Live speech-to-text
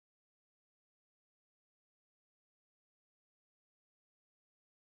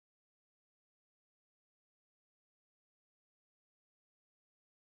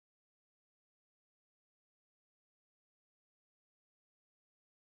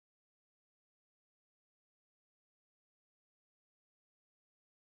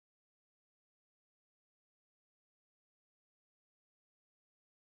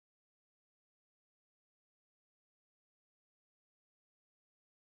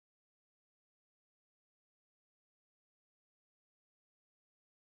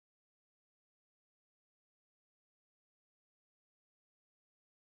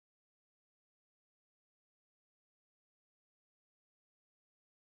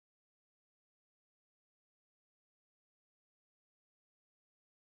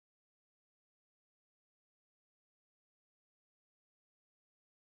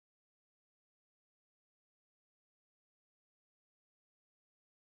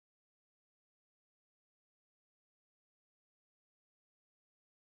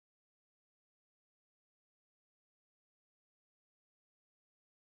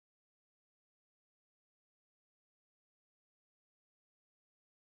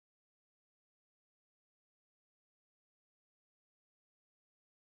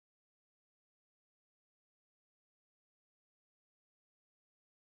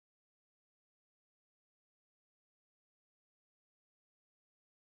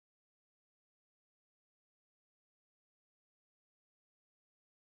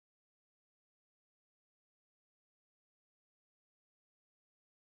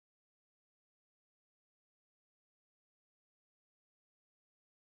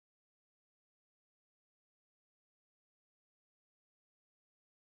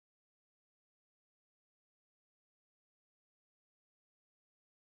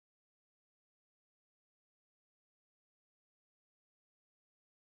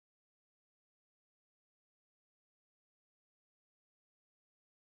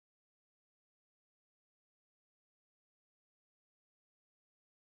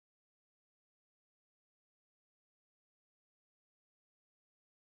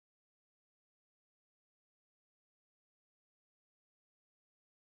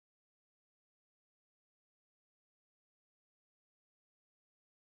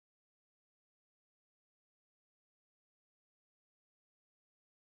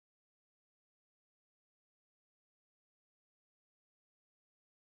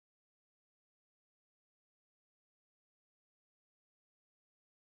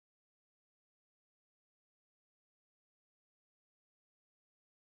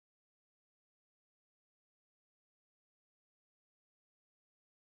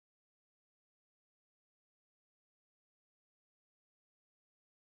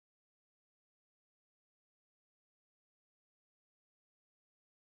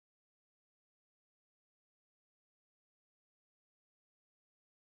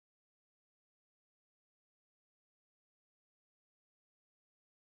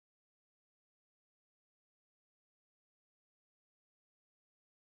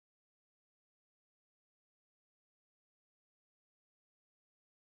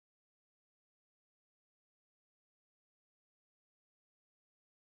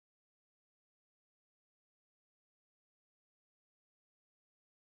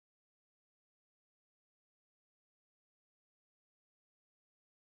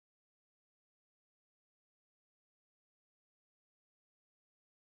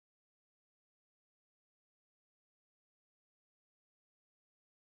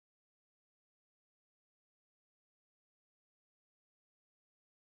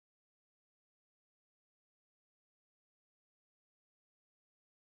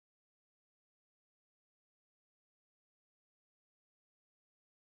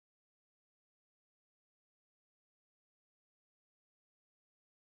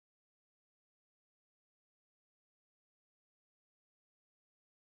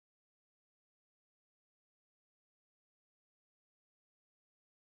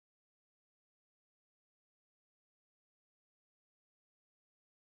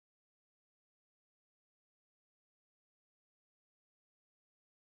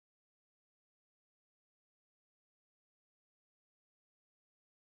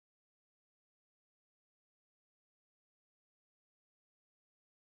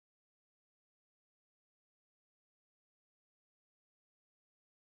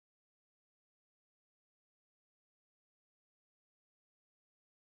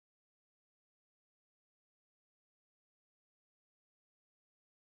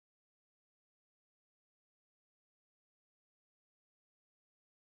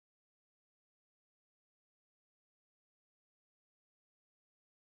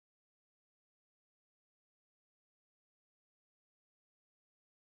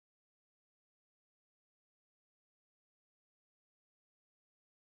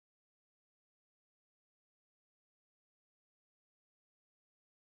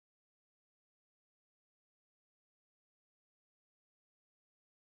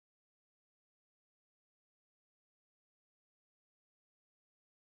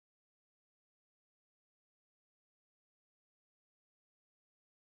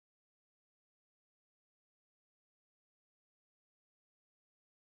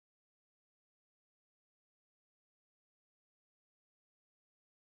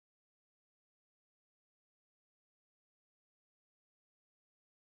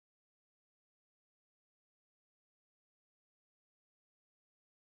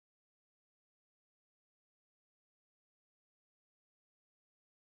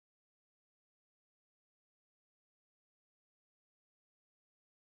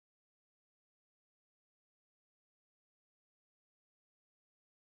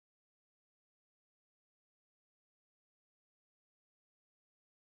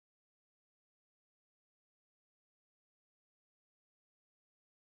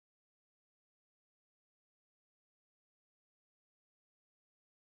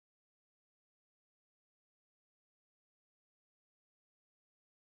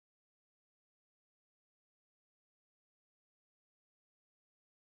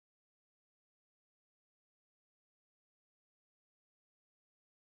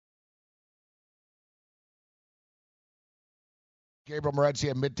Gabriel Morenzi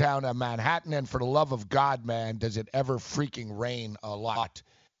in Midtown Manhattan. And for the love of God, man, does it ever freaking rain a lot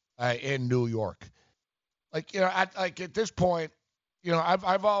in New York? Like, at this point,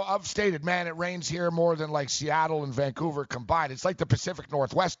 I've stated, man, it rains here more than like Seattle and Vancouver combined. It's like the Pacific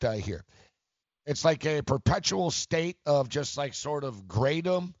Northwest here. It's like a perpetual state of just like sort of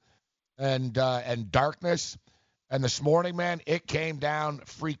graydom and darkness. And this morning, man, it came down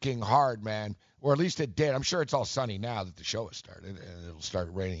freaking hard, man. Or at least it did. I'm sure it's all sunny now that the show has started, and it'll start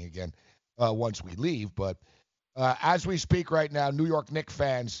raining again once we leave. But as we speak right now, New York Knicks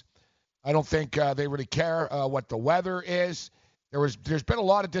fans, I don't think they really care what the weather is. There's been a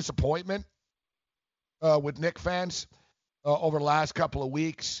lot of disappointment with Knicks fans over the last couple of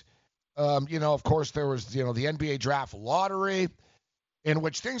weeks. Of course, there was the NBA draft lottery, in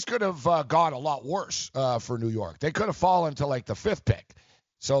which things could have gone a lot worse for New York. They could have fallen to like the 5th pick.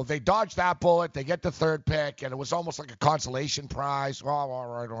 So they dodged that bullet. They get the 3rd pick, and it was almost like a consolation prize. Oh, all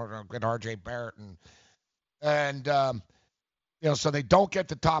right, I'll get R.J. Barrett. So they don't get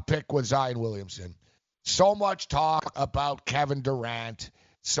the top pick with Zion Williamson. So much talk about Kevin Durant.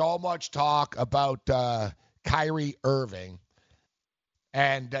 So much talk about Kyrie Irving.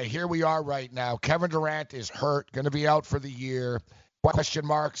 And here we are right now. Kevin Durant is hurt, going to be out for the year. Question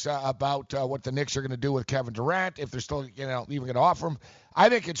marks about what the Knicks are going to do with Kevin Durant, if they're still, even going to offer him. I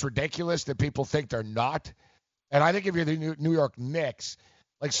think it's ridiculous that people think they're not. And I think if you're the New York Knicks,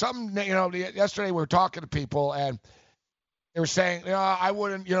 like yesterday we were talking to people and they were saying, I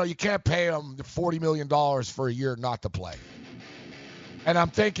wouldn't, you can't pay him $40 million for a year not to play. And I'm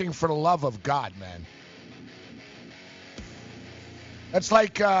thinking, for the love of God, man. That's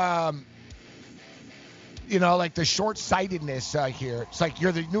like, like the short-sightedness here. It's like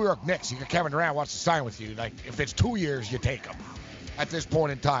you're the New York Knicks. You got Kevin Durant wants to sign with you. Like, if it's 2 years, you take him at this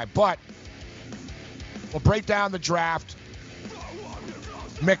point in time. But we'll break down the draft.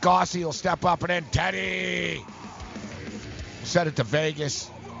 Mick Aussie will step up, and then Teddy. We'll send it to Vegas.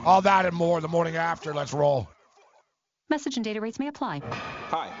 All that and more the morning after. Let's roll. Message and data rates may apply.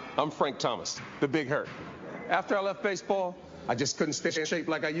 Hi, I'm Frank Thomas, the Big Hurt. After I left baseball, I just couldn't stay in shape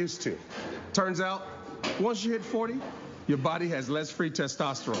like I used to. Turns out, once you hit 40, your body has less free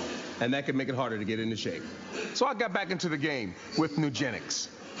testosterone, and that can make it harder to get into shape. So I got back into the game with Nugenics.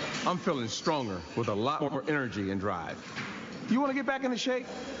 I'm feeling stronger with a lot more energy and drive. You want to get back into shape?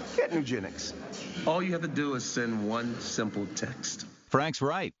 Get Nugenics. All you have to do is send one simple text. Frank's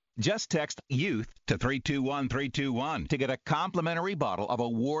right. Just text YOUTH to 321321 to get a complimentary bottle of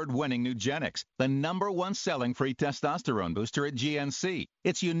award-winning Nugenics, the #1 selling free testosterone booster at GNC.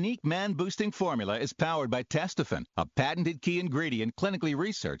 Its unique man-boosting formula is powered by Testofen, a patented key ingredient clinically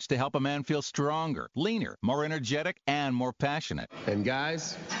researched to help a man feel stronger, leaner, more energetic, and more passionate. And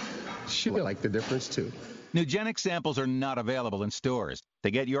guys, she'll like the difference too. Nugenics samples are not available in stores. To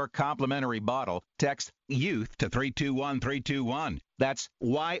get your complimentary bottle, text YOUTH to 321321. That's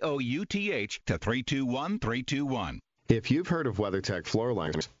YOUTH to 321321. If you've heard of WeatherTech floor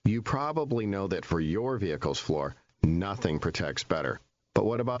liners, you probably know that for your vehicle's floor, nothing protects better. But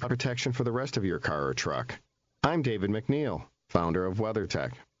what about protection for the rest of your car or truck? I'm David McNeil, founder of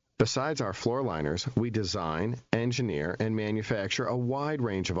WeatherTech. Besides our floor liners, we design, engineer, and manufacture a wide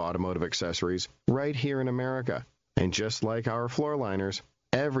range of automotive accessories right here in America. And just like our floor liners,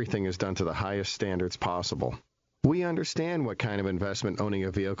 everything is done to the highest standards possible. We understand what kind of investment owning a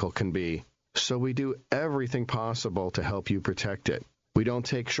vehicle can be, so we do everything possible to help you protect it. We don't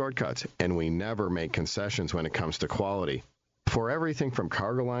take shortcuts, and we never make concessions when it comes to quality. For everything from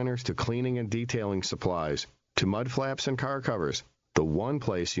cargo liners to cleaning and detailing supplies, to mud flaps and car covers, the one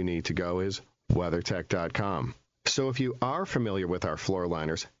place you need to go is WeatherTech.com. So if you are familiar with our floor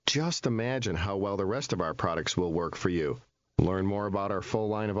liners, just imagine how well the rest of our products will work for you. Learn more about our full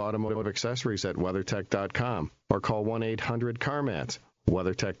line of automotive accessories at WeatherTech.com or call 1-800-CarMats.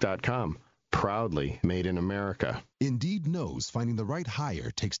 WeatherTech.com. Proudly made in America. Indeed knows finding the right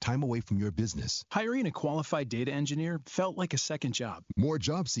hire takes time away from your business. Hiring a qualified data engineer felt like a second job. More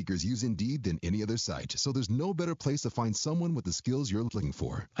job seekers use Indeed than any other site, so there's no better place to find someone with the skills you're looking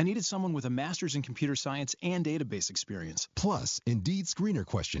for. I needed someone with a master's in computer science and database experience. Plus, Indeed screener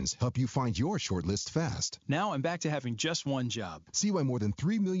questions help you find your shortlist fast. Now I'm back to having just one job. See why more than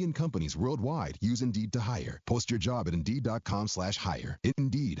 3 million companies worldwide use Indeed to hire. Post your job at Indeed.com/hire.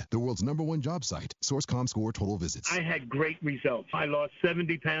 Indeed, the world's #1 job site. Source.com score total visits. I had great results. I lost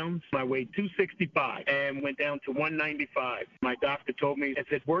 70 pounds. I weighed 265 and went down to 195. My doctor told me,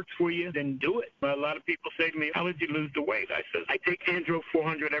 if it works for you, then do it. A lot of people say to me, how did you lose the weight? I said, I take Andro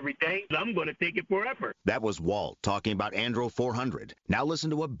 400 every day. I'm going to take it forever. That was Walt talking about Andro 400. Now listen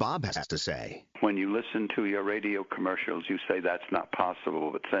to what Bob has to say. When you listen to your radio commercials, you say that's not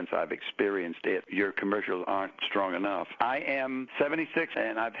possible, but since I've experienced it, your commercials aren't strong enough. I am 76,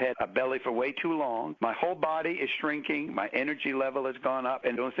 and I've had a belly for way too long. My whole body is shrinking. My energy level has gone up,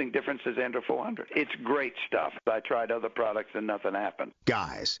 and the only thing difference is Andro 400. It's great stuff. I tried other products, and nothing happened.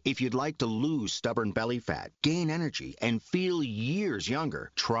 Guys, if you'd like to lose stubborn belly fat, gain energy, and feel years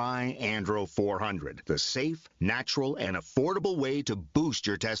younger, try Andro 400, the safe, natural, and affordable way to boost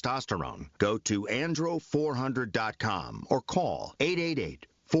your testosterone. Go to andro400.com or call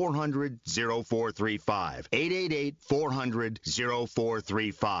 888-400-0435.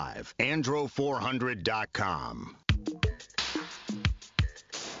 888-400-0435. andro400.com.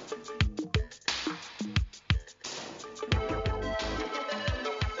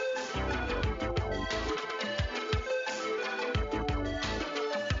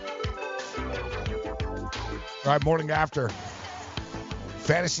 All right, morning after.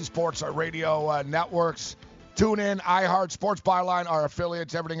 Fantasy Sports, our radio networks. Tune in, iHeart, Sports Byline, our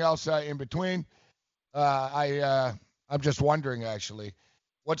affiliates, everything else in between. I'm just wondering, actually,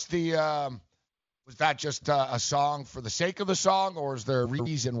 what's the was that just a song for the sake of the song, or is there a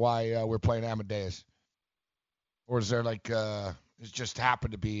reason why we're playing Amadeus? Or is there like it just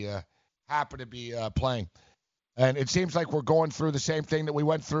happened to be playing? And it seems like we're going through the same thing that we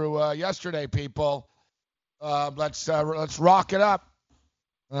went through yesterday, people. Let's rock it up.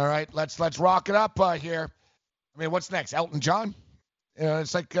 All right, let's rock it up here. I mean, what's next? Elton John? You know,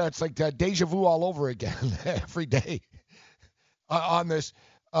 it's like deja vu all over again every day on this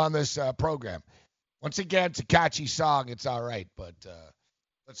program. Once again, it's a catchy song. It's all right, but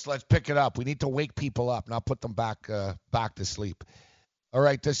let's pick it up. We need to wake people up, not put them back to sleep. All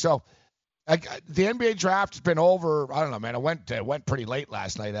right, so the NBA draft has been over. I don't know, man. It went pretty late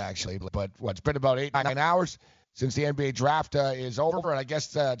last night, actually. But it's been about 8-9 hours since the NBA draft is over, and I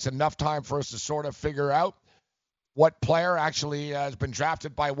guess it's enough time for us to sort of figure out what player actually has been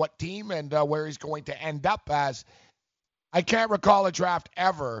drafted by what team and where he's going to end up as. I can't recall a draft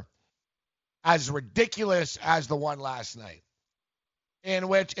ever as ridiculous as the one last night, in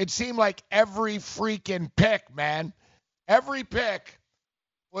which it seemed like every freaking pick, man, every pick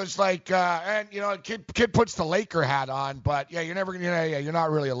was like, and you know, kid puts the Laker hat on, but yeah, you're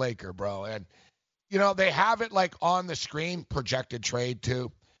not really a Laker, bro. And you know, they have it like on the screen, projected trade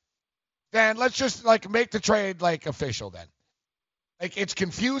too. Then let's just like make the trade like official then. Like it's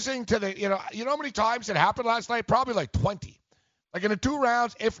confusing to the, you know how many times it happened last night? Probably like 20. Like in the 2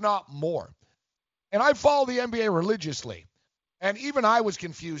 rounds, if not more. And I follow the NBA religiously. And even I was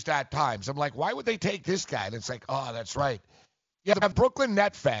confused at times. I'm like, why would they take this guy? And it's like, oh, that's right. You have Brooklyn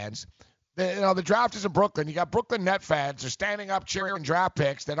Net fans. The draft is in Brooklyn. You got Brooklyn Net fans. They're standing up cheering draft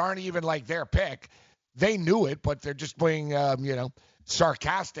picks that aren't even like their pick. They knew it, but they're just being,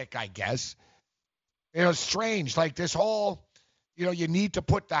 sarcastic, I guess. Strange. Like this whole, you need to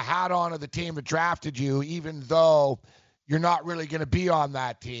put the hat on of the team that drafted you, even though you're not really going to be on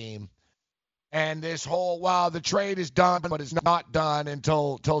that team. And this whole, the trade is done, but it's not done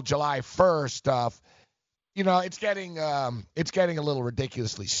until July 1st stuff. It's getting a little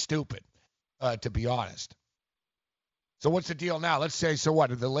ridiculously stupid, to be honest. So what's the deal now? Let's say, so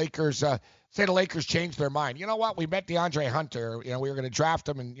what? Did the Lakers say the Lakers changed their mind? You know what? We met DeAndre Hunter. We were going to draft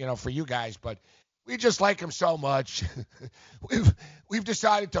him, and for you guys, but we just like him so much. we've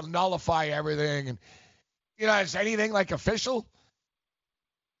decided to nullify everything, and is anything like official?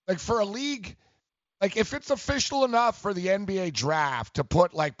 Like for a league, like if it's official enough for the NBA draft to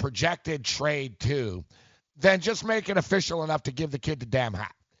put like projected trade too, then just make it official enough to give the kid the damn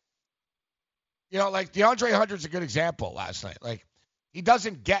hat. Like DeAndre Hunter's a good example last night. Like he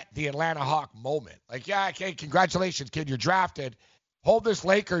doesn't get the Atlanta Hawk moment. Like, yeah, okay, congratulations, kid, you're drafted. Hold this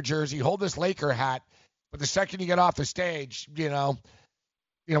Laker jersey, hold this Laker hat. But the second you get off the stage, we're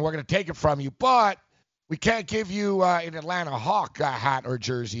going to take it from you. But we can't give you an Atlanta Hawk hat or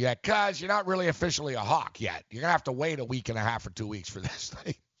jersey yet because you're not really officially a Hawk yet. You're going to have to wait a week and a half or 2 weeks for this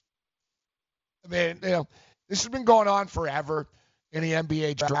thing. I mean, this has been going on forever in the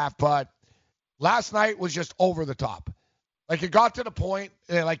NBA draft, but last night was just over the top. Like it got to the point,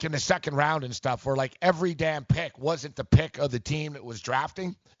 like in the second round and stuff, where like every damn pick wasn't the pick of the team that was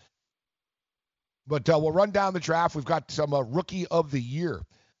drafting. But we'll run down the draft. We've got some Rookie of the Year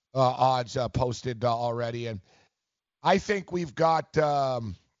odds posted already, and I think we've got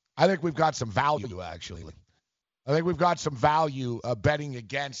some value actually. I think we've got some value betting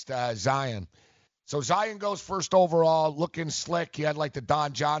against Zion. So Zion goes first overall, looking slick. He had like the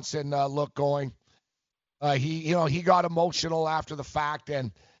Don Johnson look going. He got emotional after the fact,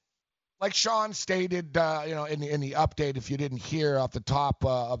 and like Sean stated, in the update, if you didn't hear off the top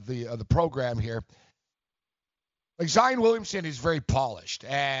of the program here, like Zion Williamson is very polished,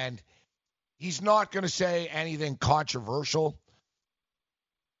 and he's not going to say anything controversial.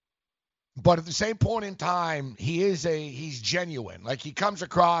 But at the same point in time, he's genuine. Like he comes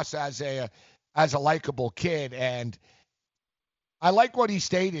across as a likable kid, and I like what he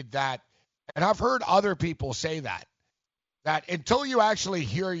stated that, and I've heard other people say that until you actually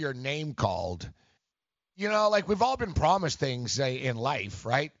hear your name called, like we've all been promised things in life,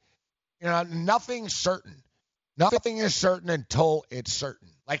 right? Nothing's certain. Nothing is certain until it's certain.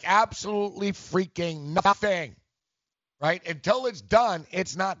 Like absolutely freaking nothing, right? Until it's done,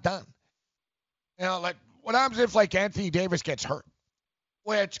 it's not done. Like what happens if like Anthony Davis gets hurt?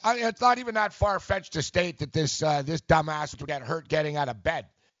 Which it's not even that far-fetched to state that this dumbass would get hurt getting out of bed.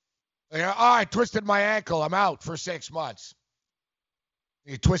 I twisted my ankle. I'm out for 6 months.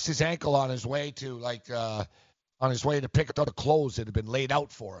 He twists his ankle on his way to pick up the clothes that had been laid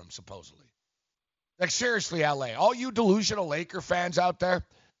out for him, supposedly. Like seriously, LA, all you delusional Laker fans out there,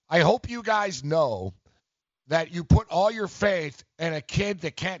 I hope you guys know that you put all your faith in a kid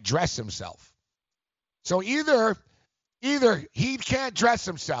that can't dress himself. So either he can't dress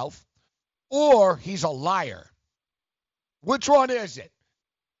himself or he's a liar. Which one is it?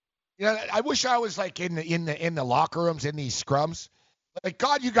 I wish I was like in the locker rooms, in these scrums. Like,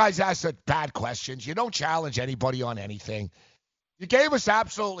 God, you guys ask such bad questions. You don't challenge anybody on anything. You gave us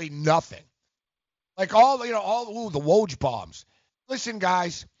absolutely nothing. Like all the Woj bombs. Listen,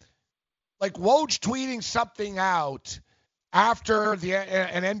 guys, like Woj tweeting something out after an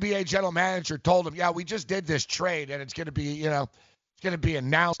NBA general manager told him, yeah, we just did this trade and it's going to be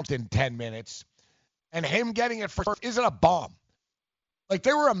announced in 10 minutes. And him getting it first isn't a bomb. Like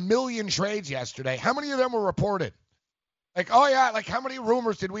there were 1 million trades yesterday. How many of them were reported? Like, oh yeah, like how many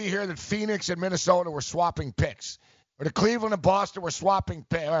rumors did we hear that Phoenix and Minnesota were swapping picks? Or the Cleveland and Boston were swapping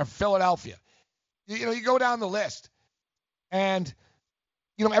picks, or Philadelphia? You go down the list. And,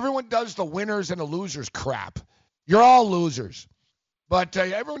 everyone does the winners and the losers crap. You're all losers. But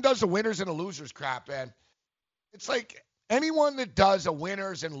everyone does the winners and the losers crap, and it's like anyone that does a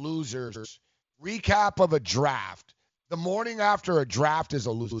winners and losers recap of a draft, the morning after a draft is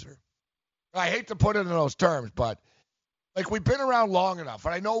a loser. I hate to put it in those terms, but like we've been around long enough,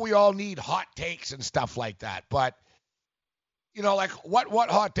 and I know we all need hot takes and stuff like that, but like what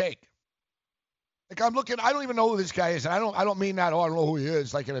hot take? Like I'm looking, I don't even know who this guy is, and I don't mean that. I don't know who he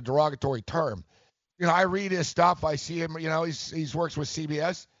is, like in a derogatory term. I read his stuff. I see him. He's works with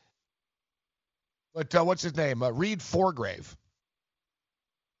CBS. But what's his name? Reed Forgrave.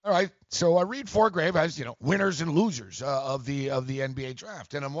 All right. So Reed Forgrave has winners and losers of the NBA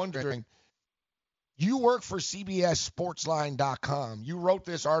draft, and I'm wondering. You work for CBSSportsline.com. You wrote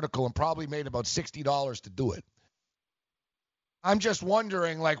this article and probably made about $60 to do it. I'm just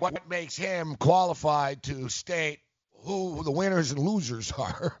wondering, like, what makes him qualified to state who the winners and losers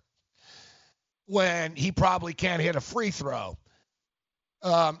are when he probably can't hit a free throw,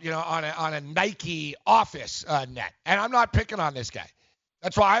 on a Nike office net. And I'm not picking on this guy.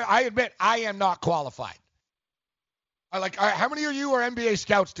 That's why I admit I am not qualified. How many of you are NBA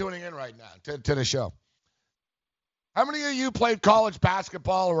scouts tuning in right now to the show? How many of you played college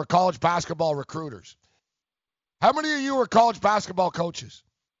basketball or were college basketball recruiters? How many of you are college basketball coaches?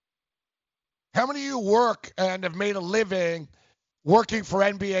 How many of you work and have made a living working for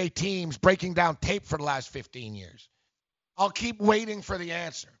NBA teams, breaking down tape for the last 15 years? I'll keep waiting for the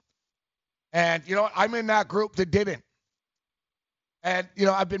answer. And, I'm in that group that didn't. And,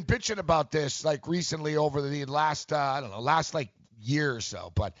 I've been bitching about this, like, recently over the last year or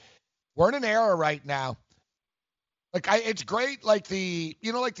so. But we're in an era right now. Like, it's great, like, the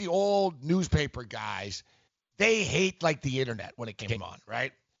old newspaper guys, they hate, like, the internet when it came on,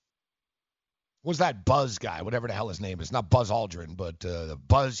 right? What was that Buzz guy, whatever the hell his name is? Not Buzz Aldrin, but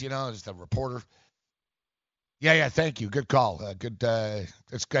Buzz, is the reporter. Yeah, thank you. Good call.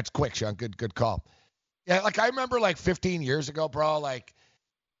 That's quick, Sean. Good call. Yeah, like I remember like 15 years ago, bro, like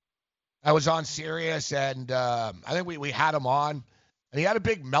I was on Sirius and I think we had him on and he had a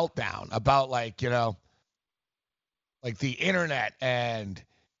big meltdown about like the internet and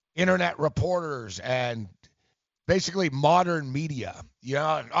internet reporters and basically modern media,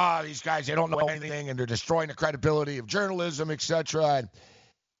 and these guys, they don't know anything and they're destroying the credibility of journalism, etc.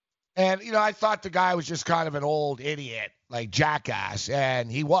 And I thought the guy was just kind of an old idiot, like jackass,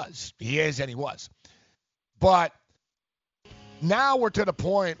 and he is, and he was. But now we're to the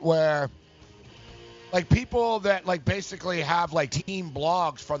point where, like, people that, like, basically have, like, team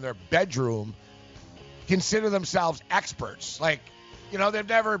blogs from their bedroom consider themselves experts. Like, you know, they've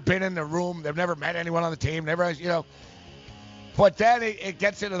never been in the room. They've never met anyone on the team. Never, you know. But then it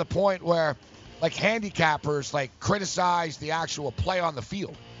gets into the point where, like, handicappers, like, criticize the actual play on the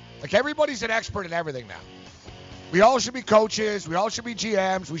field. Like, everybody's an expert in everything now. We all should be coaches. We all should be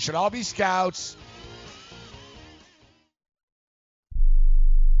GMs. We should all be scouts.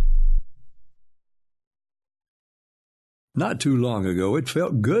 Not too long ago, it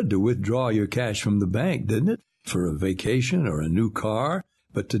felt good to withdraw your cash from the bank, didn't it? For a vacation or a new car.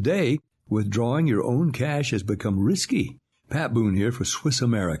 But today, withdrawing your own cash has become risky. Pat Boone here for Swiss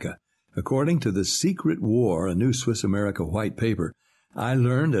America. According to The Secret War, a new Swiss America white paper, I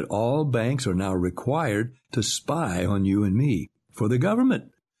learned that all banks are now required to spy on you and me for the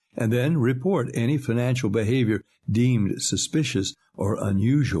government, and then report any financial behavior deemed suspicious or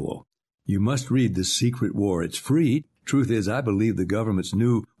unusual. You must read The Secret War. It's free. Truth is, I believe the government's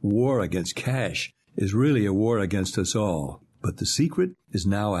new war against cash is really a war against us all. But the secret is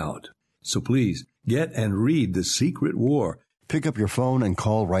now out. So please, get and read The Secret War. Pick up your phone and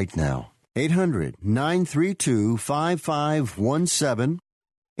call right now. 800-932-5517.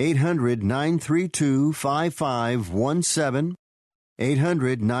 800-932-5517.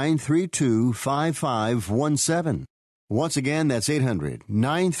 800-932-5517. Once again, that's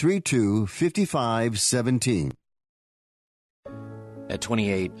 800-932-5517. At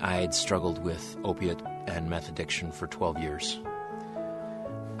 28, I had struggled with opiate and meth addiction for 12 years.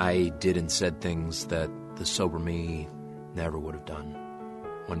 I did and said things that the sober me never would have done.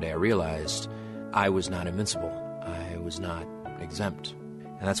 One day I realized I was not invincible. I was not exempt.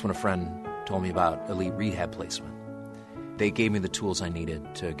 And that's when a friend told me about Elite Rehab Placement. They gave me the tools I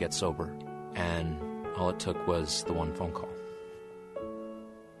needed to get sober, and all it took was the one phone call.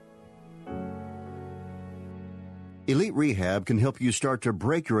 Elite Rehab can help you start to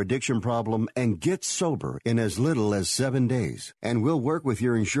break your addiction problem and get sober in as little as 7 days. And we'll work with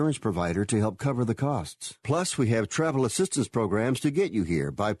your insurance provider to help cover the costs. Plus, we have travel assistance programs to get you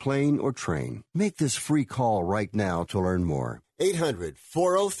here by plane or train. Make this free call right now to learn more.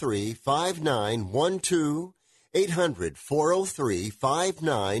 800-403-5912.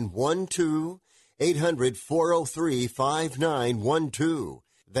 800-403-5912. 800-403-5912.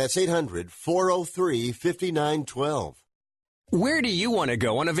 That's 800-403-5912. Where do you want to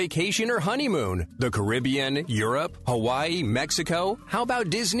go on a vacation or honeymoon? The Caribbean, Europe, Hawaii, Mexico? How about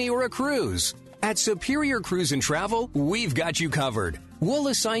Disney or a cruise? At Superior Cruise and Travel, we've got you covered. We'll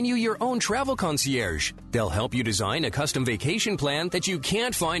assign you your own travel concierge. They'll help you design a custom vacation plan that you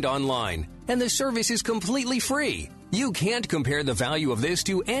can't find online. And the service is completely free. You can't compare the value of this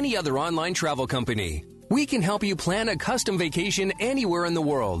to any other online travel company. We can help you plan a custom vacation anywhere in the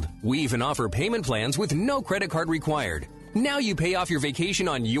world. We even offer payment plans with no credit card required. Now you pay off your vacation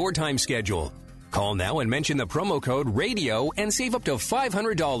on your time schedule. Call now and mention the promo code RADIO and save up to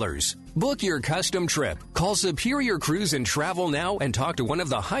 $500. Book your custom trip. Call Superior Cruise and Travel now and talk to one of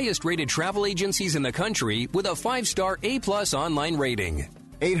the highest rated travel agencies in the country with a 5-star A+ online rating.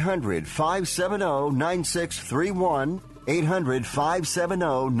 800-570-9631.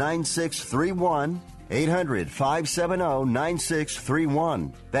 800-570-9631.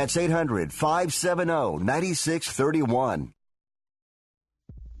 800-570-9631. That's 800-570-9631.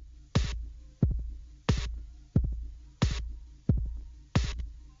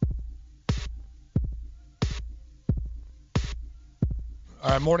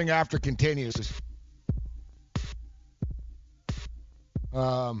 Morning After continues.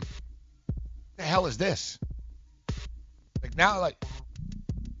 What the hell is this? Like now,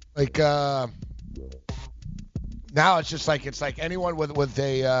 now it's just like anyone with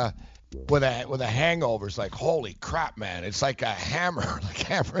a hangover is like, holy crap, man! It's like a hammer, like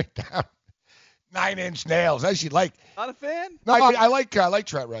hammering down 9 Inch Nails. Actually, like not a fan. No, I like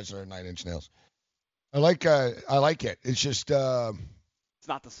Trent Reznor, 9 Inch Nails. I like it. It's just it's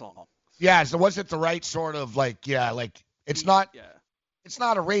not the song. Yeah, so was it the right sort of like it's not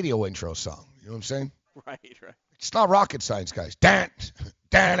a radio intro song. You know what I'm saying? Right. It's not rocket science, guys. Dan.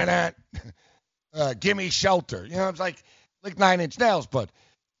 Gimme Shelter. You know, it's like 9 Inch Nails, but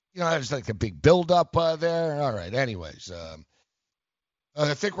you know, there's like a big build up there. All right. Anyways,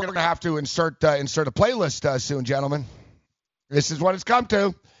 I think we're gonna have to insert a playlist soon, gentlemen. This is what it's come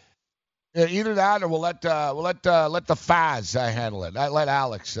to. Either that, or we'll let the Faz handle it. I let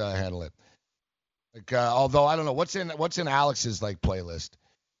Alex handle it. Like, although I don't know what's in Alex's like playlist,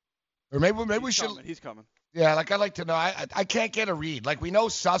 or maybe we should. He's coming. Yeah, like I'd like to know. I can't get a read. Like we know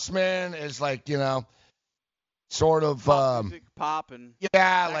Sussman is like, you know, sort of music, pop and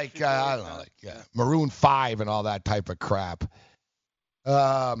like I don't know, like Maroon 5 and all that type of crap.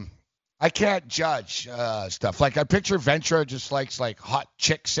 I can't judge stuff. Like I picture Ventura just likes like hot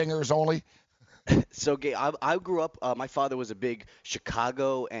chick singers only. So gay. I grew up. My father was a big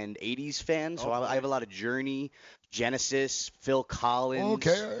Chicago and '80s fan, so I have a lot of Journey, Genesis, Phil Collins.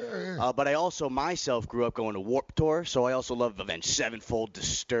 Okay. But I also myself grew up going to Warped Tour, so I also love Avenged Sevenfold,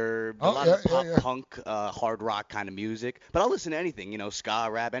 Disturbed, a lot of pop punk, hard rock kind of music. But I'll listen to anything, ska,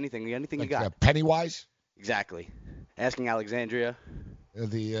 rap, anything Like, you got. Pennywise. Exactly. Asking Alexandria.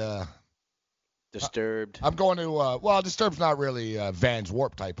 Disturbed. I'm going to Disturbed's not really Van's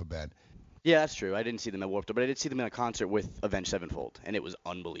Warp type of band. Yeah, that's true. I didn't see them at Warped Tour, but I did see them in a concert with Avenged Sevenfold, and it was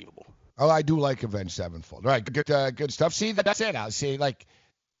unbelievable. Oh, I do like Avenged Sevenfold. All right, good stuff. See, that's it. I see, like,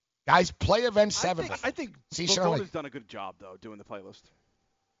 guys, play Avenged Sevenfold. I think See, Bogota's done a good job though doing the playlist.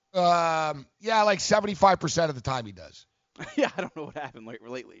 Yeah, like 75% of the time he does. Yeah, I don't know what happened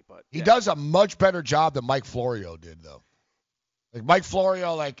lately, but He does a much better job than Mike Florio did, though. Like Mike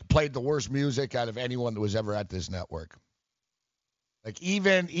Florio, like played the worst music out of anyone that was ever at this network. Like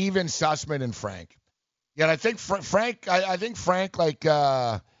even Sussman and Frank. Yet I think Frank, like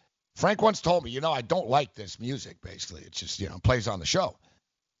Frank once told me, I don't like this music. Basically, it's just plays on the show.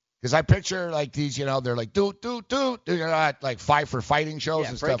 Because I picture like these, they're like do at like Five for Fighting shows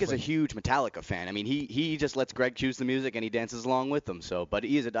and Frank stuff. Frank is a huge Metallica fan. I mean, he just lets Greg choose the music and he dances along with them. So, but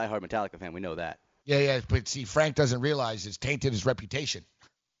he is a diehard Metallica fan. We know that. Yeah, but see, Frank doesn't realize it's tainted his reputation.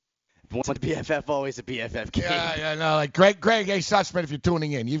 Once a BFF, always a BFF kid. Yeah, no, like Greg, hey, Sussman, if you're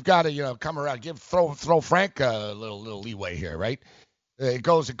tuning in, you've got to, come around, throw Frank a little leeway here, right? It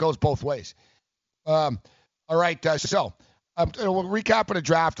goes both ways. All right, so we'll recap the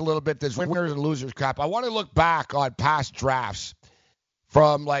draft a little bit. There's winners and losers crap. I want to look back on past drafts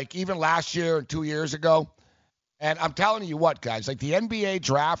from like even last year and 2 years ago. And I'm telling you what, guys, like the NBA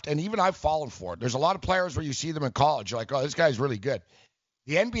draft, and even I've fallen for it. There's a lot of players where you see them in college. You're like, oh, this guy's really good.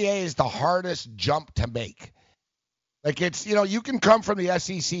 The NBA is the hardest jump to make. Like it's, you can come from the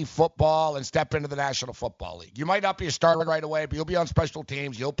SEC football and step into the National Football League. You might not be a starter right away, but you'll be on special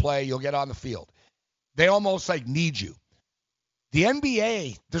teams. You'll play. You'll get on the field. They almost like need you. The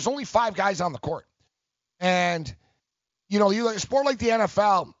NBA, there's only 5 guys on the court. And, a sport like the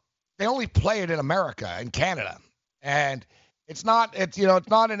NFL, they only play it in America and Canada. And it's not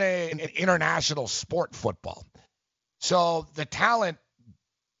an international sport football. So the talent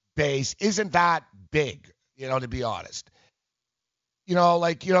base isn't that big, to be honest. There's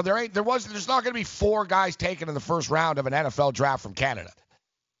not going to be 4 guys taken in the first round of an NFL draft from Canada.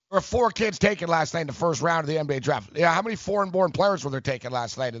 There were 4 kids taken last night in the first round of the NBA draft. Yeah, how many foreign-born players were there taken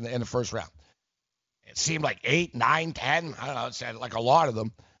last night in the first round? It seemed like 8, 9, 10. I don't know. It said like a lot of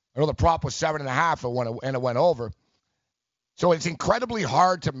them. I know the prop was 7.5 and it went over. So it's incredibly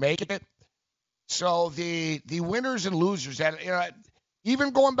hard to make it. So the winners and losers, and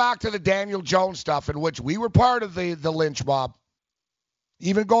even going back to the Daniel Jones stuff, in which we were part of the lynch mob,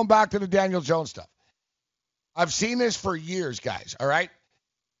 even going back to the Daniel Jones stuff, I've seen this for years, guys. All right.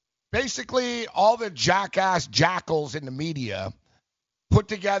 Basically, all the jackass jackals in the media put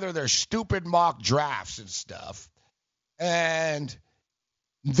together their stupid mock drafts and stuff. And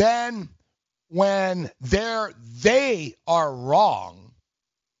then when they are wrong,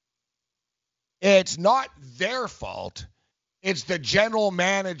 it's not their fault. It's the general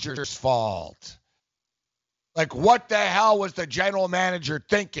manager's fault. Like, what the hell was the general manager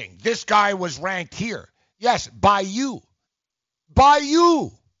thinking? This guy was ranked here. Yes, by you. By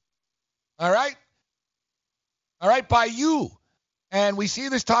you. All right? All right, by you. And we see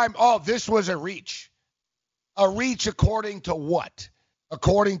this time, this was a reach. A reach according to what?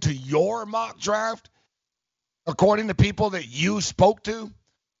 According to your mock draft? According to people that you spoke to?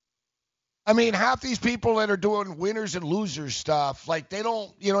 I mean, half these people that are doing winners and losers stuff, like they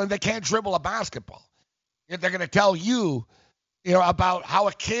don't, and they can't dribble a basketball. They're going to tell you, about how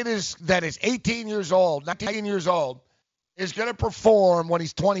a kid that is 18 years old, 19 years old, is going to perform when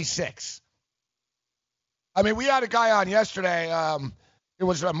he's 26. I mean, we had a guy on yesterday. It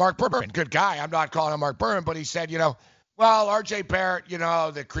was Mark Berman, good guy. I'm not calling him Mark Berman, but he said, well, R.J. Barrett,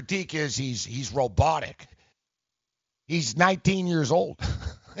 the critique is he's robotic. He's 19 years old.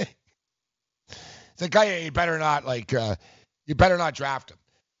 It's a guy you better not draft him.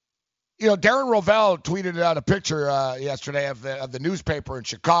 Darren Rovell tweeted out a picture yesterday of the newspaper in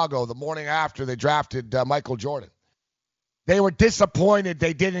Chicago the morning after they drafted Michael Jordan. They were disappointed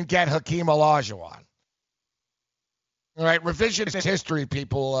they didn't get Hakeem Olajuwon. All right, revisionist history,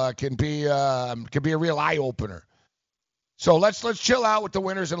 people, can be a real eye opener. So let's chill out with the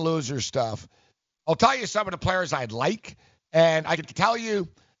winners and losers stuff. I'll tell you some of the players I'd like, and I can tell you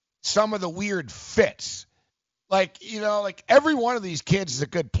some of the weird fits. Like, like every one of these kids is a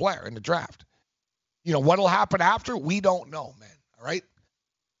good player in the draft. What'll happen after? We don't know, man. All right?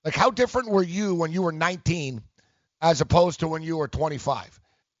 Like, how different were you when you were 19 as opposed to when you were 25?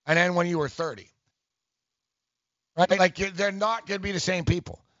 And then when you were 30? Right? Like, they're not going to be the same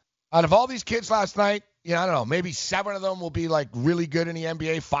people. Out of all these kids last night, I don't know, maybe 7 of them will be, like, really good in the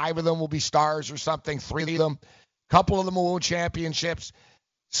NBA. 5 of them will be stars or something. 3 of them. A couple of them will win championships.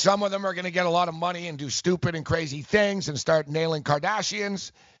 Some of them are going to get a lot of money and do stupid and crazy things and start nailing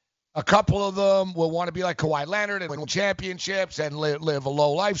Kardashians. A couple of them will want to be like Kawhi Leonard and win championships and live a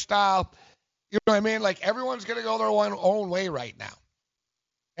low lifestyle. You know what I mean? Like, everyone's going to go their own way right now.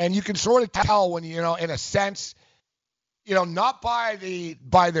 And you can sort of tell when, in a sense, not by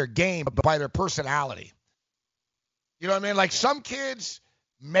their game, but by their personality. You know what I mean? Like, some kids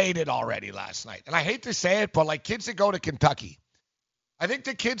made it already last night. And I hate to say it, but like kids that go to Kentucky. I think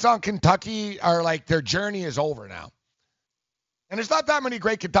the kids on Kentucky are like, their journey is over now. And there's not that many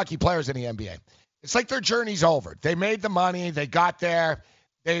great Kentucky players in the NBA. It's like their journey's over. They made the money. They got there.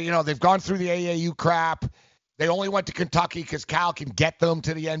 They've gone through the AAU crap. They only went to Kentucky because Cal can get them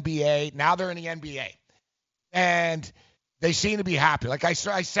to the NBA. Now they're in the NBA. And they seem to be happy. Like, I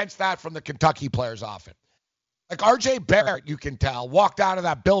sense that from the Kentucky players often. Like, RJ Barrett, you can tell, walked out of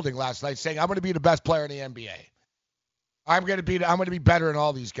that building last night saying, I'm going to be the best player in the NBA. I'm going to be better than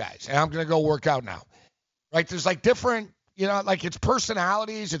all these guys. And I'm going to go work out now. Right? There's like different, like it's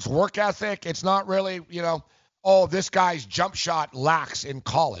personalities, it's work ethic. It's not really, oh, this guy's jump shot lacks in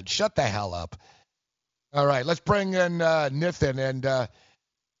college. Shut the hell up. All right, let's bring in Nithin. And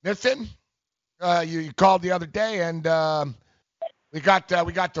Nithin, you called the other day, and we got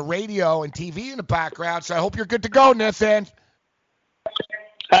the radio and TV in the background, so I hope you're good to go, Nithin.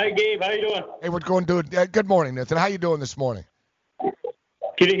 Hi, Gabe. How you doing? Hey, we're going to do it. Good morning, Nithin. How you doing this morning?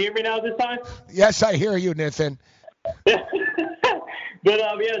 Can you hear me now this time? Yes, I hear you, Nithin. But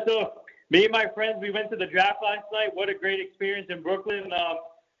yeah, so me and my friends, we went to the draft last night. What a great experience in Brooklyn.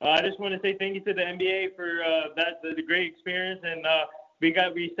 I just want to say thank you to the NBA for the great experience. And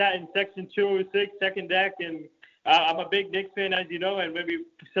we sat in section 206, second deck, and I'm a big Knicks fan, as you know. And when we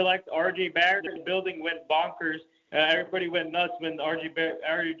select RJ Barrett, the building went bonkers. Everybody went nuts when RJ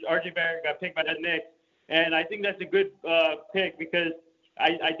Barrett got picked by the Knicks. And I think that's a good pick because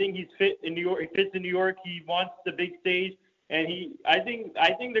I think he's fit in New York. He fits in New York. He wants the big stage. And I think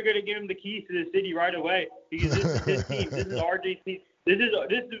they're going to give him the keys to the city right away because this is his team. This is RJ's team.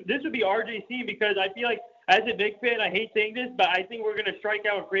 This would be RJ's team because I feel like as a Knicks fan, I hate saying this, but I think we're going to strike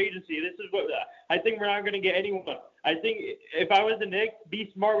out in free agency. This is what I think we're not going to get anyone. I think if I was the Knicks, be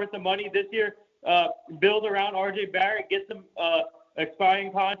smart with the money this year. Build around RJ Barrett, get some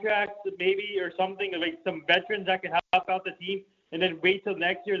expiring contracts maybe or something like some veterans that can help out the team, and then wait till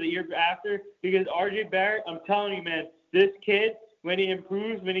next year, the year after. Because RJ Barrett, I'm telling you, man. This kid, when he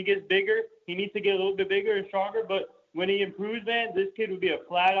improves, when he gets bigger, he needs to get a little bit bigger and stronger. But when he improves, man, this kid would be a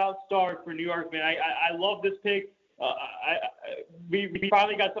flat-out star for New York, man. I love this pick. We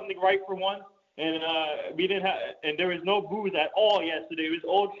finally got something right for once, and we didn't have, and there was no boos at all yesterday. It was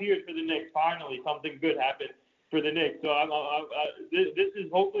all cheers for the Knicks. Finally, something good happened for the Knicks. So this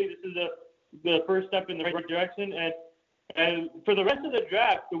is the first step in the right direction. And for the rest of the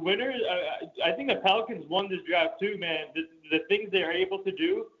draft, the winners, I think the Pelicans won this draft too, man. The things they're able to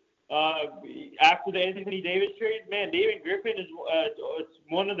do after the Anthony Davis trade, man, David Griffin is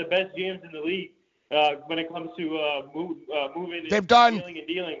one of the best GMs in the league when it comes to moving and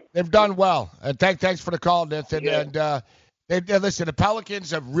dealing. They've done well. Thanks for the call, Nathan. Yeah. And listen, the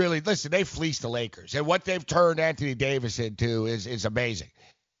Pelicans have really, they fleeced the Lakers. And what they've turned Anthony Davis into is amazing.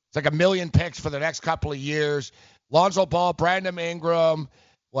 It's like 1 million picks for the next couple of years. Lonzo Ball, Brandon Ingram,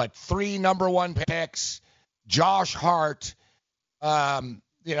 3 number 1 picks, Josh Hart. They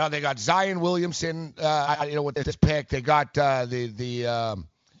got Zion Williamson. With this pick, they got I'm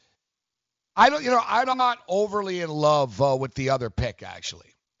not overly in love with the other pick. Actually,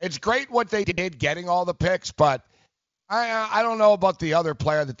 it's great what they did getting all the picks, but I don't know about the other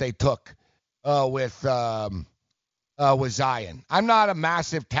player that they took with Zion. I'm not a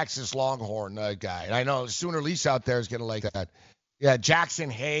massive Texas Longhorn guy. I know Sooner Lisa out there is going to like that. Yeah,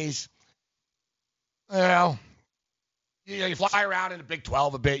 Jackson Hayes. You fly around in the Big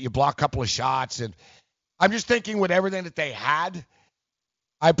 12 a bit. You block a couple of shots. And I'm just thinking with everything that they had,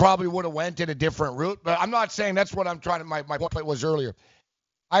 I probably would have went in a different route. But I'm not saying that's what I'm trying to – my point was earlier.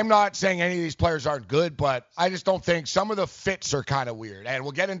 I'm not saying any of these players aren't good, but I just don't think some of the fits are kind of weird. And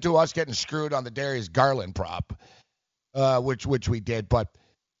we'll get into us getting screwed on the Darius Garland prop. Which we did, but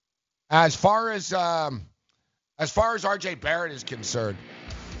As far as R.J. Barrett is concerned,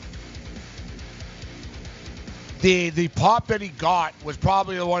 the pop that he got was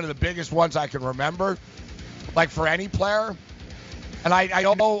probably one of the biggest ones I can remember, like for any player. And I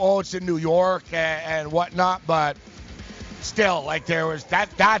don't know, it's in New York and whatnot, but still, like there was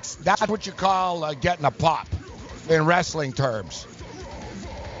that's what you call getting a pop in wrestling terms.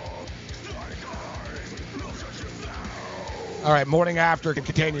 All right, morning after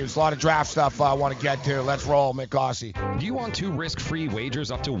continues. A lot of draft stuff I want to get to. Let's roll, Mick Aussie. Do you want 2 risk-free wagers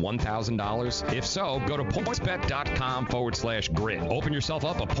up to $1,000? If so, go to pointsbet.com/grid. Open yourself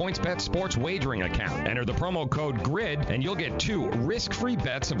up a PointsBet sports wagering account. Enter the promo code GRID, and you'll get 2 risk-free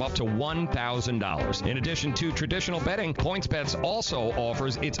bets of up to $1,000. In addition to traditional betting, PointsBet also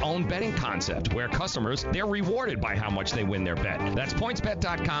offers its own betting concept, where customers, they're rewarded by how much they win their bet. That's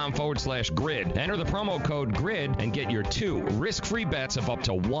pointsbet.com/grid. Enter the promo code GRID and get your 2 risk-free bets of up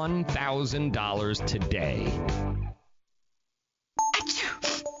to $1,000 today.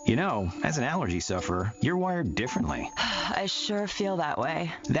 You know, as an allergy sufferer, you're wired differently. I sure feel that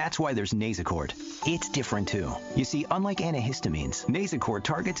way. That's why there's Nasacort. It's different too. You see, unlike antihistamines, Nasacort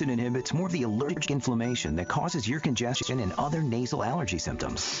targets and inhibits more of the allergic inflammation that causes ear congestion and other nasal allergy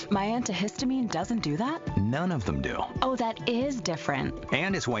symptoms. My antihistamine doesn't do that? None of them do. Oh, that is different.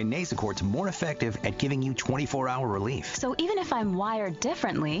 And it's why Nasacort's more effective at giving you 24-hour relief. So even if I'm wired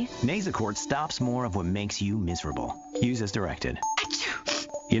differently, Nasacort stops more of what makes you miserable. Use as directed.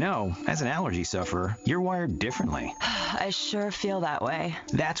 You know, as an allergy sufferer, you're wired differently. I sure feel that way.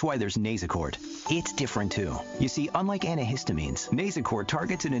 That's why there's Nasacort. It's different too. You see, unlike antihistamines, Nasacort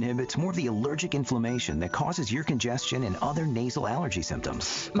targets and inhibits more of the allergic inflammation that causes ear congestion and other nasal allergy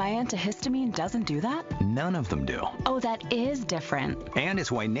symptoms. My antihistamine doesn't do that? None of them do. Oh, that is different. And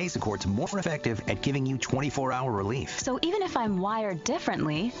it's why Nasacort's more effective at giving you 24-hour relief. So even if I'm wired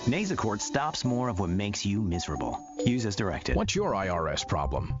differently, Nasacort stops more of what makes you miserable. Use as directed. What's your IRS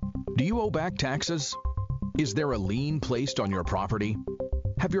problem? Do you owe back taxes? Is there a lien placed on your property?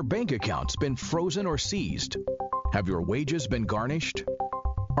 Have your bank accounts been frozen or seized? Have your wages been garnished?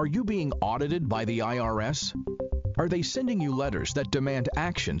 Are you being audited by the IRS? Are they sending you letters that demand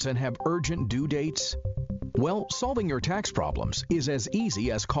actions and have urgent due dates? Well, solving your tax problems is as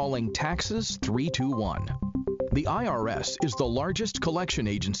easy as calling Taxes 321. The IRS is the largest collection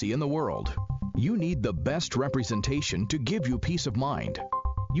agency in the world. You need the best representation to give you peace of mind.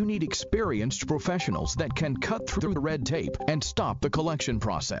 You need experienced professionals that can cut through the red tape and stop the collection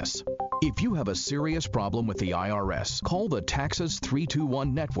process. If you have a serious problem with the IRS, call the Taxes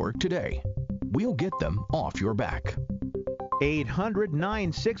 321 network today. We'll get them off your back.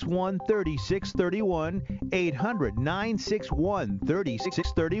 800-961-3631,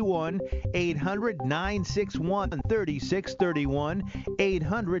 800-961-3631, 800-961-3631,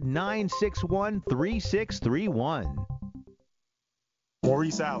 800-961-3631.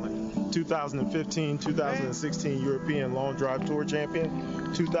 Maurice Allen, 2015-2016 European Long Drive Tour Champion,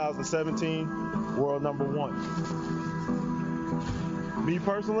 2017 World Number 1. Me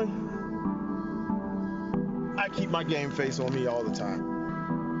personally, I keep my game face on me all the time.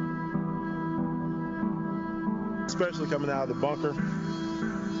 Especially coming out of the bunker,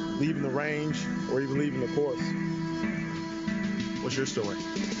 leaving the range, or even leaving the course. What's your story?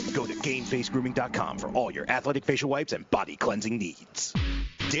 Go to GameFaceGrooming.com for all your athletic facial wipes and body cleansing needs.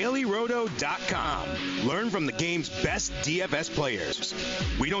 DailyRoto.com. Learn from the game's best DFS players.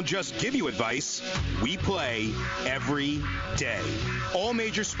 We don't just give you advice, we play every day. All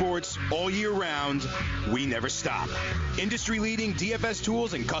major sports, all year round, we never stop. Industry-leading DFS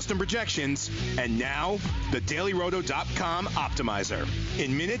tools and custom projections, and now the DailyRoto.com Optimizer.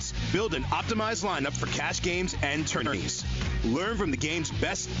 In minutes, build an optimized lineup for cash games and tourneys. Learn from the game's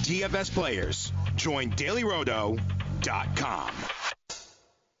best DFS players. Join DailyRoto.com.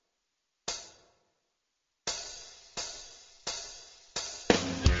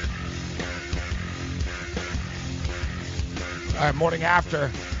 All right, morning after.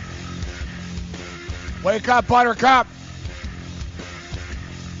 Wake up, Buttercup.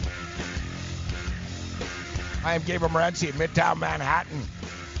 I am Gabriel Morency in Midtown Manhattan.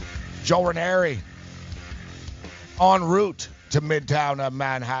 Joe Ranieri en route to Midtown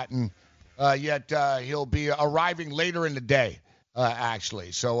Manhattan. Yet he'll be arriving later in the day,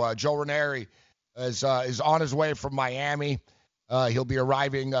 actually. So Joe Ranieri is on his way from Miami. He'll be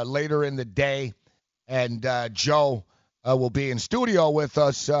arriving later in the day. And Joe will be in studio with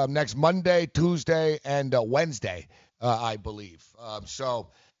us next Monday, Tuesday, and Wednesday, I believe. So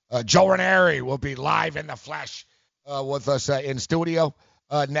Joe Ranieri will be live in the flesh with us in studio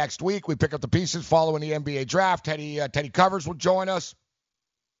next week. We pick up the pieces following the NBA draft. Teddy Covers will join us.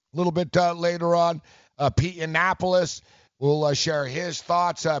 a little bit later on. Pete Annapolis will share his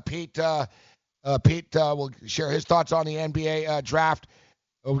thoughts. Pete will share his thoughts on the NBA draft.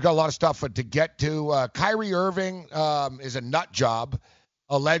 We've got a lot of stuff to get to. Kyrie Irving is a nut job,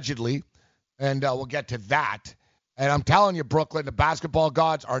 allegedly, and we'll get to that. And I'm telling you, Brooklyn, the basketball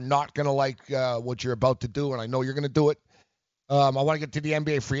gods are not going to like what you're about to do, and I know you're going to do it. I want to get to the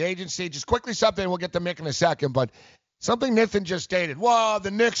NBA free agency. Just quickly something, we'll get to Mick in a second, but something Nathan just stated. Well,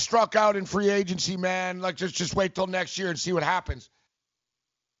 the Knicks struck out in free agency, man. Like, just wait till next year and see what happens.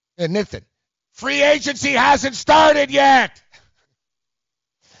 And Nathan, free agency hasn't started yet.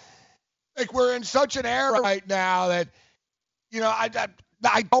 Like, we're in such an era right now that,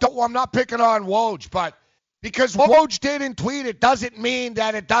 I'm not picking on Woj, but because Woj didn't tweet it doesn't mean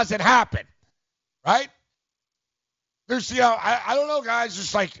that it doesn't happen, right? There's, I don't know, guys.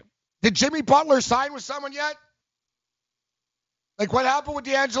 Just like, did Jimmy Butler sign with someone yet? Like, what happened with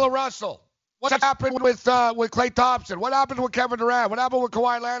D'Angelo Russell? What happened with Klay Thompson? What happened with Kevin Durant? What happened with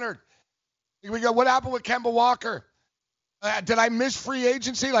Kawhi Leonard? What happened with Kemba Walker? Did I miss free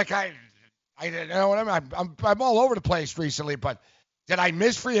agency? Like, I didn't know what I mean. I'm all over the place recently, but did I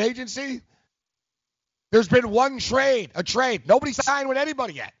miss free agency? There's been one trade. Nobody signed with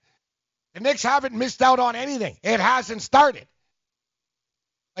anybody yet. The Knicks haven't missed out on anything. It hasn't started.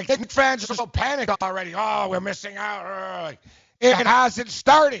 Like, the Knicks fans are so panicked already. Oh, we're missing out. It hasn't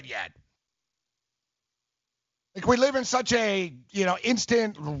started yet. Like, we live in such a,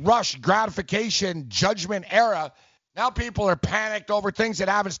 instant rush gratification judgment era. Now people are panicked over things that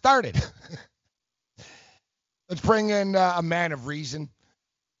haven't started. Let's bring in a man of reason,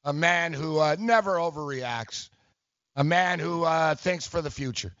 a man who never overreacts, a man who thinks for the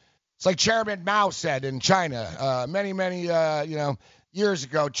future. It's like Chairman Mao said in China many years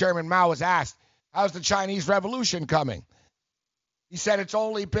ago. Chairman Mao was asked, how's the Chinese Revolution coming? He said it's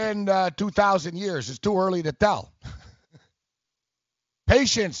only been 2,000 years. It's too early to tell.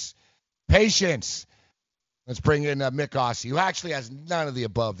 Patience. Let's bring in Mick Ossie, who actually has none of the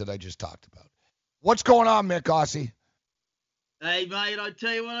above that I just talked about. What's going on, Mick Ossie? Hey, mate, I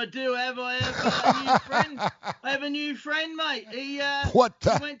tell you what I do. I have a new friend. I have a new friend, mate. He went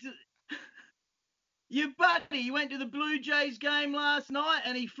to your buddy. He went to the Blue Jays game last night,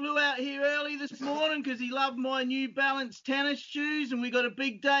 and he flew out here early this morning because he loved my New Balance tennis shoes, and we got a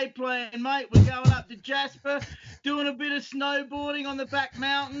big day playing, mate. We're going up to Jasper, doing a bit of snowboarding on the back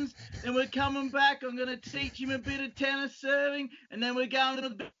mountains, and we're coming back. I'm going to teach him a bit of tennis serving, and then we're going to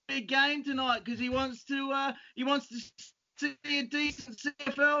the big game tonight because he wants to see a decent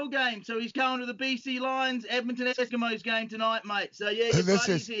CFL game. So he's going to the BC Lions Edmonton Eskimos game tonight, mate. So, yeah, your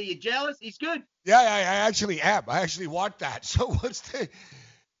buddy's here. You jealous? He's good. Yeah, I actually am. I actually want that. So what's the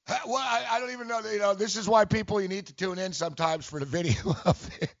 – well, I don't even know. This is why you need to tune in sometimes for the video of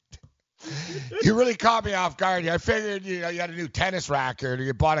it. You really caught me off guard. I figured, you had a new tennis racket or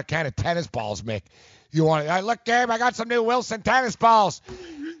you bought a can of tennis balls, Mick. You want to – look, Gabe, I got some new Wilson tennis balls.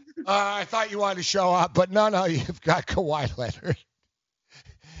 I thought you wanted to show up, but no, you've got Kawhi Leonard.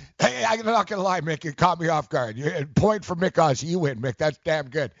 Hey, I'm not going to lie, Mick. You caught me off guard. Point for Mick Ossie. You win, Mick. That's damn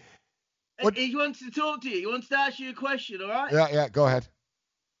good. He wants to talk to you. He wants to ask you a question, all right? Yeah, go ahead.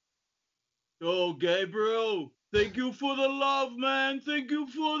 Oh, Gabriel, thank you for the love, man. Thank you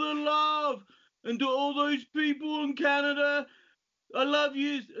for the love. And to all those people in Canada, I love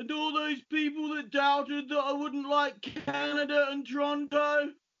you. And to all those people that doubted that I wouldn't like Canada and Toronto,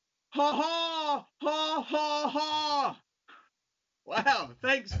 ha ha, ha ha ha. Wow,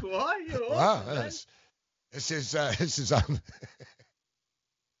 thanks, Kawhi. You're awesome, man. This is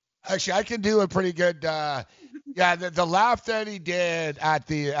actually, I can do a pretty good. The laugh that he did at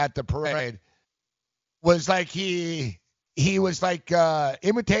the parade was like he was like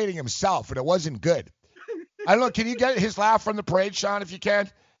imitating himself, and it wasn't good. I don't know. Can you get his laugh from the parade, Sean? If you can,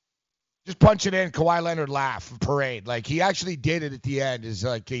 just punch it in. Kawhi Leonard laugh parade. Like he actually did it at the end. Is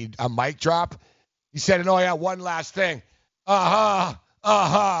like a mic drop. He said, "Oh yeah, one last thing." But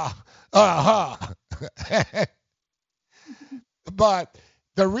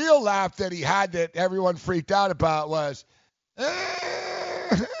the real laugh that he had that everyone freaked out about was,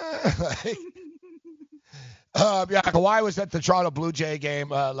 Kawhi was at the Toronto Blue Jay game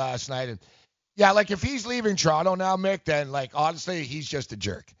last night, and like if he's leaving Toronto now, Mick, then like honestly, he's just a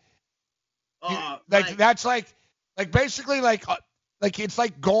jerk. That's like basically like it's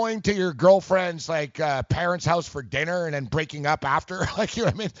like going to your girlfriend's parents' house for dinner and then breaking up after. Like, you know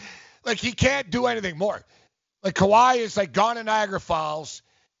what I mean? Like he can't do anything more. Like Kawhi is like gone to Niagara Falls.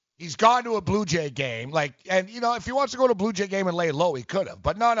 He's gone to a Blue Jay game. Like, and if he wants to go to a Blue Jay game and lay low, he could have.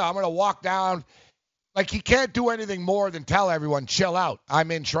 But no, I'm going to walk down Like, he can't do anything more than tell everyone, chill out.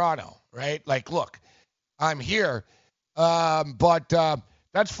 I'm in Toronto, right? Like, look, I'm here. But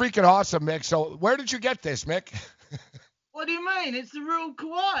that's freaking awesome, Mick. So where did you get this, Mick? What do you mean? It's the real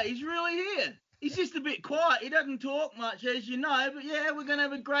Kawhi. He's really here. He's just a bit quiet. He doesn't talk much, as you know. But, yeah, we're going to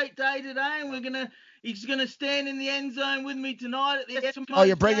have a great day today, and he's going to stand in the end zone with me tonight at the Eskimos. Oh,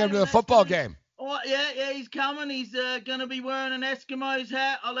 you're bringing him to the football game. Oh, yeah, he's coming. He's going to be wearing an Eskimos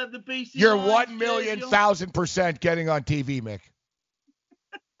hat. I'll have the BC. You're 1,000,000% getting on TV, Mick.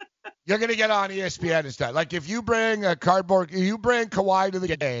 You're going to get on ESPN and stuff. Like, if you bring you bring Kawhi to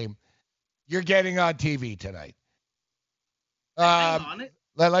the game, you're getting on TV tonight. Hang on it.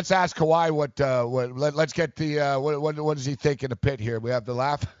 Let's ask Kawhi let's get the, what does he think in the pit here? We have the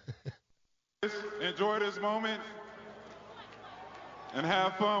laugh. Enjoy this moment and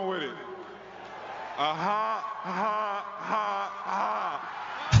have fun with it. Ha, ha, ha, ha.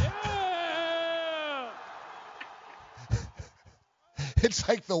 Yeah! It's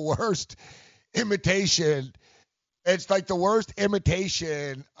like the worst imitation. It's like the worst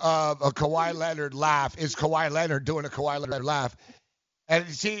imitation of a Kawhi Leonard laugh is Kawhi Leonard doing a Kawhi Leonard laugh. And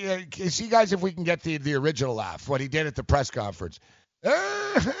see, guys, if we can get the original laugh, what he did at the press conference.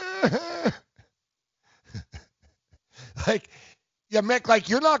 Like, yeah, Mick, like,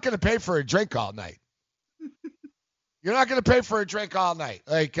 you're not going to pay for a drink all night. You're not going to pay for a drink all night.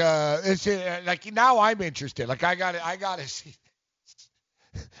 Like, it's like, now I'm interested. Like, I got to see.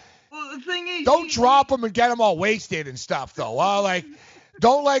 Well, the thing is, don't drop them and get them all wasted and stuff, though. Like,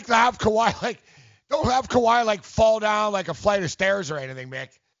 don't like to have Kawhi like fall down like a flight of stairs or anything, Mick.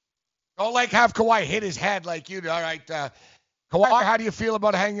 Don't like have Kawhi hit his head like you do. All right, Kawhi, how do you feel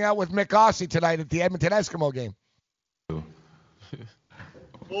about hanging out with Mick Aussie tonight at the Edmonton Eskimo game?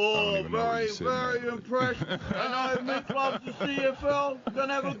 Oh, very, very impressed. I know Mick loves the CFL.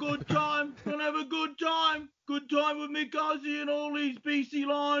 Gonna have a good time. Good time with Mick Aussie and all these BC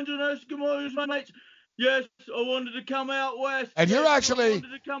Lions and Eskimos, mates. Yes, I wanted to come out west. And You're actually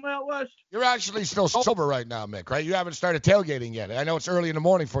still sober right now, Mick, right? You haven't started tailgating yet. I know it's early in the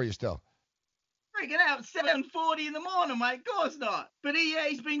morning for you still. Freaking out 7:40 in the morning, mate. Of course not. But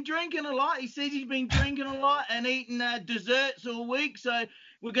he's been drinking a lot. He says he's been drinking a lot and eating desserts all week. So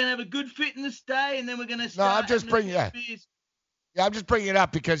we're going to have a good fitness day, and then we're going to start. No, I'm just bringing I'm just bringing it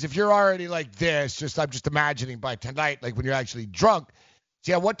up because if you're already like this, I'm just imagining by tonight, like when you're actually drunk.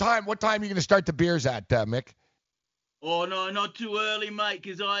 So, yeah, what time are you going to start the beers at, Mick? Oh, no, not too early, mate,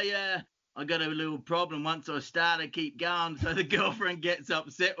 because I got a little problem. Once I start, I keep going, so the girlfriend gets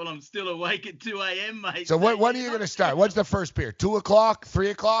upset while I'm still awake at 2 a.m., mate. So when are you going to start? What's the first beer? 2 o'clock? 3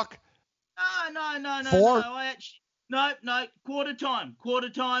 o'clock? No. 4? No. Quarter time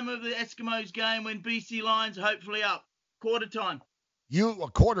of the Eskimos game when BC Lions are hopefully up. Quarter time.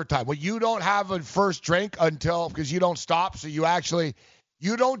 Quarter time. Well, you don't have a first drink because you don't stop, so you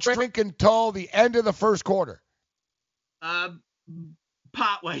don't drink until the end of the first quarter.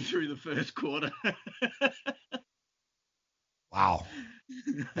 Partway through the first quarter. Wow.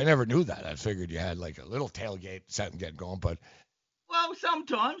 I never knew that. I figured you had like a little tailgate setting getting going, but. Well,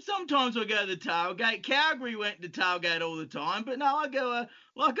 sometimes I go to the tailgate. Calgary went to tailgate all the time, but no, I go,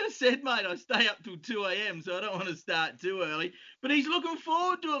 like I said, mate, I stay up till 2 a.m., so I don't want to start too early. But he's looking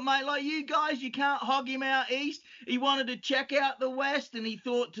forward to it, mate. Like you guys, you can't hog him out east. He wanted to check out the west, and he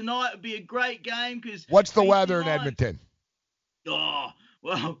thought tonight would be a great game because. What's the weather in Edmonton? Oh,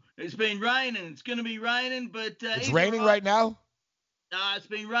 well, it's been raining. It's going to be raining, but. It's raining right now? It's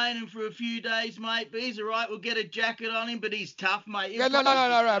been raining for a few days, mate, but he's all right. We'll get a jacket on him, but he's tough, mate. Yeah, no.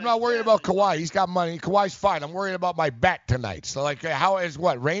 I'm not worried about Kawhi. He's got money. Kawhi's fine. I'm worried about my bet tonight. So, like, how is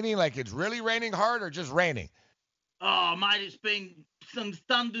what? Raining? Like, it's really raining hard or just raining? Oh, mate, it's been some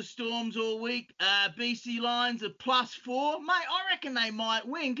thunderstorms all week. BC Lions are +4. Mate, I reckon they might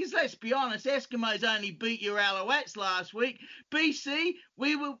win because, let's be honest, Eskimos only beat your Alouettes last week. BC,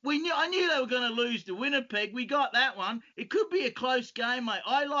 I knew they were going to lose to Winnipeg. We got that one. It could be a close game, mate.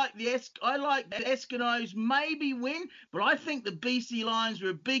 I like the Eskimos maybe win, but I think the BC Lions are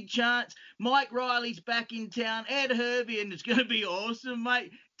a big chance. Mike Riley's back in town. Ed Hervey, and it's going to be awesome,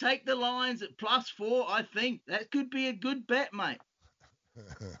 mate. Take the Lions at +4. I think that could be a good bet, mate.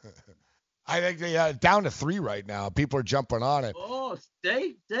 I think they down to 3 right now. People are jumping on it. Oh,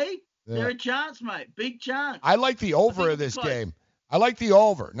 see, they're a chance, mate. Big chance. I like the over of this game. I like the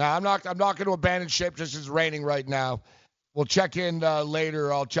over. Now I'm not going to abandon ship just as it's raining right now. We'll check in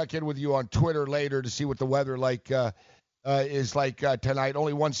later. I'll check in with you on Twitter later to see what the weather is like tonight.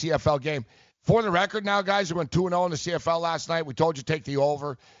 Only one CFL game. For the record now, guys, we went 2-0 in the CFL last night. We told you take the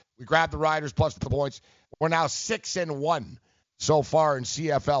over. We grabbed the Riders plus the points. We're now 6-1 so far in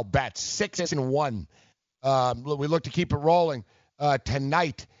CFL bets. 6-1 We look to keep it rolling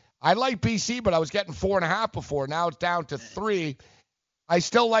tonight. I like BC, but I was getting 4.5 before. Now it's down to 3. I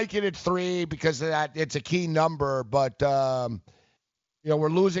still like it at 3 because of that. It's a key number, but we're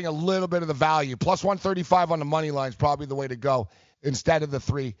losing a little bit of the value. Plus 135 on the money line is probably the way to go instead of the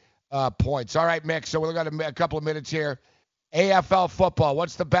 3 points. All right, Mick. So we've got a couple of minutes here. AFL football.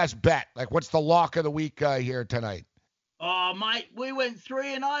 What's the best bet? Like, what's the lock of the week here tonight? Oh, mate, we went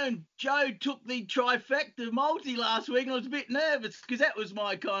 3-0, and Joe took the trifecta multi last week, and I was a bit nervous because that was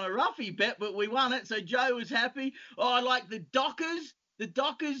my kind of roughy bet, but we won it, so Joe was happy. Oh, I like the Dockers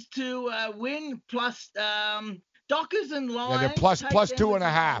to win, plus Dockers and Lions. Yeah, they're plus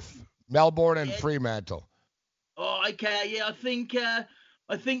 2.5. Melbourne and Fremantle. Oh, okay, yeah, I think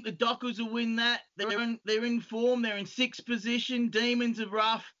the Dockers will win that. They're in form. They're in 6th position. Demons are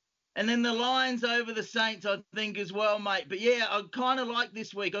rough. And then the Lions over the Saints, I think, as well, mate. But, yeah, I kind of like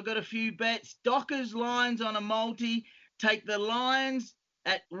this week. I've got a few bets. Dockers, Lions on a multi. Take the Lions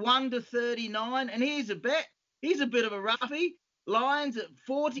at 1-39. And here's a bet. Here's a bit of a roughie. Lions at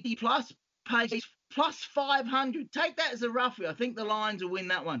 40+, pays plus 500. Take that as a roughie. I think the Lions will win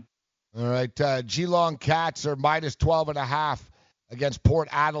that one. All right. Geelong Cats are minus 12.5 against Port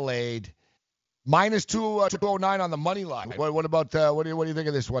Adelaide. Minus 209 on the money line. What about what do you think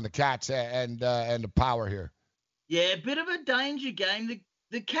of this one? The Cats and the Power here. Yeah, a bit of a danger game.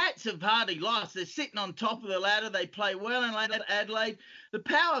 The Cats have hardly lost. They're sitting on top of the ladder. They play well in Adelaide. The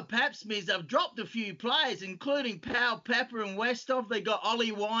Power Papsmiths have dropped a few players, including Powell, Pepper, and Westhoff. They got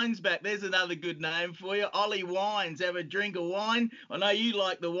Ollie Wines back. There's another good name for you. Ollie Wines. Have a drink of wine. I know you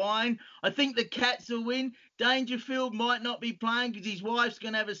like the wine. I think the Cats will win. Dangerfield might not be playing because his wife's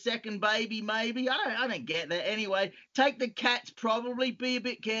going to have a second baby, maybe. I don't get that. Anyway, take the Cats probably. Be a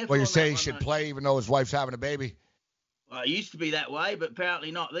bit careful. Well, you say he should play even though his wife's having a baby? Well, it used to be that way, but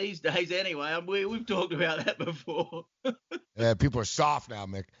apparently not these days anyway. We've talked about that before. Yeah, people are soft now,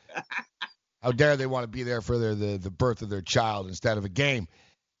 Mick. How dare they want to be there for the birth of their child instead of a game.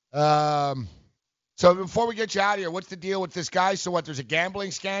 So before we get you out of here, what's the deal with this guy? So what, there's a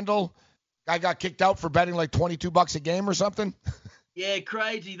gambling scandal? Guy got kicked out for betting like $22 a game or something? Yeah,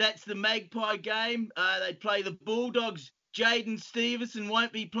 crazy. That's the Magpie game. They play the Bulldogs. Jaden Stevenson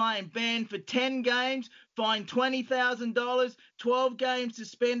won't be playing. Banned for 10 games, fined $20,000, 12 games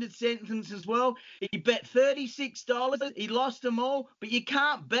suspended sentence as well. He bet $36. He lost them all, but you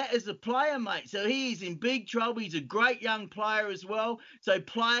can't bet as a player, mate. So he is in big trouble. He's a great young player as well. So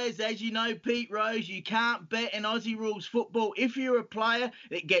players, as you know, Pete Rose, you can't bet in Aussie rules football. If you're a player,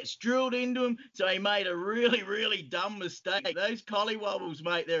 it gets drilled into him. So he made a really, really dumb mistake. Those Collywobbles,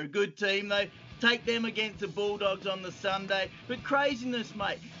 mate, they're a good team, though. Take them against the Bulldogs on the Sunday. But craziness,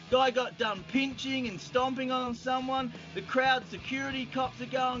 mate. Guy got done pinching and stomping on someone. The crowd security cops are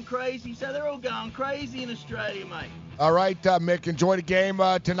going crazy. So they're all going crazy in Australia, mate. All right, Mick, enjoy the game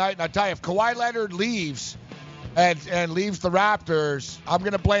tonight. And I'll tell you, if Kawhi Leonard leaves and leaves the Raptors, I'm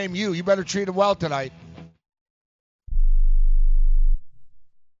going to blame you. You better treat him well tonight.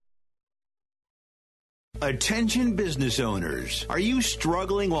 Attention business owners. Are you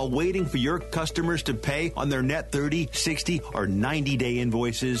struggling while waiting for your customers to pay on their net 30, 60, or 90-day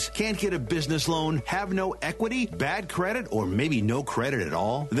invoices? Can't get a business loan? Have no equity? Bad credit? Or maybe no credit at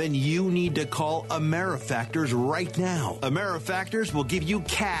all? Then you need to call AmeriFactors right now. AmeriFactors will give you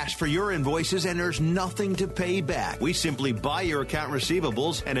cash for your invoices and there's nothing to pay back. We simply buy your account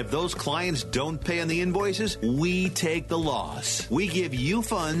receivables, and if those clients don't pay on the invoices, we take the loss. We give you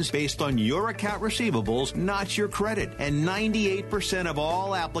funds based on your account receivables, not your credit, and 98% of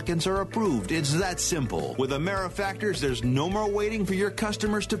all applicants are approved. It's that simple. With AmeriFactors, there's no more waiting for your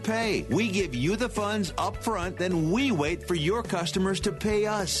customers to pay. We give you the funds up front, then we wait for your customers to pay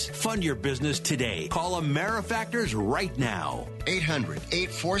us. Fund your business today. Call AmeriFactors right now.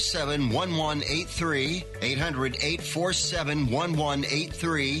 800-847-1183.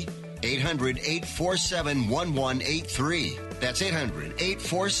 800-847-1183. 800-847-1183. That's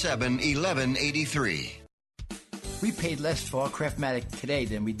 800-847-1183. We paid less for our Craftmatic today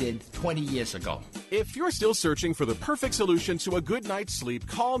than we did 20 years ago. If you're still searching for the perfect solution to a good night's sleep,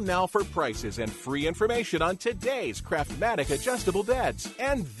 call now for prices and free information on today's Craftmatic adjustable beds.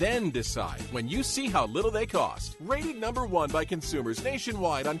 And then decide when you see how little they cost. Rated #1 by consumers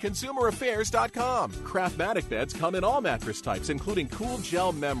nationwide on ConsumerAffairs.com. Craftmatic beds come in all mattress types, including cool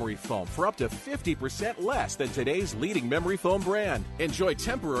gel memory foam for up to 50% less than today's leading memory foam brand. Enjoy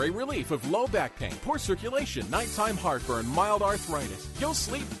temporary relief of low back pain, poor circulation, nighttime heartburn, mild arthritis. You'll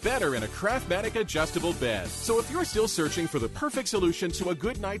sleep better in a Craftmatic adjustable adjustable bed. So if you're still searching for the perfect solution to a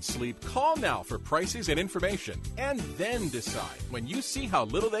good night's sleep, call now for prices and information, and then decide when you see how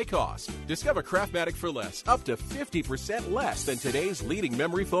little they cost. Discover Craftmatic for less, up to 50% less than today's leading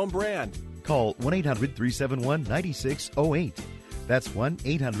memory foam brand. Call 1-800-371-9608. That's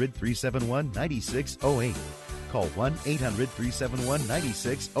 1-800-371-9608. Call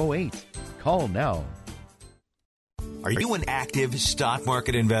 1-800-371-9608. Call now. Are you an active stock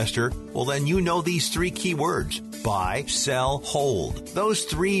market investor? Well, then you know these 3 key words: buy, sell, hold. Those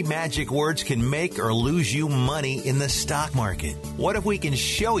 3 magic words can make or lose you money in the stock market. What if we can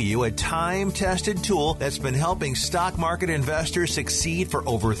show you a time-tested tool that's been helping stock market investors succeed for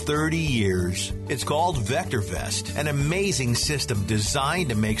over 30 years? It's called VectorVest, an amazing system designed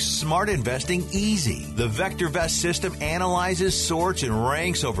to make smart investing easy. The VectorVest system analyzes, sorts, and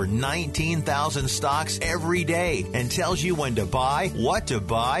ranks over 19,000 stocks every day and tells you when to buy, what to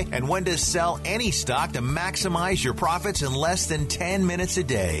buy, and when to sell any stock to maximize your profits in less than 10 minutes a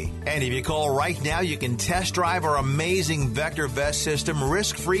day. And if you call right now, you can test drive our amazing VectorVest system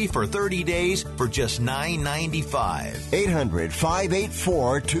risk-free for 30 days for just $9.95.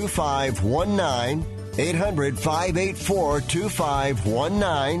 800-584-2519.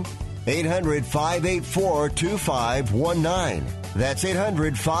 800-584-2519. 800-584-2519. That's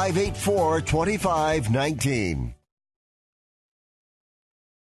 800-584-2519.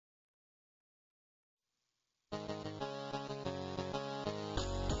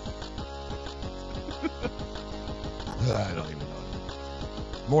 I don't even know.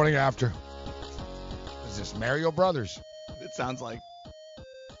 Morning after. Is this Mario Brothers? It sounds like.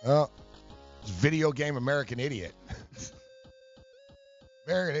 Oh, it's video game American Idiot.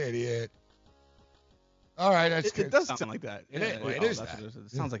 American Idiot. All right, that's it does sound like that. It is. Yeah, It is that. that.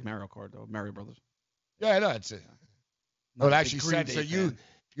 It sounds like Mario Kart, though. Mario Brothers. Yeah, I know. It's it. No, it actually said, so you're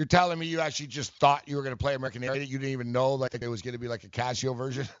telling me you actually just thought you were going to play American Idiot? You didn't even know like it was going to be like a Casio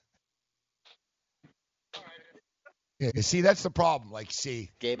version? Yeah, see, that's the problem. Like, see.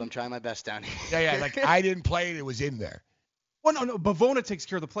 Gabe, I'm trying my best down here. Yeah, like I didn't play it. It was in there. Well, no. Bavona takes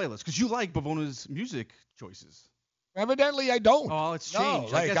care of the playlist because you like Bavona's music choices. Evidently, I don't. Oh, it's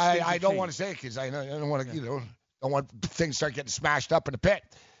changed. No, like I don't want to say it because I don't want to, don't want things to start getting smashed up in the pit.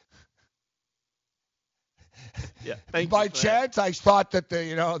 Yeah. By chance, I thought that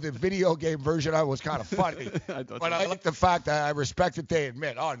the video game version of it was kind of funny. But I like the fact that I respect that they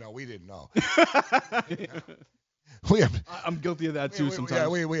admit, oh no, we didn't know. I'm guilty of that too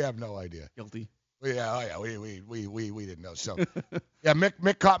sometimes. Yeah, we have no idea. Guilty. We didn't know. So yeah,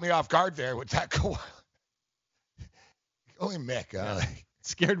 Mick caught me off guard there with that. Only Mick.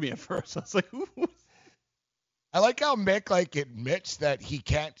 Scared me at first. I was like, ooh. I like how Mick admits that he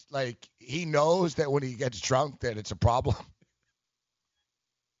can't, he knows that when he gets drunk that it's a problem.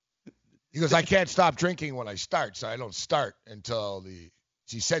 He goes, I can't stop drinking when I start, so I don't start until he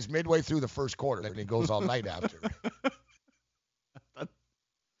says midway through the first quarter, and he goes all night after.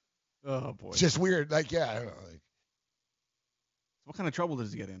 Oh boy. It's just weird. I don't know. What kind of trouble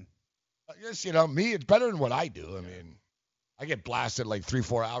does he get in? I guess, me, it's better than what I do. I mean, I get blasted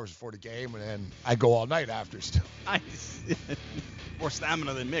 3-4 hours before the game, and then I go all night after still. Nice. More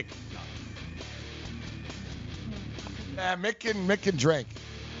stamina than Mick. Yeah, Mick can drink.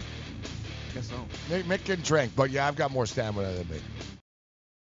 I guess so. Mick can drink, but yeah, I've got more stamina than Mick.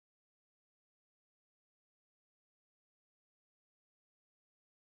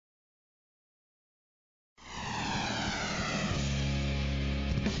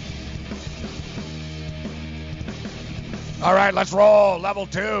 All right, let's roll. Level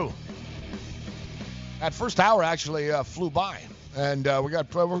 2. That first hour actually flew by, and we're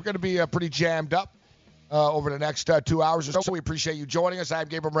going to be pretty jammed up over the next 2 hours or so. We appreciate you joining us. I'm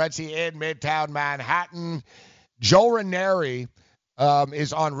Gabriel Morency in Midtown Manhattan. Joe Ranieri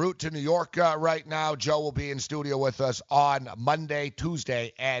is en route to New York right now. Joe will be in studio with us on Monday,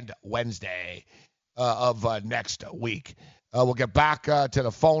 Tuesday, and Wednesday of next week. We'll get back to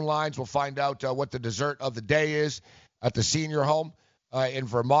the phone lines. We'll find out what the dessert of the day is at the senior home in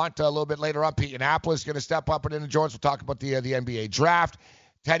Vermont a little bit later on. Pete Annapolis is going to step up and in the joints. We'll talk about the NBA draft.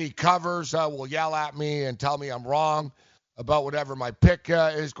 Teddy Covers will yell at me and tell me I'm wrong about whatever my pick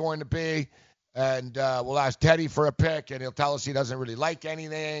is going to be. And we'll ask Teddy for a pick, and he'll tell us he doesn't really like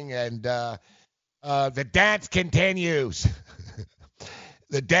anything. And the dance continues.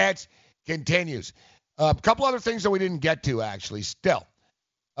 The dance continues. A couple other things that we didn't get to, actually, still.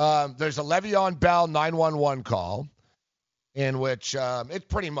 There's a Le'Veon Bell 911 call, in which it's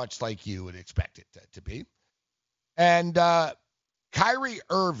pretty much like you would expect it to be. And Kyrie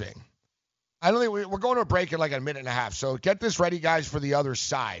Irving I don't think we're going to a break in like a minute and a half. So get this ready, guys, for the other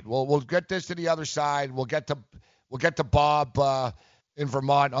side. We'll get this to the other side. We'll get to Bob in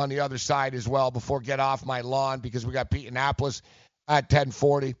Vermont on the other side as well before Get Off My Lawn, because we got Pete Annapolis at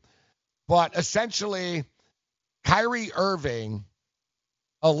 10:40. But essentially, Kyrie Irving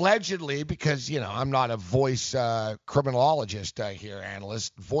allegedly, because, I'm not a voice criminologist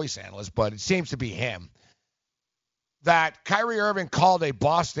voice analyst, but it seems to be him, that Kyrie Irving called a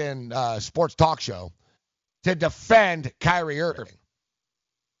Boston sports talk show to defend Kyrie Irving.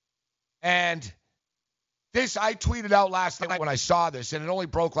 And this I tweeted out last night when I saw this, and it only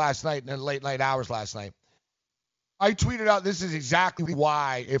broke last night in the late night hours last night. I tweeted out, this is exactly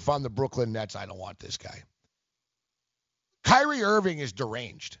why, if I'm the Brooklyn Nets, I don't want this guy. Kyrie Irving is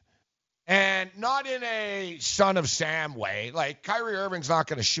deranged. And not in a Son of Sam way. Like, Kyrie Irving's not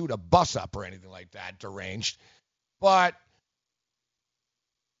going to shoot a bus up or anything like that, deranged. But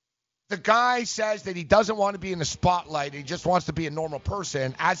the guy says that he doesn't want to be in the spotlight. He just wants to be a normal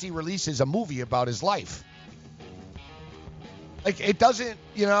person as he releases a movie about his life. Like, it doesn't,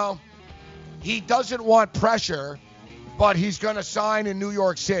 he doesn't want pressure, but he's going to sign in New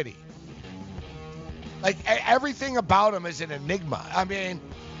York City. Like, everything about him is an enigma. I mean,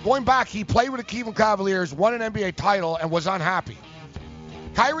 going back, he played with the Cleveland Cavaliers, won an NBA title, and was unhappy.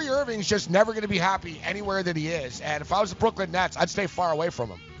 Kyrie Irving's just never going to be happy anywhere that he is. And if I was the Brooklyn Nets, I'd stay far away from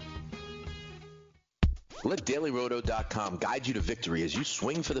him. Let DailyRoto.com guide you to victory as you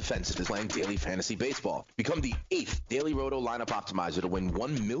swing for the fences playing daily fantasy baseball. Become the 8th Daily Roto lineup optimizer to win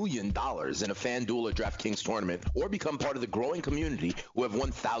 $1 million in a FanDuel or DraftKings tournament, or become part of the growing community who have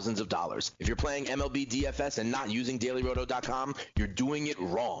won thousands of dollars. If you're playing MLB DFS and not using DailyRoto.com, you're doing it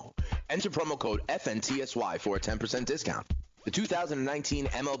wrong. Enter promo code FNTSY for a 10% discount. The 2019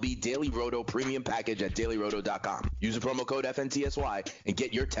 MLB Daily Roto Premium Package at DailyRoto.com. Use the promo code FNTSY and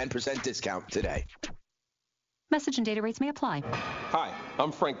get your 10% discount today. Message and data rates may apply. Hi,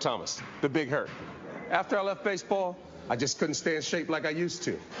 I'm Frank Thomas, the Big Hurt. After I left baseball, I just couldn't stay in shape like I used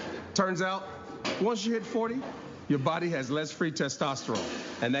to. Turns out, once you hit 40, your body has less free testosterone,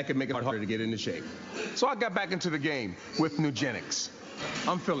 and that can make it harder to get into shape. So I got back into the game with Nugenics.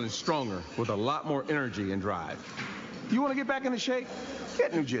 I'm feeling stronger with a lot more energy and drive. You want to get back into shape?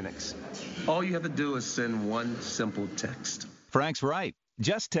 Get Nugenics. All you have to do is send one simple text. Frank's right.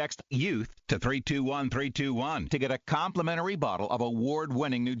 Just text YOUTH to 321-321 to get a complimentary bottle of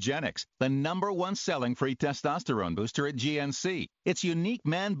award-winning Nugenics, the #1 selling free testosterone booster at GNC. Its unique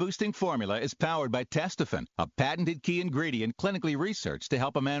man-boosting formula is powered by Testofen, a patented key ingredient clinically researched to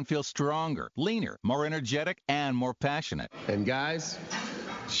help a man feel stronger, leaner, more energetic, and more passionate. And guys,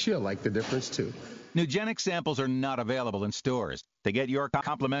 she'll like the difference too. Nugenics samples are not available in stores. To get your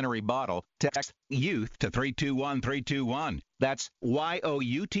complimentary bottle, text YOUTH to 321-321. That's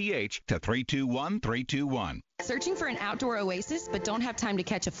YOUTH to 321-321. Searching for an outdoor oasis but don't have time to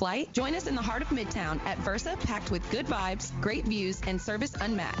catch a flight? Join us in the heart of Midtown at Versa, packed with good vibes, great views, and service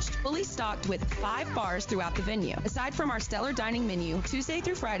unmatched. Fully stocked with 5 bars throughout the venue. Aside from our stellar dining menu, Tuesday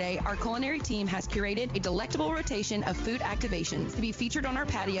through Friday, our culinary team has curated a delectable rotation of food activations to be featured on our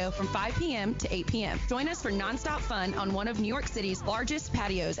patio from 5 p.m. to 8 p.m. Join us for nonstop fun on one of New York City's largest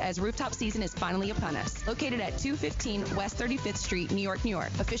patios as rooftop season is finally upon us. Located at 215 West 35th Street, New York, New York.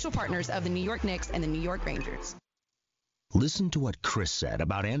 Official partners of the New York Knicks and the New York Rangers. Listen to what Chris said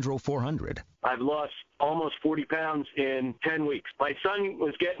about Andro 400. I've lost almost 40 pounds in 10 weeks. My son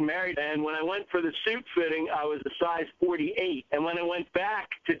was getting married, and when I went for the suit fitting, I was a size 48. And when I went back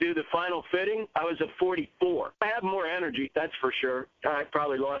to do the final fitting, I was a 44. I have more energy, that's for sure. I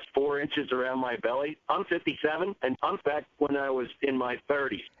probably lost 4 inches around my belly. I'm 57, and I'm back when I was in my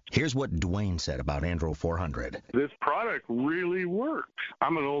 30s. Here's what Dwayne said about Andro 400. This product really works.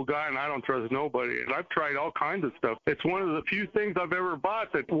 I'm an old guy, and I don't trust nobody. And I've tried all kinds of stuff. It's one of the few things I've ever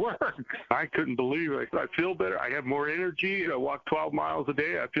bought that works. I couldn't believe it. I feel better. I have more energy. I walk 12 miles a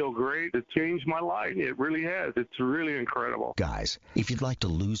day. I feel great. It changed my life. It really has. It's really incredible. Guys, if you'd like to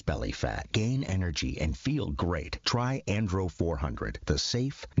lose belly fat, gain energy, and feel great, try Andro 400, the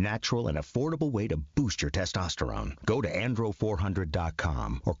safe, natural, and affordable way to boost your testosterone. Go to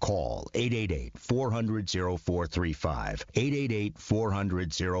andro400.com or call 888-400-0435.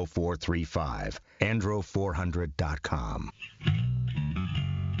 888-400-0435. andro400.com.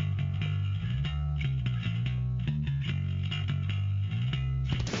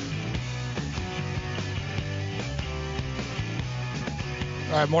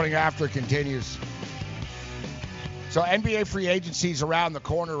 All right, Morning After continues. So NBA free agency's around the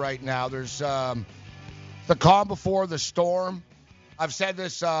corner right now. There's the calm before the storm. I've said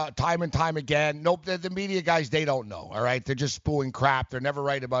this time and time again. Nope, the media guys, they don't know, all right? They're just spewing crap. They're never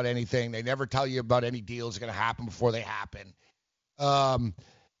right about anything. They never tell you about any deals going to happen before they happen.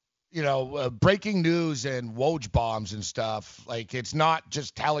 Breaking news and Woj bombs and stuff, like it's not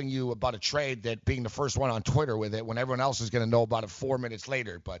just telling you about a trade that being the first one on Twitter with it when everyone else is going to know about it 4 minutes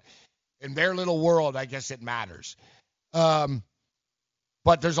later. But in their little world, I guess it matters. But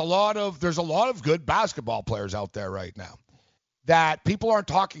there's a lot of good basketball players out there right now that people aren't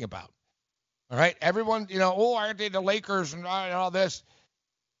talking about. All right, everyone, I did the Lakers and all this.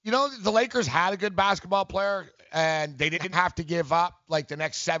 The Lakers had a good basketball player, and they didn't have to give up, like, the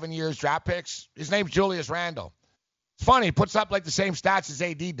next 7 years draft picks. His name's Julius Randle. It's funny. He puts up, like, the same stats as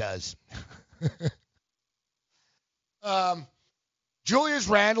AD does. Julius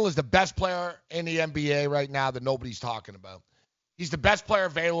Randle is the best player in the NBA right now that nobody's talking about. He's the best player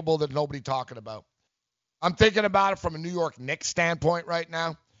available that nobody's talking about. I'm thinking about it from a New York Knicks standpoint right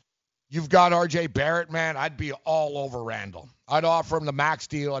now. You've got R.J. Barrett, man. I'd be all over Randle. I'd offer him the max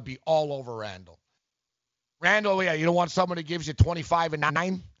deal. I'd be all over Randle. Randle, yeah, you don't want someone that gives you 25 and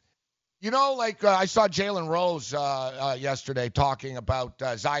 9? I saw Jalen Rose yesterday talking about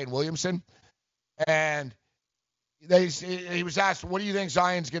Zion Williamson. And he was asked, what do you think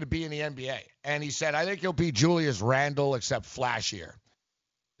Zion's going to be in the NBA? And he said, I think he'll be Julius Randle except flashier.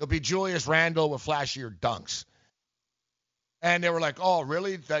 He'll be Julius Randle with flashier dunks. And they were like, oh,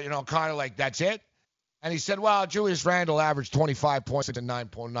 really? Kind of like, that's it? And he said, well, Julius Randle averaged 25 points and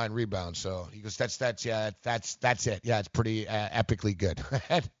 9.9 rebounds. So he goes, that's it. Yeah, it's pretty epically good.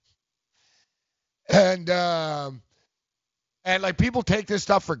 And like, people take this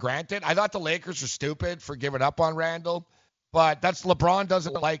stuff for granted. I thought the Lakers were stupid for giving up on Randle, but LeBron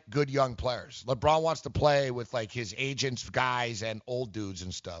doesn't like good young players. LeBron wants to play with, like, his agents, guys, and old dudes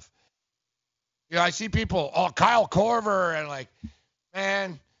and stuff. I see people, Kyle Korver, and like,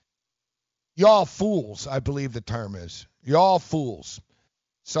 man, y'all fools, I believe the term is. Y'all fools.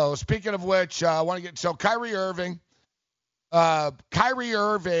 So speaking of which, I want to get, Kyrie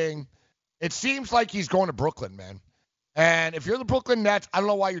Irving, it seems like he's going to Brooklyn, man. And if you're the Brooklyn Nets, I don't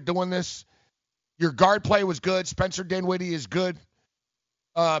know why you're doing this. Your guard play was good. Spencer Dinwiddie is good.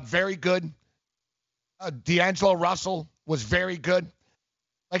 Very good. D'Angelo Russell was very good.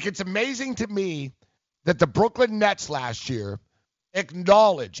 Like, it's amazing to me that the Brooklyn Nets last year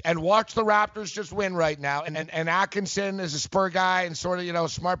acknowledge and watch the Raptors just win right now. And Atkinson is a Spur guy and sort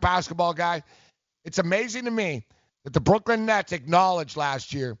of, smart basketball guy. It's amazing to me that the Brooklyn Nets acknowledged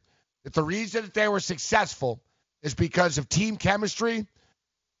last year that the reason that they were successful is because of team chemistry,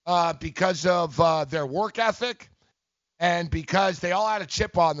 because of their work ethic, and because they all had a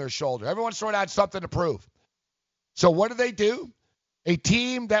chip on their shoulder. Everyone sort of had something to prove. So what do? A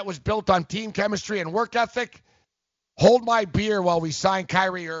team that was built on team chemistry and work ethic, hold my beer while we sign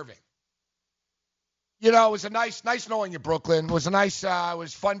Kyrie Irving. It was a nice knowing you, Brooklyn. It was it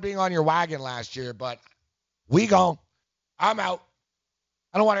was fun being on your wagon last year, but we gone. I'm out.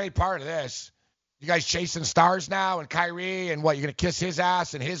 I don't want any part of this. You guys chasing stars now and Kyrie, and what, you're going to kiss his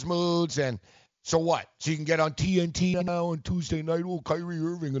ass and his moods, and so what? So you can get on TNT now on Tuesday night, Kyrie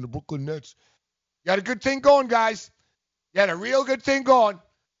Irving and the Brooklyn Nets. You had a good thing going, guys. You had a real good thing going.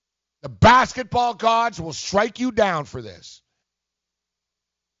 The basketball gods will strike you down for this.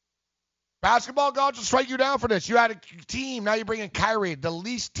 Basketball gods will strike you down for this. You had a team. Now you're bringing Kyrie, the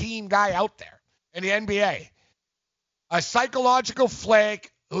least team guy out there in the NBA. A psychological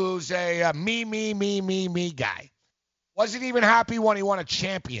flake who's a me guy. Wasn't even happy when he won a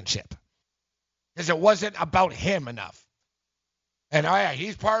championship because it wasn't about him enough. And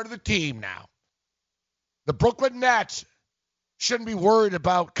he's part of the team now. The Brooklyn Nets shouldn't be worried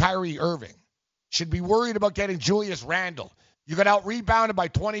about Kyrie Irving. Should be worried about getting Julius Randle. You got out-rebounded by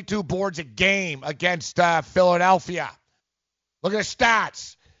 22 boards a game against Philadelphia. Look at the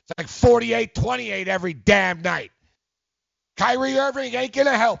stats. It's like 48-28 every damn night. Kyrie Irving ain't going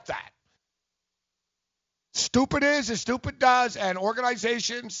to help that. Stupid is as stupid does, and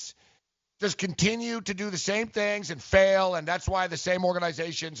organizations just continue to do the same things and fail, and that's why the same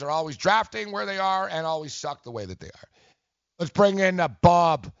organizations are always drafting where they are and always suck the way that they are. Let's bring in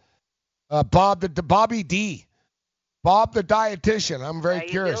Bob. Bobby D. Bob the dietitian. I'm very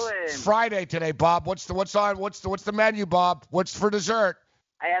curious. It's Friday today, Bob. What's the menu, Bob? What's for dessert?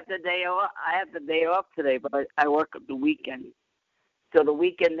 I have the day off today, but I work the weekend. So the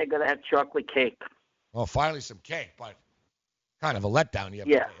weekend they're gonna have chocolate cake. Well, finally some cake, but kind of a letdown. You have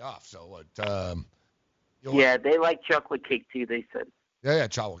the day off. So what? Yeah, they like chocolate cake too. They said. Yeah,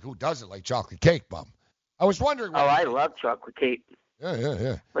 chocolate. Who doesn't like chocolate cake, Bob? I was wondering. I love chocolate cake.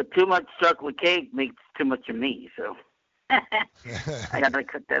 Yeah. But too much chocolate cake makes too much of me. So. I got to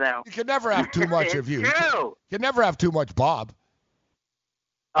cut that out. You can never have too much of you. True. You can never have too much Bob.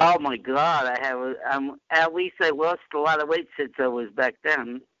 Oh, my God. At least I lost a lot of weight since I was back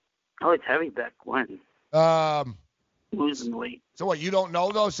then. Oh, it's heavy back when. Losing weight. So what, you don't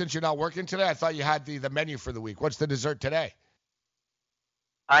know, though, since you're not working today? I thought you had the menu for the week. What's the dessert today?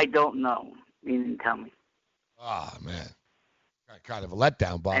 I don't know. You didn't tell me. Oh, man. Kind of a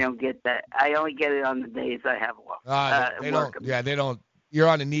letdown, Bob. I don't get that. I only get it on the days I have work. They don't. Yeah, they don't. You're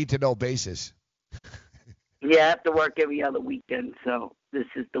on a need-to-know basis. Yeah, I have to work every other weekend, so this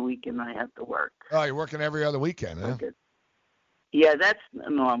is the weekend I have to work. Oh, you're working every other weekend, huh? Okay. Yeah, that's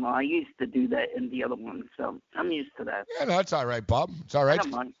normal. I used to do that in the other one, so I'm used to that. Yeah, no, it's all right, Bob. It's all right.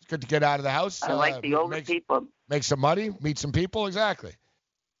 It's good to get out of the house. I like the older people. Make some money, meet some people, exactly.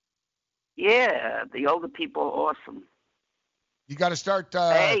 Yeah, the older people are awesome. You got to start.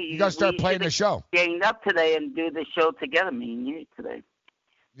 Hey, you got to start playing the show. Gang up today and do the show together, me and you today.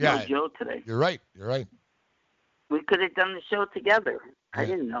 Yeah, no Joe today. You're right. You're right. We could have done the show together. Yeah. I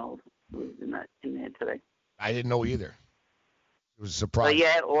didn't know we were not in there today. I didn't know either. It was a surprise. But you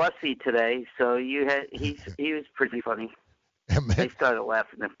had Aussie today, so he was pretty funny. They started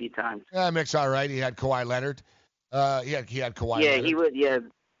laughing a few times. Yeah, Mick's all right. He had Kawhi Leonard. He had Kawhi. Yeah, Leonard. he would. Yeah.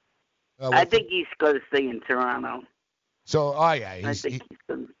 I think he's going to stay in Toronto. So, I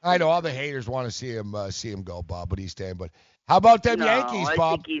know all the haters want to see him go, Bob, but he's staying. But how about them Yankees,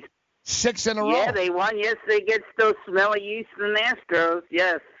 Bob? 6 in a row. Yeah, they won yesterday against those smelly Houston Astros.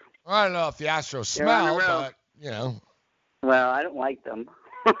 Yes. I don't know if the Astros smell, but you know. Well, I don't like them.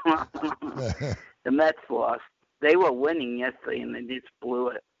 The Mets lost. They were winning yesterday, and they just blew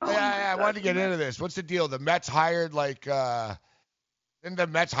it. I wanted to get into this. What's the deal? The Mets hired didn't the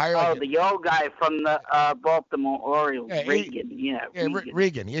Mets hire? The old guy from the Baltimore Orioles, Regan.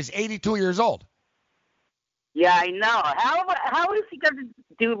 Regan. He's 82 years old. Yeah, I know. How is he going to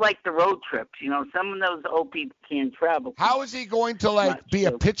do like the road trips? You know, some of those old people can't travel. How is he going to be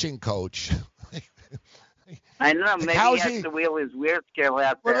a pitching coach? I don't know. Maybe he has to wheel his wheelchair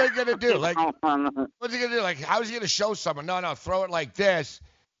out there. What are they going to do? What's he going to do? Like, how is he going to show someone? No, throw it like this.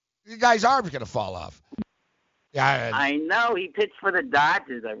 The guy's arm's going to fall off. Yeah, I know. He pitched for the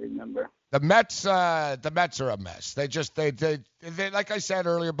Dodgers, I remember. The Mets are a mess. They like I said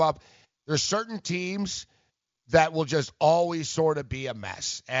earlier, Bob, there's certain teams that will just always sort of be a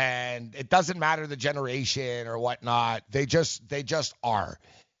mess. And it doesn't matter the generation or whatnot. They just are.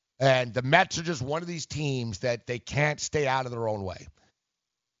 And the Mets are just one of these teams that they can't stay out of their own way.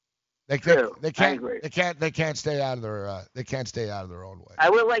 They can't stay out of their own way. I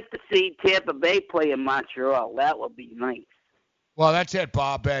would like to see Tampa Bay play in Montreal. That would be nice. Well, that's it,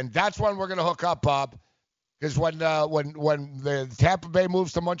 Bob, and that's when we're gonna hook up, Bob. Because when the Tampa Bay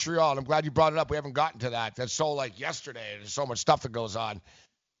moves to Montreal, I'm glad you brought it up. We haven't gotten to that. That's so like yesterday. There's so much stuff that goes on.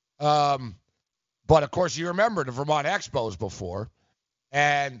 But of course, you remember the Vermont Expos before,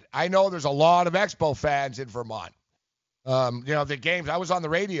 and I know there's a lot of Expo fans in Vermont. The games, I was on the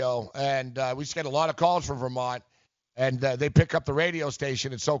radio, and we used to get a lot of calls from Vermont, and they pick up the radio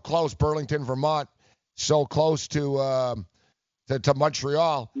station. It's so close, Burlington, Vermont, so close to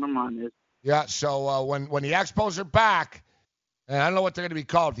Montreal. Vermont is. Yeah, so when the Expos are back, and I don't know what they're going to be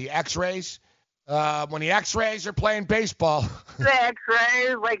called, the X-Rays, when the X-Rays are playing baseball. The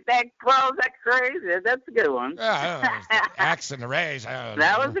X-Rays, like that close X-Rays, yeah, that's a good one. Yeah, I don't know, the X and the Rays.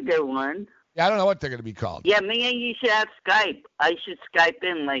 That was a good one. Yeah, I don't know what they're going to be called. Yeah, me and you should have Skype. I should Skype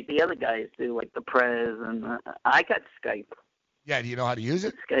in like the other guys do, like the Prez, and I got Skype. Yeah, do you know how to use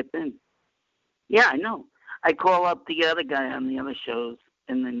it? Skype in. Yeah, I know. I call up the other guy on the other shows,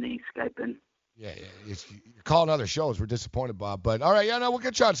 and then they Skype in. Yeah. You're calling other shows. We're disappointed, Bob. But, all right, we'll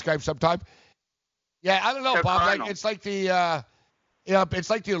get you on Skype sometime. Yeah, I don't know, They're Bob. carnal. It's like the it's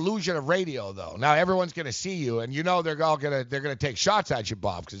like the illusion of radio, though. Now everyone's going to see you, and they're gonna take shots at you,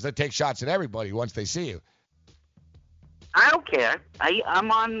 Bob, because they take shots at everybody once they see you. I don't care. I'm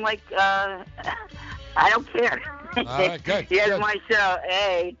on like I don't care. All right, good. Here's my show.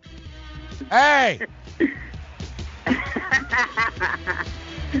 Hey. Hey.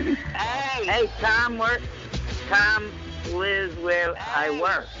 Hey, Tom lives where I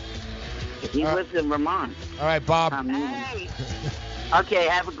work. He lives in Vermont. All right, Bob. Hey. Okay,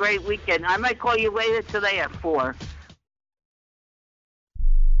 have a great weekend. I might call you later today at 4.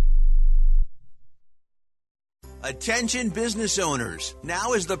 Attention business owners.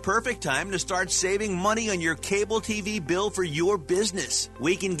 Now is the perfect time to start saving money on your cable TV bill for your business.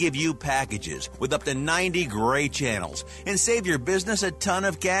 We can give you packages with up to 90 great channels and save your business a ton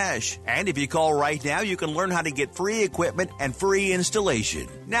of cash. And if you call right now, you can learn how to get free equipment and free installation.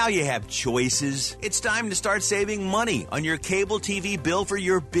 Now you have choices. It's time to start saving money on your cable TV bill for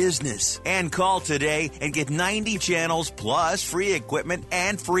your business. And call today and get 90 channels plus free equipment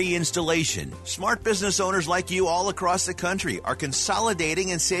and free installation. Smart business owners like you all across the country are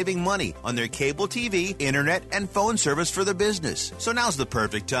consolidating and saving money on their cable TV, internet, and phone service for the business. So now's the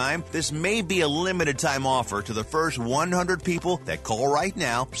perfect time. This may be a limited time offer to the first 100 people that call right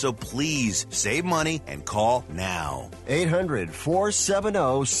now, so please save money and call now.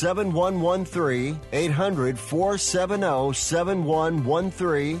 800-470-7113.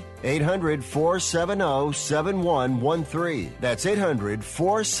 800-470-7113. 800-470-7113. That's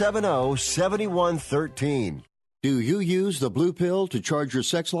 800-470-7113. Do you use the Blue Pill to charge your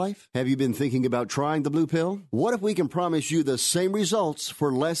sex life? Have you been thinking about trying the Blue Pill? What if we can promise you the same results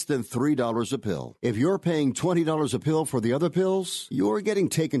for less than $3 a pill? If you're paying $20 a pill for the other pills, you're getting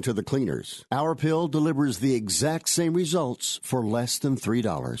taken to the cleaners. Our pill delivers the exact same results for less than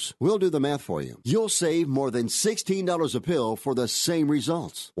 $3. We'll do the math for you. You'll save more than $16 a pill for the same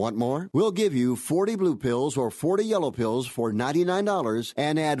results. Want more? We'll give you 40 blue pills or 40 yellow pills for $99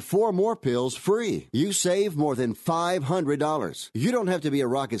 and add 4 more pills free. You save more than $500. You don't have to be a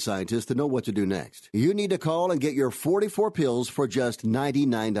rocket scientist to know what to do next. You need to call and get your 44 pills for just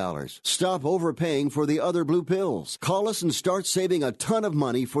 $99. Stop overpaying for the other blue pills. Call us and start saving a ton of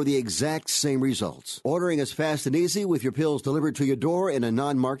money for the exact same results. Ordering is fast and easy with your pills delivered to your door in a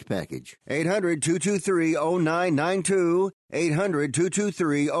non-marked package. 800-223-0992.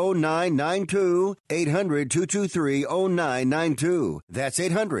 800-223-0992. 800-223-0992. That's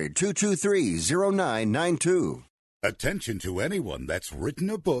 800-223-0992. Attention to anyone that's written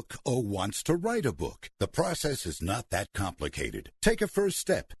a book or wants to write a book. The process is not that complicated. Take a first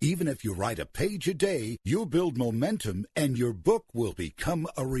step. Even if you write a page a day, you'll build momentum and your book will become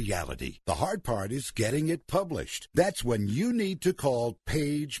a reality. The hard part is getting it published. That's when you need to call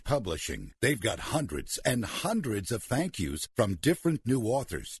Page Publishing. They've got hundreds and hundreds of thank yous from different new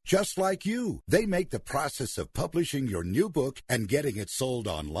authors, just like you. They make the process of publishing your new book and getting it sold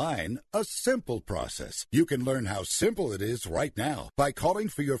online a simple process. You can learn how simple it is right now by calling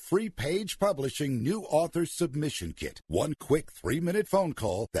for your free Page Publishing New Author Submission Kit. One quick 3-minute phone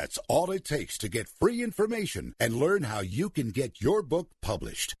call, that's all it takes to get free information and learn how you can get your book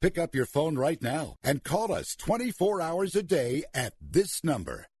published. Pick up your phone right now and call us 24 hours a day at this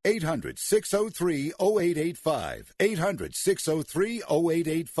number. 800-603-0885.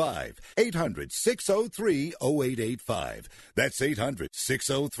 800-603-0885. 800-603-0885. That's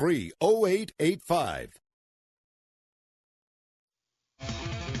 800-603-0885.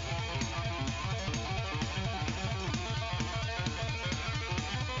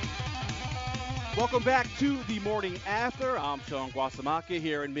 Welcome back to the Morning After. I'm Sean Guasamacchia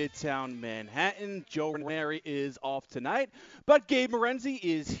here in Midtown Manhattan. Joe Ranieri is off tonight, but Gabe Morency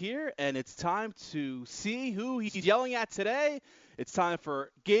is here, and it's time to see who he's yelling at today. It's time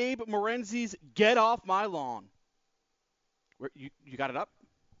for Gabe Morency's Get Off My Lawn. You got it up?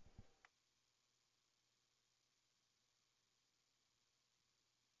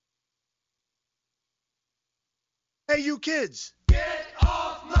 Hey, you kids! Get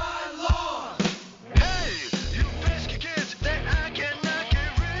off my lawn! Hey, you pesky kids that I cannot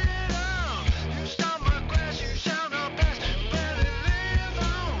get rid of! You stop my grass, you sound the best, better live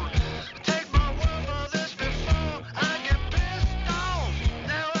on! Take my word for this before I get pissed off!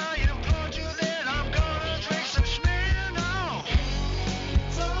 Now I implore you that I'm gonna drink some Smirnoff!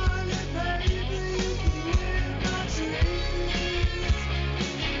 Darling, baby, you blew my teeth!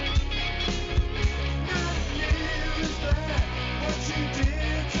 What you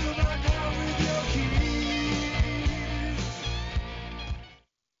did to my car with your keys.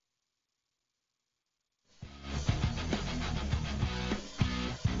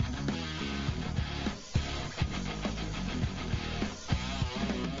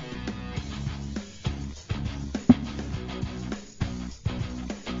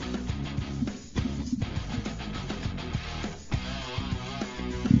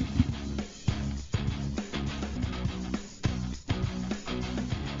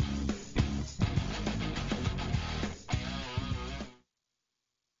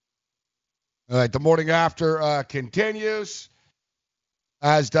 All right, the Morning After continues,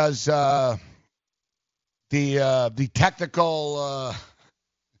 as does the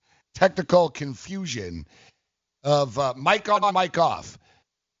technical confusion of mic on, mic off,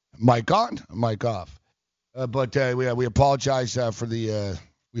 mic on, mic off. But we apologize for the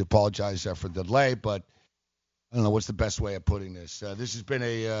delay. But I don't know what's the best way of putting this. This has been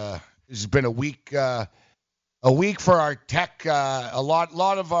a week for our tech. A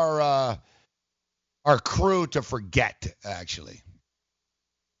lot of our crew to forget, actually.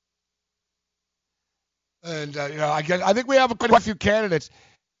 And I think we have quite a few candidates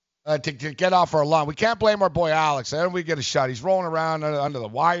to get off our lawn. We can't blame our boy Alex. I know we get a shot. He's rolling around under the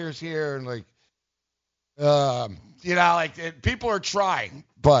wires here, and people are trying,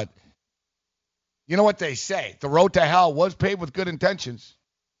 but you know what they say: the road to hell was paved with good intentions.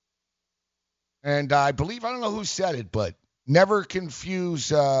 And I believe, I don't know who said it, but never confuse.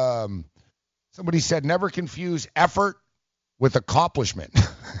 Somebody said never confuse effort with accomplishment.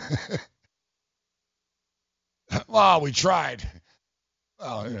 Well, we tried.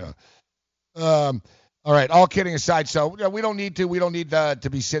 Well, all right. All kidding aside, so we don't need to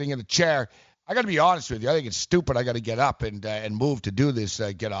be sitting in a chair. I got to be honest with you. I think it's stupid. I got to get up and move to do this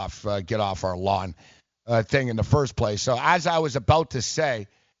get off our lawn thing in the first place. So as I was about to say,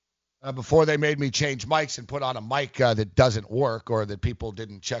 before they made me change mics and put on a mic that doesn't work or that people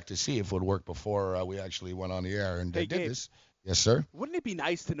didn't check to see if it would work before we actually went on the air and did Gabe, this. Yes, sir. Wouldn't it be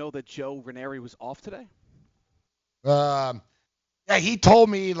nice to know that Joe Ranieri was off today? Yeah, he told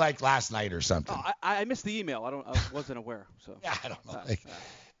me last night or something. Oh, I missed the email. I wasn't aware. So yeah, I don't know.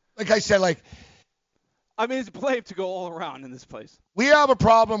 Like I said, I mean, it's blame to go all around in this place. We have a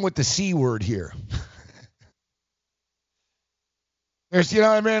problem with the C word here. There's, you know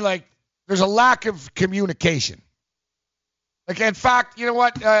what I mean? There's a lack of communication. In fact, you know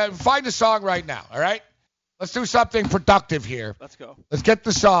what? Find a song right now, all right? Let's do something productive here. Let's go. Let's get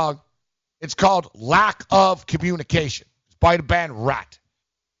the song. It's called Lack of Communication. It's by the band Rat.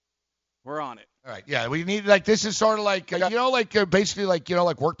 We're on it. All right, yeah, we need, this is sort of basically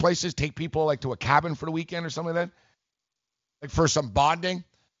workplaces take people, to a cabin for the weekend or something like that, for some bonding.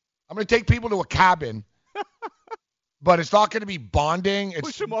 I'm going to take people to a cabin, but it's not going to be bonding. It's,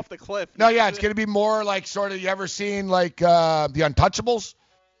 push them off the cliff. No, yeah, it's going to be more you ever seen, The Untouchables?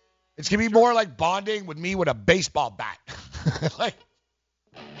 It's going to be more like bonding with me with a baseball bat.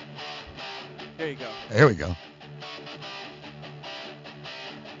 There you go. Here we go.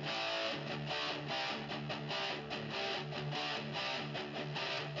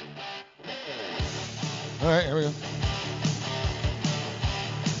 All right, here we go.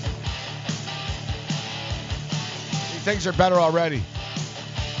 Things are better already.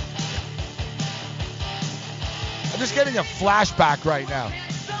 I'm just getting a flashback right now.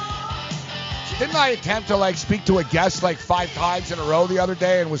 Didn't I attempt to speak to a guest 5 times in a row the other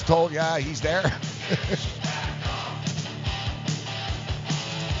day and was told, yeah, he's there?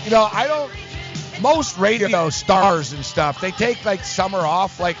 Most radio stars and stuff, they take summer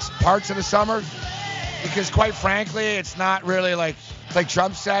off, parts of the summer, because quite frankly, it's not really like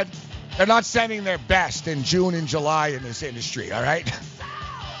Trump said, they're not sending their best in June and July in this industry, all right?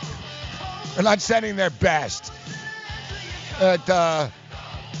 They're not sending their best. But,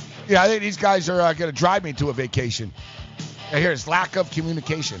 I think these guys are going to drive me to a vacation. Here's lack of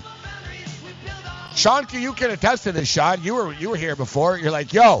communication. Sean, you can attest to this, Sean. You were here before. You're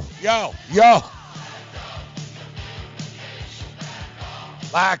like, yo.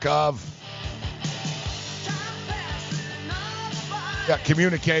 Lack of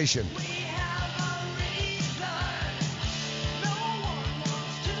communication.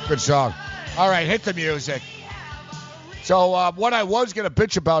 Good song. All right, hit the music. So what I was going to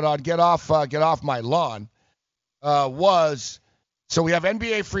bitch about on Get Off My Lawn was, so we have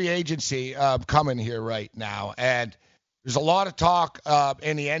NBA free agency coming here right now, and there's a lot of talk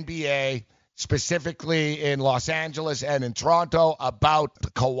in the NBA, specifically in Los Angeles and in Toronto, about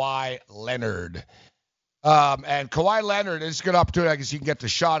Kawhi Leonard. And Kawhi Leonard is a good opportunity. I guess you can get the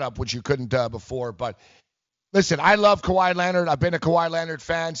shot up, which you couldn't before. But listen, I love Kawhi Leonard. I've been a Kawhi Leonard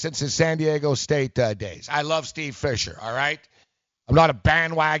fan since his San Diego State days. I love Steve Fisher, all right? I'm not a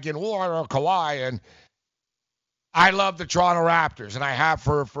bandwagon, Kawhi. And I love the Toronto Raptors, and I have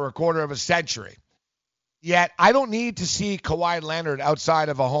for a quarter of a century. Yet I don't need to see Kawhi Leonard outside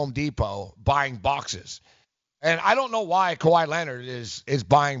of a Home Depot buying boxes. And I don't know why Kawhi Leonard is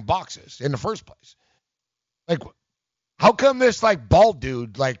buying boxes in the first place. How come this bald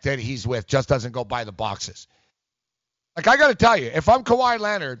dude that he's with just doesn't go buy the boxes? I got to tell you, if I'm Kawhi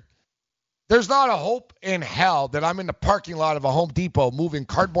Leonard, there's not a hope in hell that I'm in the parking lot of a Home Depot moving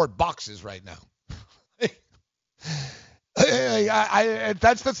cardboard boxes right now.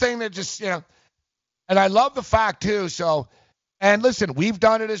 That's the thing that just, and I love the fact too. So, and listen, we've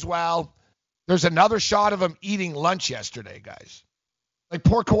done it as well. There's another shot of him eating lunch yesterday, guys. Like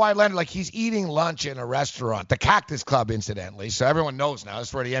poor Kawhi Leonard, like he's eating lunch in a restaurant, the Cactus Club, incidentally. So everyone knows now.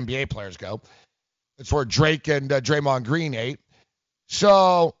 That's where the NBA players go. It's where Drake and Draymond Green ate.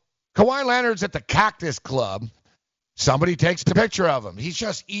 So Kawhi Leonard's at the Cactus Club. Somebody takes a picture of him. He's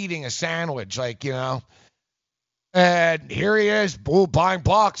just eating a sandwich, like, you know. And here he is, buying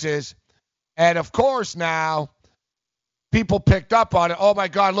boxes. And, of course, now people picked up on it. Oh, my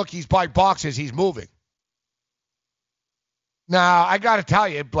God, look, he's buying boxes. He's moving. Now, I got to tell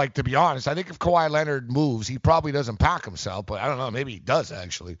you, like, to be honest, I think if Kawhi Leonard moves, he probably doesn't pack himself. But I don't know. Maybe he does,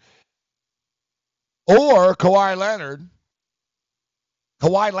 actually. Or Kawhi Leonard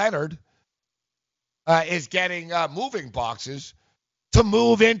is getting moving boxes to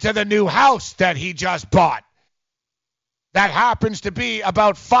move into the new house that he just bought. That happens to be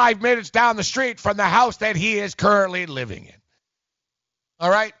about 5 minutes down the street from the house that he is currently living in. All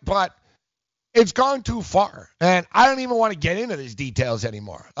right? But it's gone too far. And I don't even want to get into these details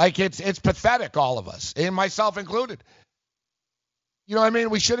anymore. Like, it's pathetic, all of us, and myself included. You know what I mean?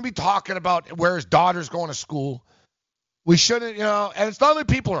 We shouldn't be talking about where his daughter's going to school. We shouldn't, you know, and it's not that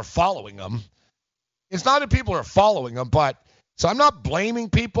people are following him. But so I'm not blaming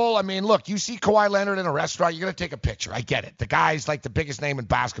people. I mean, look, you see Kawhi Leonard in a restaurant, you're going to take a picture. I get it. The guy's like the biggest name in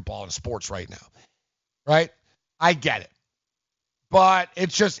basketball and sports right now, right? I get it. But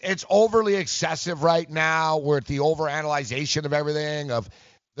it's overly excessive right now. We're at the overanalyzation of everything, of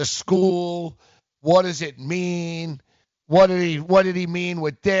the school. What does it mean? What did he mean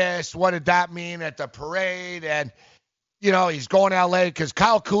with this? What did that mean at the parade? And, you know, he's going to L.A. because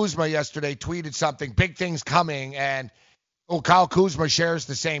Kyle Kuzma yesterday tweeted something, big things coming, and Kyle Kuzma shares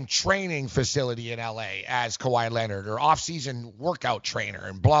the same training facility in L.A. as Kawhi Leonard, or off-season workout trainer,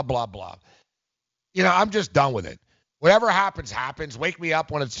 and blah, blah, blah. You know, I'm just done with it. Whatever happens, happens. Wake me up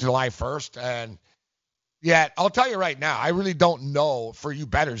when it's July 1st. And yet, I'll tell you right now, I really don't know, for you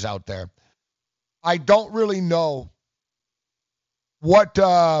bettors out there, I don't really know what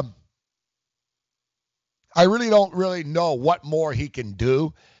I really don't know what more he can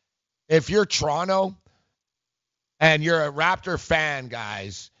do. If you're Toronto and you're a Raptor fan,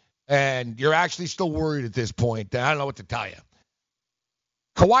 guys, and you're actually still worried at this point, then I don't know what to tell you.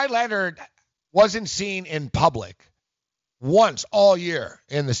 Kawhi Leonard wasn't seen in public once all year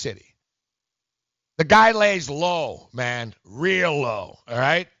in the city. The guy lays low, man, real low, all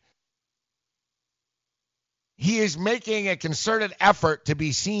right? He is making a concerted effort to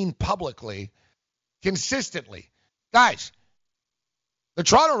be seen publicly, consistently. Guys, the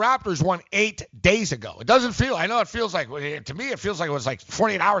Toronto Raptors won 8 days ago. It doesn't feel, I know it feels like, to me it feels like it was like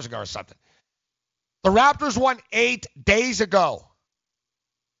 48 hours ago or something. The Raptors won 8 days ago.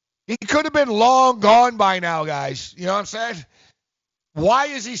 He could have been long gone by now, guys. You know what I'm saying? Why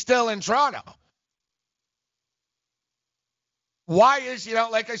is he still in Toronto? Why is, you know,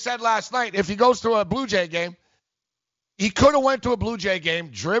 like I said last night, if he goes to a Blue Jay game, he could have went to a Blue Jay game,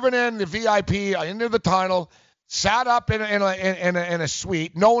 driven in the VIP into the tunnel, sat up in a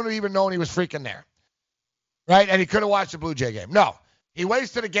suite. No one would even known he was freaking there, right? And he could have watched the Blue Jay game. No, he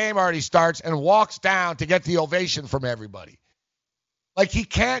waits till the game already starts and walks down to get the ovation from everybody. Like, he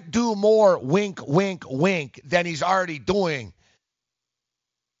can't do more wink, wink, wink than he's already doing.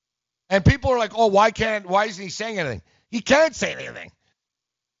 And people are like, oh, why isn't he saying anything? He can't say anything.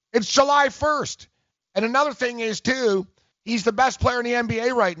 It's July 1st. And another thing is, too, he's the best player in the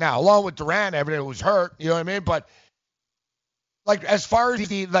NBA right now, along with Durant, everyone who's hurt, you know what I mean? But, like, as far as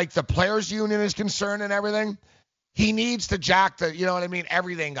the players' union is concerned and everything, he needs to jack the, you know what I mean,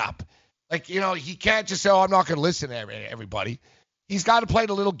 everything up. Like, you know, he can't just say, oh, I'm not going to listen to everybody. He's got to play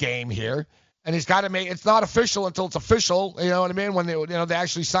the little game here, and he's got to make, it's not official until it's official, you know what I mean, when they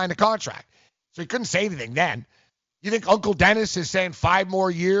actually sign the contract. So he couldn't say anything then. You think Uncle Dennis is saying 5 more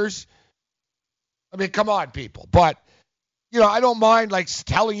years? I mean, come on, people. But, you know, I don't mind, like,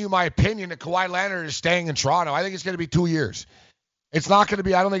 telling you my opinion that Kawhi Leonard is staying in Toronto. I think it's going to be 2 years. It's not going to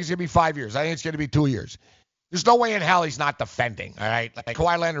be, I don't think it's going to be 5 years. I think it's going to be 2 years. There's no way in hell he's not defending, all right? Like,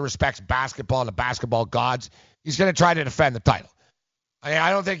 Kawhi Leonard respects basketball and the basketball gods. He's going to try to defend the title.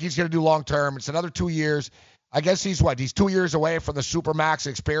 I don't think he's going to do long term. It's another 2 years. I guess he's 2 years away from the Supermax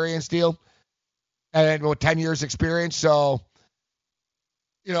experience deal, and with 10 years experience. So,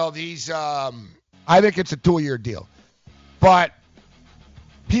 you know, I think it's a 2-year deal. But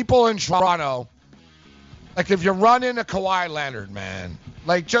people in Toronto, like, if you run into Kawhi Leonard, man,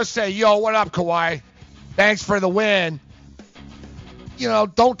 like, just say, yo, what up, Kawhi? Thanks for the win. You know,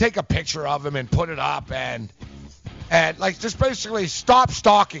 don't take a picture of him and put it up and like, just basically stop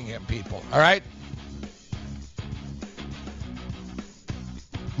stalking him, people, all right?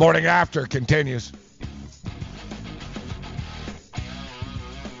 Morning After continues.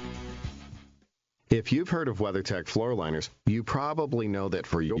 If you've heard of WeatherTech floor liners, you probably know that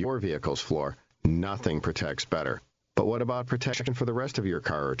for your vehicle's floor, nothing protects better. But what about protection for the rest of your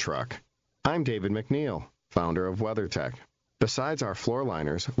car or truck? I'm David McNeil, founder of WeatherTech. Besides our floor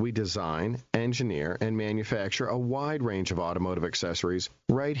liners, we design, engineer, and manufacture a wide range of automotive accessories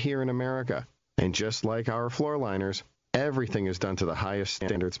right here in America. And just like our floor liners, everything is done to the highest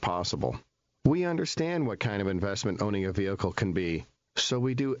standards possible. We understand what kind of investment owning a vehicle can be, so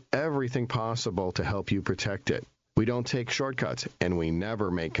we do everything possible to help you protect it. We don't take shortcuts, and we never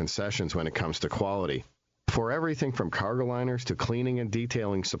make concessions when it comes to quality. For everything from cargo liners to cleaning and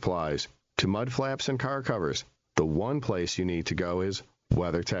detailing supplies to mud flaps and car covers, the one place you need to go is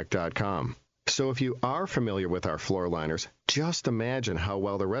WeatherTech.com. So if you are familiar with our floor liners, just imagine how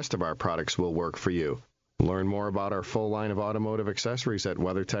well the rest of our products will work for you. Learn more about our full line of automotive accessories at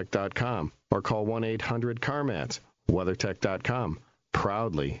WeatherTech.com or call 1-800-CarMats. WeatherTech.com,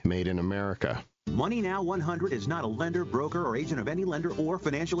 proudly made in America. Money Now 100 is not a lender, broker, or agent of any lender or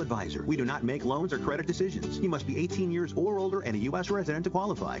financial advisor. We do not make loans or credit decisions. You must be 18 years or older and a U.S. resident to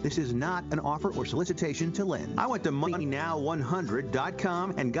qualify. This is not an offer or solicitation to lend. I went to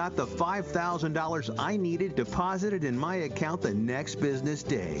MoneyNow100.com and got the $5,000 I needed deposited in my account the next business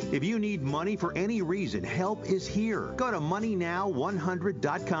day. If you need money for any reason, help is here. Go to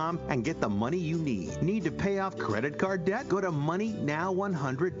MoneyNow100.com and get the money you need. Need to pay off credit card debt? Go to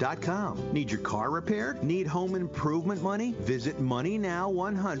MoneyNow100.com. Need your car repaired? Need home improvement money? Visit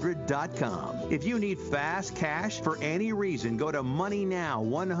MoneyNow100.com. If you need fast cash for any reason, go to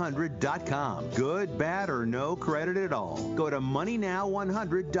MoneyNow100.com. Good, bad, or no credit at all. Go to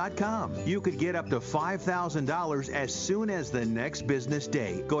MoneyNow100.com. You could get up to $5,000 as soon as the next business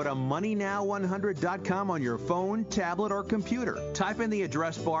day. Go to MoneyNow100.com on your phone, tablet, or computer. Type in the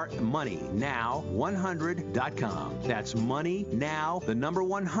address bar MoneyNow100.com. That's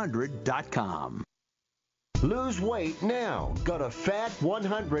MoneyNow100.com. Lose weight now. Go to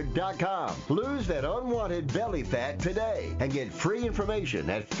fat100.com. Lose that unwanted belly fat today and get free information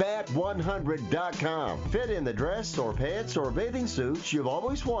at fat100.com. Fit in the dress or pants or bathing suits you've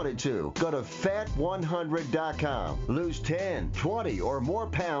always wanted to. Go to fat100.com. Lose 10, 20, or more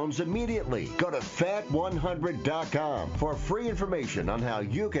pounds immediately. Go to fat100.com. For free information on how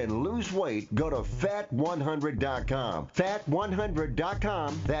you can lose weight, go to fat100.com.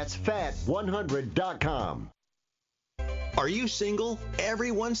 Fat100.com. That's fat100.com. Are you single?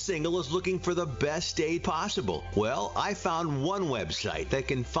 Everyone single is looking for the best date possible. Well, I found one website that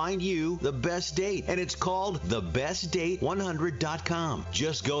can find you the best date, and it's called thebestdate100.com.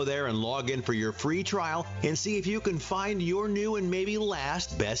 Just go there and log in for your free trial and see if you can find your new and maybe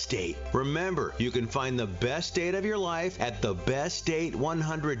last best date. Remember, you can find the best date of your life at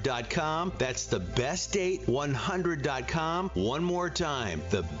thebestdate100.com. That's thebestdate100.com. One more time,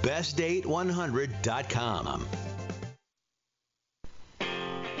 thebestdate100.com.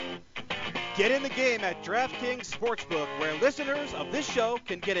 Get in the game at DraftKings Sportsbook, where listeners of this show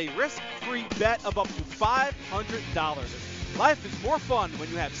can get a risk-free bet of up to $500. Life is more fun when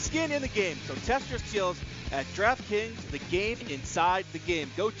you have skin in the game, so test your skills at DraftKings, the game inside the game.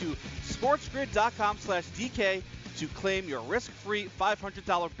 Go to sportsgrid.com/DK to claim your risk-free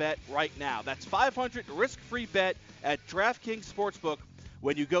 $500 bet right now. That's $500 risk-free bet at DraftKings Sportsbook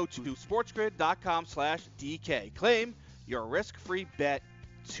when you go to sportsgrid.com/DK. Claim your risk-free bet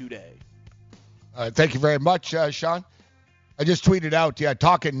today. Thank you very much, Sean. I just tweeted out,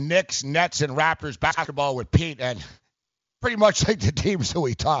 talking Knicks, Nets, and Raptors basketball with Pete, and pretty much like the teams that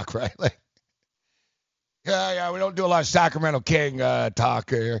we talk, right? Like, we don't do a lot of Sacramento King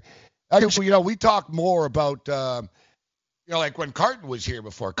talk here. Actually, we talk more about, like when Carton was here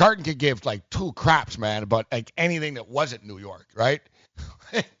before. Carton could give like two craps, man, about like anything that wasn't New York, right?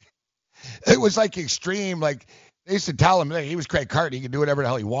 It was like extreme. Like they used to tell him, he was Craig Carton, he could do whatever the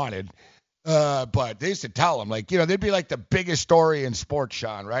hell he wanted. But they used to tell him, like, they'd be like the biggest story in sports,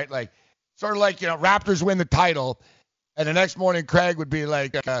 Sean, right? Like, sort of like, Raptors win the title, and the next morning Craig would be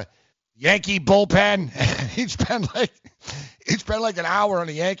like, Yankee bullpen. he'd spend like an hour on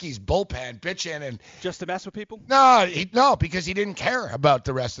the Yankees bullpen bitching and just to mess with people. No, because he didn't care about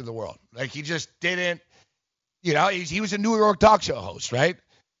the rest of the world. Like, he just didn't. He was a New York talk show host, right?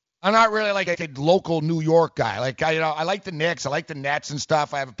 I'm not really like a local New York guy. Like, I like the Knicks. I like the Nets and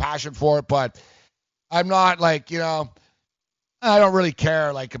stuff. I have a passion for it, but I'm not like, I don't really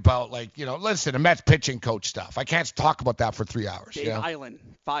care like about like, listen, the Mets pitching coach stuff. I can't talk about that for 3 hours. Dave Island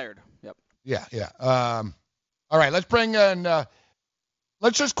fired. Yep. Yeah. All right, let's bring in,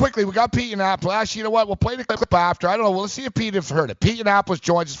 let's just quickly, we got Pete Annapolis. Actually, you know what? We'll play the clip after. I don't know. We'll see if Pete has heard it. Pete Annapolis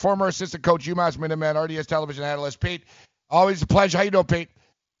joins us, former assistant coach, UMass Minuteman, RDS television analyst. Pete, always a pleasure. How you doing, Pete?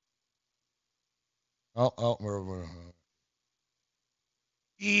 We're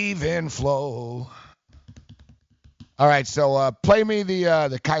even flow. All right, so play me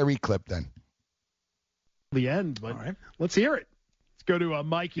the Kyrie clip then. The end, but let's hear it. Let's go to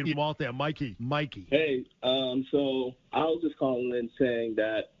Mikey and Walt there. Mikey. Hey, so I was just calling in saying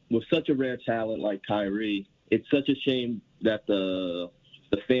that with such a rare talent like Kyrie, it's such a shame that the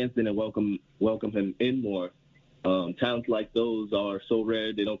fans didn't welcome him in more. Talents like those are so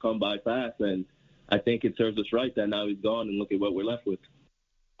rare, they don't come by fast, and I think it serves us right that now he's gone and look at what we're left with.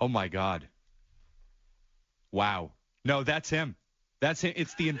 Oh, my God. Wow. No, that's him. That's him.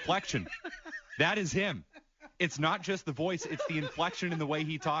 It's the inflection. That is him. It's not just the voice. It's the inflection in the way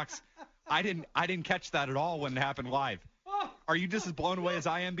he talks. I didn't catch that at all when it happened live. Are you just as blown away as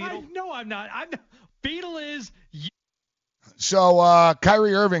I am, Beetle? No, I'm not. Beetle is. So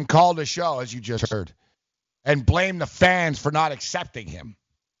Kyrie Irving called a show, as you just heard, and blamed the fans for not accepting him.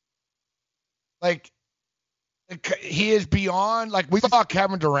 Like, he is beyond. Like, we thought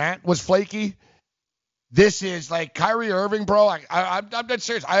Kevin Durant was flaky. This is like Kyrie Irving, bro. I'm dead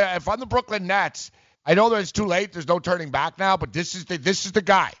serious. If I'm the Brooklyn Nets, I know that it's too late. There's no turning back now. But this is the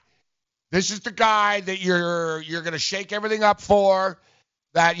guy. This is the guy that you're gonna shake everything up for.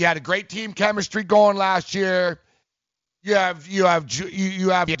 That you had a great team chemistry going last year. You have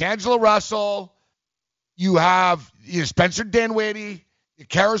D'Angelo Russell. You have Spencer Dinwiddie.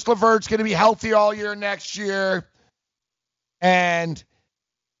 Karis LeVert's going to be healthy all year next year. And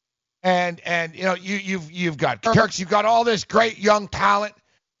you've got Turks. You've got all this great young talent,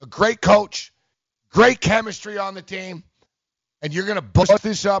 a great coach, great chemistry on the team. And you're going to bust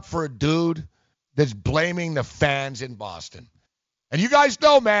this up for a dude that's blaming the fans in Boston. And you guys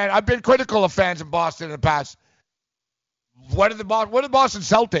know, man, I've been critical of fans in Boston in the past. What did Boston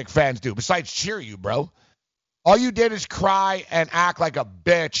Celtic fans do besides cheer you, bro? All you did is cry and act like a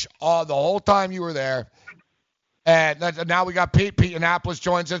bitch the whole time you were there. And now we got Pete. Pete Annapolis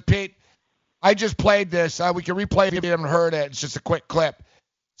joins us. Pete, I just played this. We can replay it if you haven't heard it. It's just a quick clip.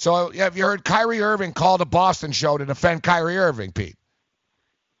 So have you heard Kyrie Irving call the Boston show to defend Kyrie Irving, Pete?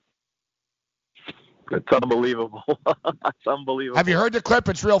 It's unbelievable. It's unbelievable. Have you heard the clip?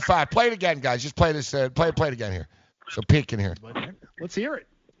 It's real fast. Play it again, guys. Just play this. Play it again here, so Pete can hear it. Let's hear it.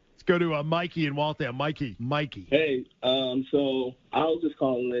 Let's go to Mikey and Walt there. Mikey. Hey, so I was just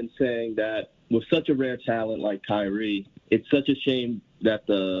calling in saying that with such a rare talent like Kyrie, it's such a shame that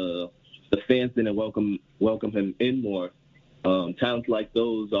the fans didn't welcome him in more. Talents like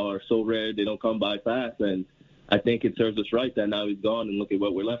those are so rare, they don't come by fast, and I think it serves us right that now he's gone and look at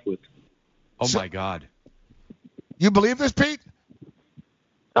what we're left with. Oh, my God. You believe this, Pete?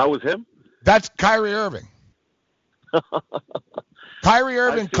 That was him? That's Kyrie Irving. Kyrie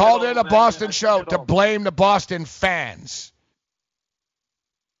Irving called in a Boston show to blame the Boston fans.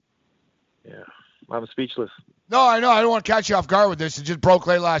 Yeah, I'm speechless. No, I know. I don't want to catch you off guard with this. It just broke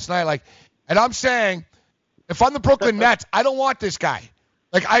late last night. And I'm saying, if I'm the Brooklyn Nets, I don't want this guy.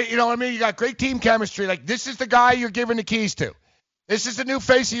 You know what I mean? You got great team chemistry. This is the guy you're giving the keys to. This is the new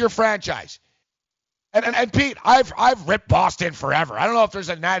face of your franchise. And Pete, I've ripped Boston forever. I don't know if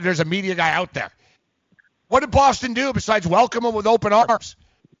there's a media guy out there. What did Boston do besides welcome him with open arms?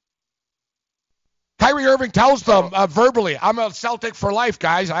 Kyrie Irving tells them verbally, I'm a Celtic for life,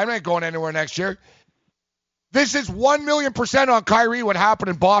 guys. I'm not going anywhere next year. This is 1,000,000% on Kyrie what happened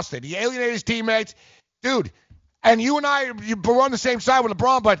in Boston. He alienated his teammates. Dude, and you and I were on the same side with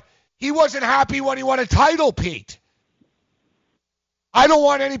LeBron, but he wasn't happy when he won a title, Pete. I don't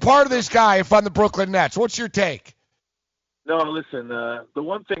want any part of this guy if I'm the Brooklyn Nets. What's your take? No, listen, the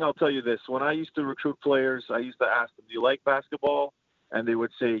one thing I'll tell you this. When I used to recruit players, I used to ask them, do you like basketball? And they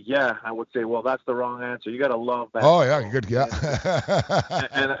would say, yeah. I would say, well, that's the wrong answer. You got to love basketball. Oh, yeah, good. Yeah.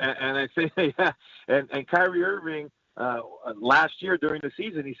 and I say, yeah. And Kyrie Irving, last year during the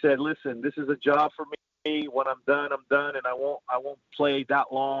season, he said, listen, this is a job for me. When I'm done, and I won't play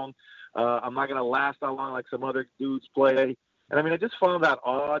that long. I'm not going to last that long like some other dudes play. And, I just found that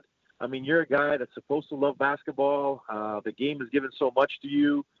odd. You're a guy that's supposed to love basketball. The game has given so much to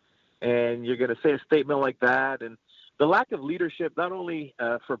you, and you're going to say a statement like that. And the lack of leadership, not only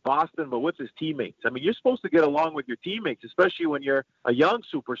for Boston, but with his teammates. You're supposed to get along with your teammates, especially when you're a young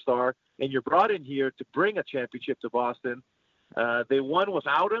superstar and you're brought in here to bring a championship to Boston. They won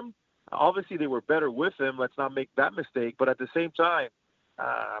without him. Obviously, they were better with him. Let's not make that mistake. But at the same time,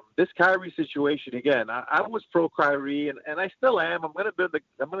 this Kyrie situation again. I was pro Kyrie, and I still am. I'm going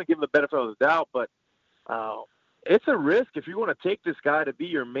to give him the benefit of the doubt, but it's a risk if you want to take this guy to be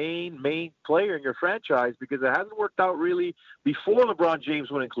your main player in your franchise, because it hasn't worked out really before LeBron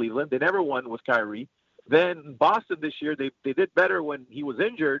James went in Cleveland. They never won with Kyrie. Then Boston this year, they did better when he was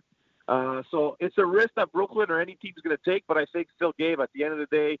injured, So it's a risk that Brooklyn or any team's going to take, but I think still, Gabe, at the end of the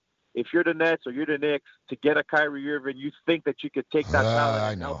day, if you're the Nets or you're the Knicks, to get a Kyrie Irving, you think that you could take that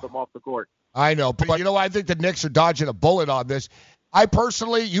talent and help them off the court. I know, but you know, I think the Knicks are dodging a bullet on this. I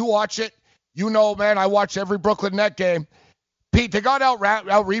personally, you watch it, you know, man, I watch every Brooklyn Net game. Pete, they got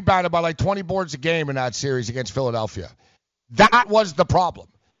out-rebounded by like 20 boards a game in that series against Philadelphia. That was the problem.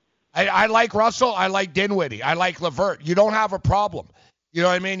 I like Russell. I like Dinwiddie. I like LeVert. You don't have a problem. You know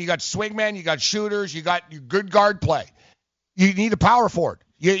what I mean? You got swingmen. You got shooters. You got good guard play. You need a power forward.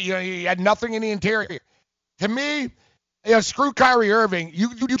 You had nothing in the interior. To me, screw Kyrie Irving. You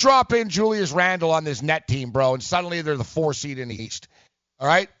drop in Julius Randle on this Net team, bro, and suddenly they're the 4 seed in the East. All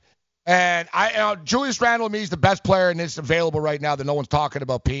right? And Julius Randle, to me, is the best player in this available right now that no one's talking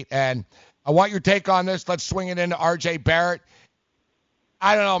about, Pete. And I want your take on this. Let's swing it into R.J. Barrett.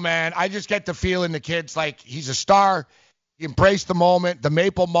 I don't know, man. I just get the feeling the kid's like he's a star. He embraced the moment, the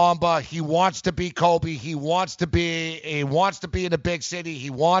Maple Mamba. He wants to be Kobe. He wants to be in a big city. He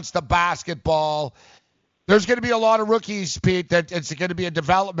wants the basketball. There's going to be a lot of rookies, Pete, that it's going to be a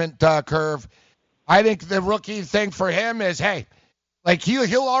development curve. I think the rookie thing for him is, hey, like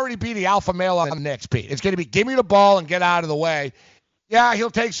he'll already be the alpha male on the Knicks, Pete. It's going to be give me the ball and get out of the way. Yeah,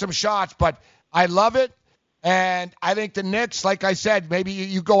 he'll take some shots, but I love it. And I think the Knicks, like I said, maybe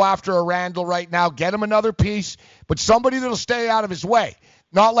you go after a Randall right now, get him another piece, but somebody that'll stay out of his way.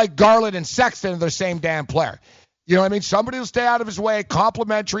 Not like Garland and Sexton are the same damn player. You know what I mean? Somebody will stay out of his way,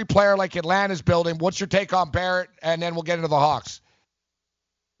 complimentary player like Atlanta's building. What's your take on Barrett? And then we'll get into the Hawks.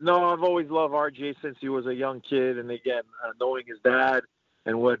 No, I've always loved RJ since he was a young kid. And again, knowing his dad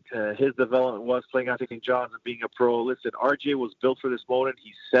and what his development was playing out at St. John's and being a pro. Listen, RJ was built for this moment.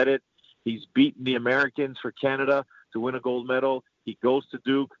 He said it. He's beaten the Americans for Canada to win a gold medal. He goes to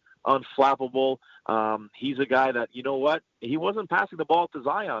Duke, unflappable. He's a guy that, you know what? He wasn't passing the ball to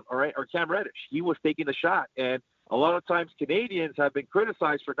Zion, all right, or Cam Reddish. He was taking the shot. And a lot of times Canadians have been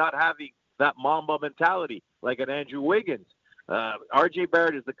criticized for not having that Mamba mentality, like an Andrew Wiggins. R.J.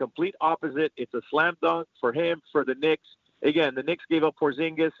 Barrett is the complete opposite. It's a slam dunk for him, for the Knicks. Again, the Knicks gave up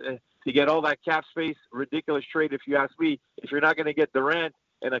Porzingis to get all that cap space. Ridiculous trade, if you ask me. If you're not going to get Durant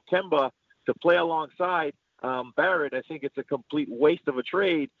and a Kemba to play alongside Barrett, I think it's a complete waste of a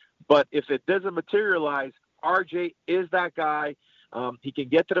trade. But if it doesn't materialize, RJ is that guy. He can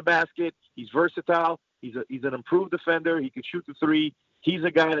get to the basket. He's versatile. He's an improved defender. He can shoot the three. He's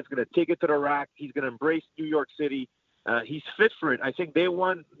a guy that's going to take it to the rack. He's going to embrace New York City. He's fit for it. I think they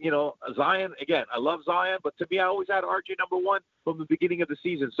won, Zion. Again, I love Zion, but to me, I always had RJ number one from the beginning of the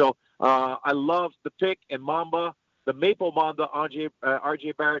season. So I love the pick, and Mamba, the Maple Mamba,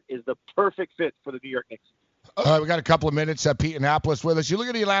 RJ Barrett is the perfect fit for the New York Knicks. All right, we got a couple of minutes. Pete Annapolis with us. You look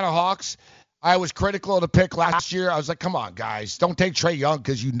at the Atlanta Hawks. I was critical of the pick last year. I was like, come on, guys. Don't take Trae Young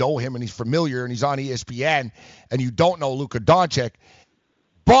because you know him and he's familiar and he's on ESPN and you don't know Luka Doncic.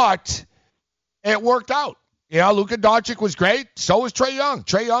 But it worked out. Luka Doncic was great. So was Trae Young.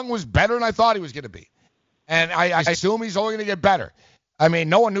 Trae Young was better than I thought he was going to be. And I assume he's only going to get better. I mean,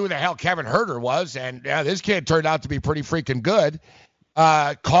 no one knew who the hell Kevin Huerter was, and this kid turned out to be pretty freaking good.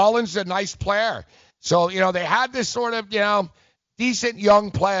 Collins is a nice player. So, they had this sort of, decent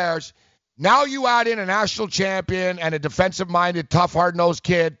young players. Now you add in a national champion and a defensive-minded, tough, hard-nosed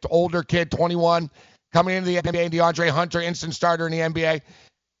kid, older kid, 21, coming into the NBA, DeAndre Hunter, instant starter in the NBA.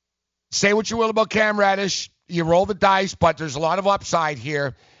 Say what you will about Cam Reddish. You roll the dice, but there's a lot of upside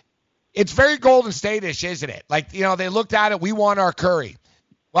here. It's very Golden State-ish, isn't it? Like, they looked at it, we want our Curry.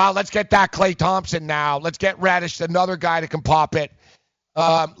 Well, let's get that Klay Thompson now. Let's get Reddish, another guy that can pop it.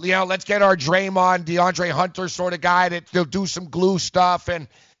 Let's get our Draymond, DeAndre Hunter sort of guy that'll do some glue stuff and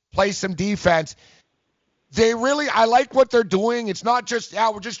play some defense. I like what they're doing. It's not just,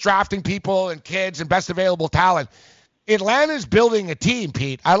 we're just drafting people and kids and best available talent. Atlanta's building a team,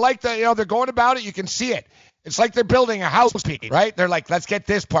 Pete. I like that, they're going about it. You can see it. It's like they're building a house, Pete, right? They're like, let's get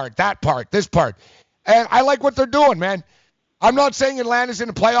this part, that part, this part. And I like what they're doing, man. I'm not saying Atlanta's in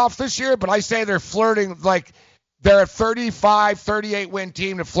the playoffs this year, but I say they're flirting, like they're a 35, 38-win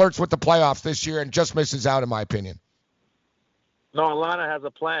team that flirts with the playoffs this year and just misses out, in my opinion. No, Atlanta has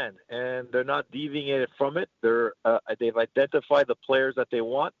a plan, and they're not deviating from it. They've identified the players that they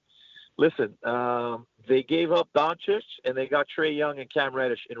want. Listen, they gave up Doncic, and they got Trae Young and Cam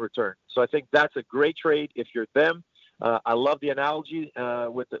Reddish in return. So I think that's a great trade if you're them. I love the analogy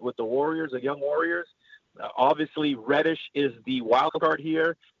with the Warriors, the young Warriors. Obviously, Reddish is the wild card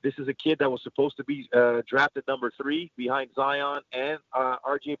here. This is a kid that was supposed to be drafted number 3 behind Zion and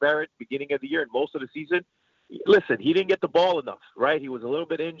R.J. Barrett beginning of the year and most of the season. Listen, he didn't get the ball enough, right? He was a little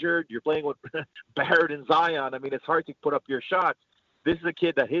bit injured. You're playing with Barrett and Zion. I mean, it's hard to put up your shots. this is a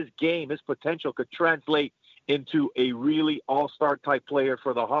kid that his game, his potential could translate into a really all-star type player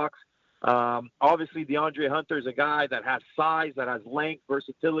for the Hawks. Obviously, DeAndre Hunter is a guy that has size, that has length,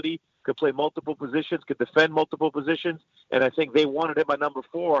 versatility, could play multiple positions, could defend multiple positions, and I think they wanted him at number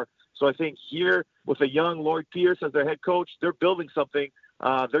 4. So I think here with a young Lloyd Pierce as their head coach, they're building something.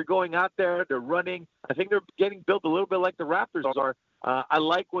 They're going out there, they're running. I think they're getting built a little bit like the Raptors are. I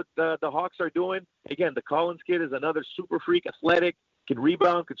like what the Hawks are doing. Again, the Collins kid is another super freak, athletic, can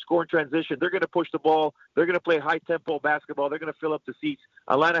rebound, can score in transition. They're going to push the ball. They're going to play high-tempo basketball. They're going to fill up the seats.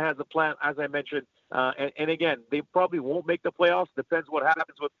 Atlanta has a plan, as I mentioned. And again, they probably won't make the playoffs. Depends what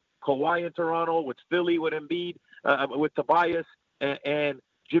happens with Kawhi in Toronto, with Philly, with Embiid, with Tobias, and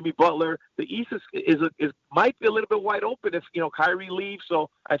Jimmy Butler. The East is might be a little bit wide open if, Kyrie leaves. So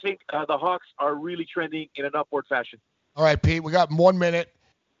I think the Hawks are really trending in an upward fashion. All right, Pete, we got 1 minute.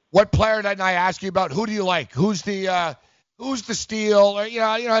 What player didn't I ask you about? Who do you like? Who's the steal? Or, the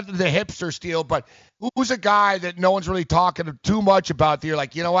hipster steal, but who's a guy that no one's really talking too much about that you're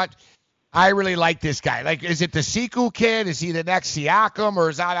like, you know what? I really like this guy. Like, is it the Siku kid? Is he the next Siakam, or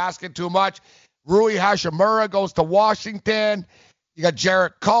is that asking too much? Rui Hachimura goes to Washington. You got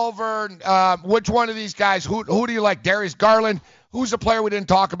Jarrett Culver. Which one of these guys, who do you like? Darius Garland? Who's a player we didn't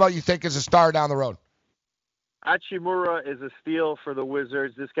talk about you think is a star down the road? Hachimura is a steal for the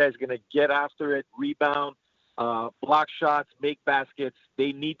Wizards. This guy's going to get after it, rebound, block shots, make baskets.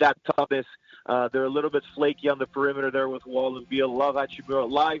 They need that toughness. They're a little bit flaky on the perimeter there with Wall and Beal. Love Hachimura.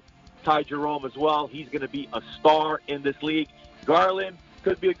 Live Ty Jerome as well. He's going to be a star in this league. Garland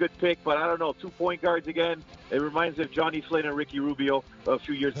could be a good pick, but I don't know. 2 point guards again. It reminds me of Johnny Flynn and Ricky Rubio a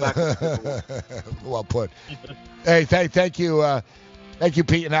few years back. Well put. Hey, thank you. Thank you,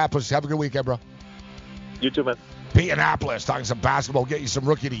 Pete Annapolis. Have a good weekend, bro. You too, man. Pete Annapolis talking some basketball. Get you some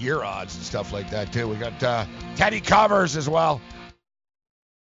Rookie of the Year odds and stuff like that, too. We got Teddy Covers as well.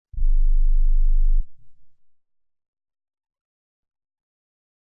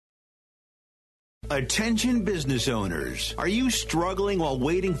 Attention business owners. Are you struggling while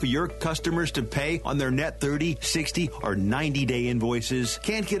waiting for your customers to pay on their net 30, 60, or 90-day invoices?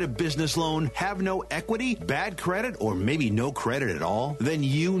 Can't get a business loan? Have no equity? Bad credit? Or maybe no credit at all? Then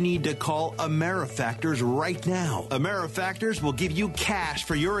you need to call AmeriFactors right now. AmeriFactors will give you cash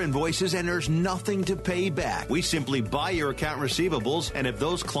for your invoices and there's nothing to pay back. We simply buy your account receivables, and if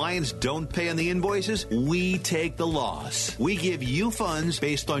those clients don't pay on the invoices, we take the loss. We give you funds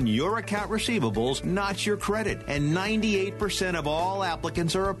based on your account receivables, not your credit. And 98% of all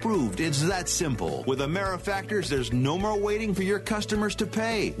applicants are approved. It's that simple. With AmeriFactors, there's no more waiting for your customers to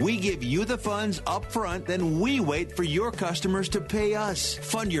pay. We give you the funds up front, then we wait for your customers to pay us.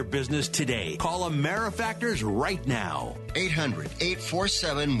 Fund your business today. Call AmeriFactors right now.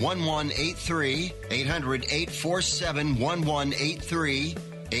 800-847-1183. 800-847-1183.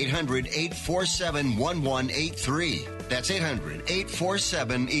 800-847-1183. That's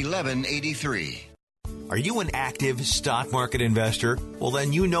 800-847-1183. Are you an active stock market investor? Well,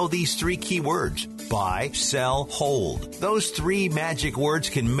 then you know these 3 key words. Buy, sell, hold. Those 3 magic words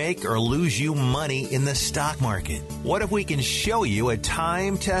can make or lose you money in the stock market. What if we can show you a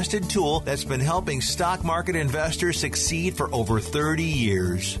time-tested tool that's been helping stock market investors succeed for over 30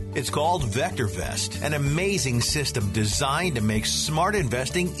 years? It's called VectorVest, an amazing system designed to make smart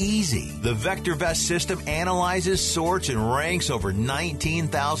investing easy. The VectorVest system analyzes, sorts, and ranks over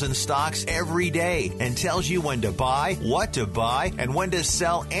 19,000 stocks every day and tells you when to buy, what to buy, and when to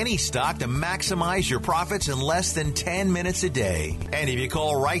sell any stock to maximize your profits in less than 10 minutes a day. And if you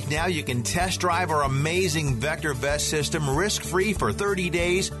call right now, you can test drive our amazing VectorVest system risk-free for 30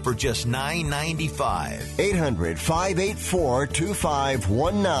 days for just $9.95.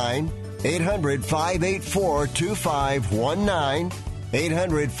 800-584-2519. 800-584-2519.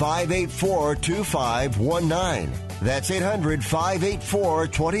 800-584-2519. That's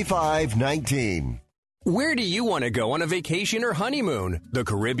 800-584-2519. Where do you want to go on a vacation or honeymoon? The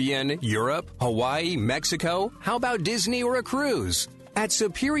Caribbean, Europe, Hawaii, Mexico? How about Disney or a cruise? At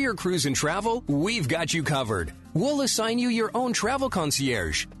Superior Cruise and Travel, we've got you covered. We'll assign you your own travel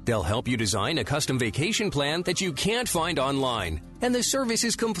concierge. They'll help you design a custom vacation plan that you can't find online. And the service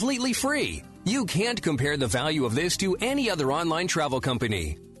is completely free. You can't compare the value of this to any other online travel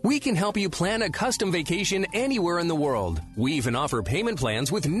company. We can help you plan a custom vacation anywhere in the world. We even offer payment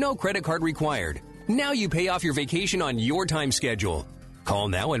plans with no credit card required. Now you pay off your vacation on your time schedule. Call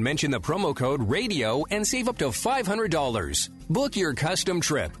now and mention the promo code RADIO and save up to $500. Book your custom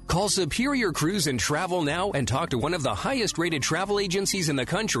trip. Call Superior Cruise and Travel now and talk to one of the highest rated travel agencies in the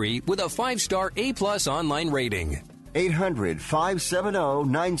country with a 5-star A+ online rating.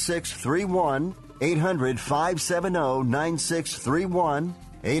 800-570-9631. 800-570-9631.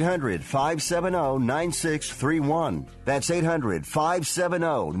 800-570-9631. That's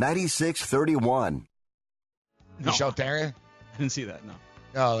 800-570-9631. Michelle Therrien? I didn't see that, no.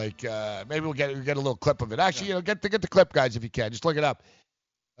 No, like maybe we'll get a little clip of it. Actually, get the clip, guys, if you can. Just look it up.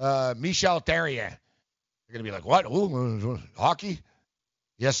 Michelle Therrien. You're gonna be like, what? Ooh, hockey?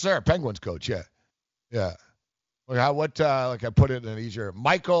 Yes, sir. Penguins coach. Yeah. Like I put it in easier.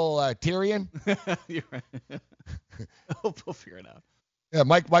 Michael Therrien. You're right. We'll figure it out. Yeah,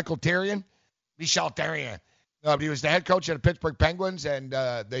 Michael Therrien. Michelle Therrien. No, but he was the head coach of the Pittsburgh Penguins, and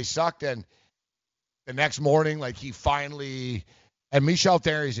they sucked. And the next morning, like he finally. And Michel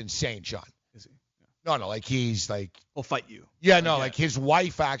Therrien's insane, Sean. Is he? Yeah. No, like he's like. He'll fight you. Yeah, no, like his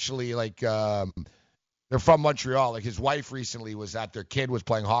wife actually, like they're from Montreal. Like his wife recently was at their kid was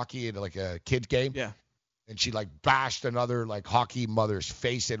playing hockey at like a kid's game. Yeah. And she like bashed another like hockey mother's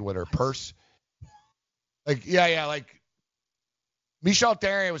face in with her purse. Like like Michel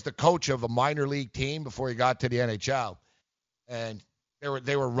Therrien was the coach of a minor league team before he got to the NHL, and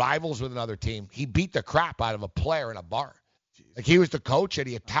they were rivals with another team. He beat the crap out of a player in a bar. Like, he was the coach, and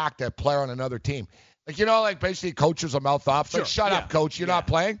he attacked a player on another team. Like, like, basically, coaches will mouth off. Like, shut up, coach. You're not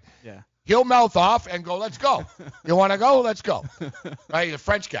playing. Yeah. He'll mouth off and go, let's go. You want to go? Let's go. Right? He's a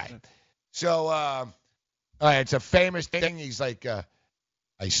French guy. So, it's a famous thing. He's like, I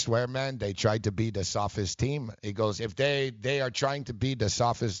swear, man, they tried to be the softest team. He goes, if they are trying to be the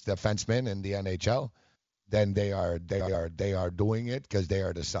softest defenseman in the NHL, then they are doing it because they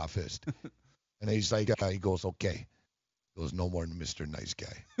are the softest. And he's like, he goes, okay. He goes, no more than Mr. Nice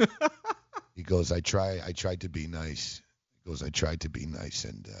Guy. He goes, I tried to be nice. He goes, I tried to be nice,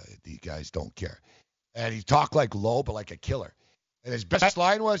 and these guys don't care. And he talked like low, but like a killer. And his best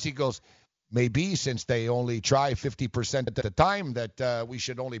line was, he goes, maybe since they only try 50% at the time, that we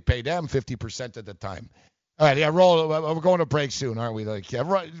should only pay them 50% of the time. All right, roll. We're going to break soon, aren't we? Like,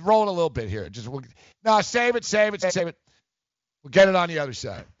 roll it a little bit here. Save it. We'll get it on the other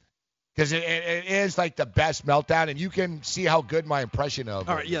side. Because it is like the best meltdown, and you can see how good my impression of it.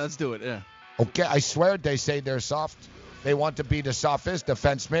 All right, yeah, let's do it, yeah. Okay, I swear they say they're soft. They want to be the softest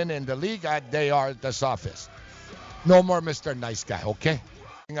defenseman in the league. They are the softest. No more Mr. Nice Guy, okay?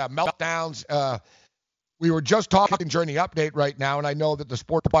 Meltdowns. We were just talking during the update right now, and I know that the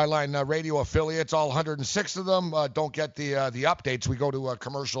Sport Byline radio affiliates, all 106 of them, don't get the updates. We go to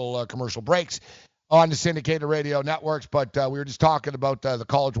commercial breaks on the syndicated radio networks, but we were just talking about the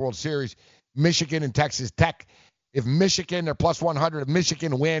College World Series, Michigan and Texas Tech. If Michigan, they're plus 100. If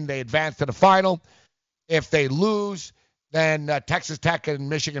Michigan win, they advance to the final. If they lose, then Texas Tech and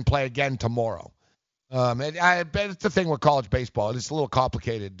Michigan play again tomorrow. It's the thing with college baseball. It's a little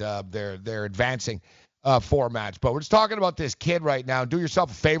complicated, their advancing formats. But we're just talking about this kid right now. Do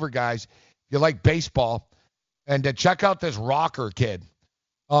yourself a favor, guys, if you like baseball, and check out this rocker kid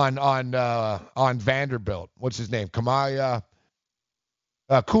on Vanderbilt. What's his name? Kumar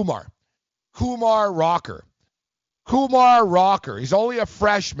Rocker. Kumar Rocker. He's only a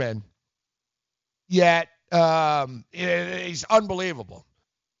freshman, yet he's unbelievable.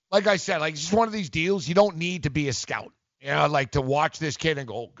 Like I said, like, it's just one of these deals. You don't need to be a scout, like, to watch this kid and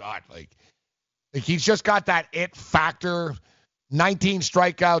go, oh God, like he's just got that it factor. 19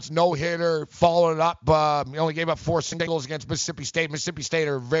 strikeouts, no hitter, followed it up. He only gave up 4 singles against Mississippi State. Mississippi State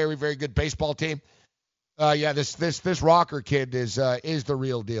are a very, very good baseball team. This Rocker kid is the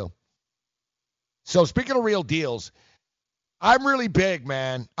real deal. So speaking of real deals, I'm really big,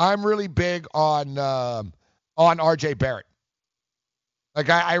 man. I'm really big on R.J. Barrett. Like,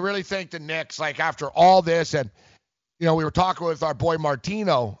 I really think the Knicks, like, after all this, and, we were talking with our boy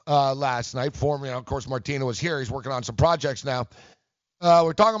Martino last night. Of course, Martino was here. He's working on some projects now.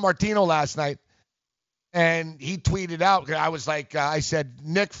 We're talking Martino last night, and he tweeted out. I was like, I said,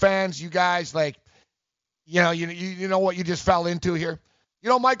 Knick fans, you guys, like, you know what you just fell into here?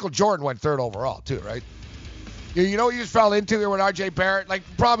 Michael Jordan went 3rd overall, too, right? You know what you just fell into here with R.J. Barrett? Like,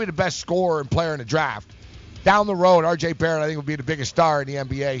 probably the best scorer and player in the draft. Down the road, R.J. Barrett, I think, will be the biggest star in the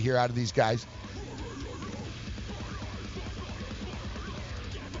NBA here out of these guys.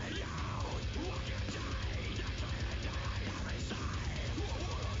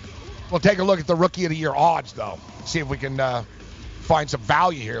 We'll take a look at the Rookie of the Year odds, though. See if we can find some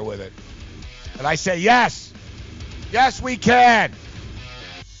value here with it. And I say yes. Yes, we can.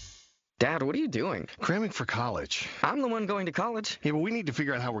 Dad, what are you doing? Cramming for college. I'm the one going to college. Hey, but we need to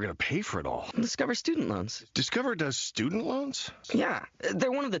figure out how we're going to pay for it all. Discover Student Loans. Discover does student loans? Yeah,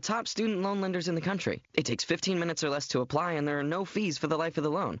 they're one of the top student loan lenders in the country. It takes 15 minutes or less to apply, and there are no fees for the life of the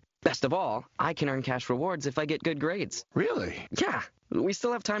loan. Best of all, I can earn cash rewards if I get good grades. Really? Yeah, we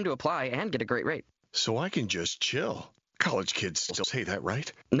still have time to apply and get a great rate. So I can just chill. College kids still say that,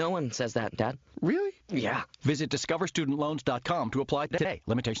 right? No one says that, Dad. Really? Yeah. Visit discoverstudentloans.com to apply today.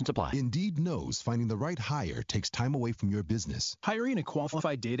 Limitations apply. Indeed knows finding the right hire takes time away from your business. Hiring a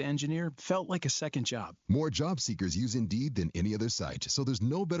qualified data engineer felt like a second job. More job seekers use Indeed than any other site, so there's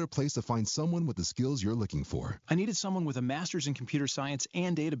no better place to find someone with the skills you're looking for. I needed someone with a master's in computer science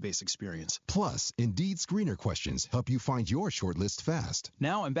and database experience. Plus, Indeed screener questions help you find your shortlist fast.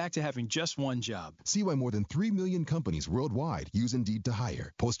 Now I'm back to having just one job. See why more than 3 million companies worldwide use Indeed to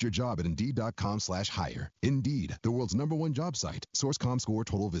hire. Post your job at Indeed.com/hire. Indeed, the world's #1 job site. Source.com/score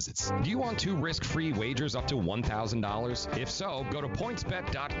total visits. Do you want 2 risk-free wagers up to $1,000? If so, go to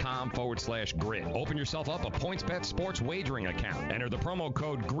PointsBet.com/grid. Open yourself up a PointsBet sports wagering account. Enter the promo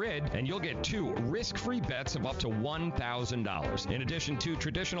code GRID, and you'll get 2 risk-free bets of up to $1,000. In addition to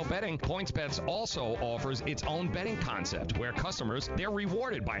traditional betting, PointsBet also offers its own betting concept, where customers, they're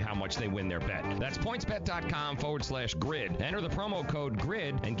rewarded by how much they win their bet. That's PointsBet.com/grid. Enter the promo code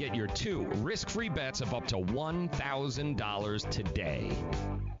GRID and get your 2 risk-free bets of up to $1,000 today.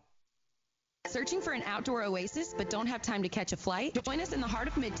 Searching for an outdoor oasis but don't have time to catch a flight? Join us in the heart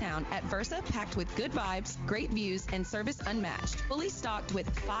of Midtown at Versa, packed with good vibes, great views, and service unmatched. Fully stocked with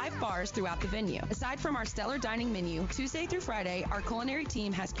 5 bars throughout the venue. Aside from our stellar dining menu, Tuesday through Friday, our culinary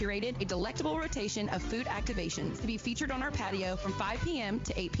team has curated a delectable rotation of food activations to be featured on our patio from 5 p.m.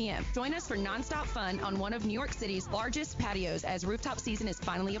 to 8 p.m. Join us for nonstop fun on one of New York City's largest patios as rooftop season is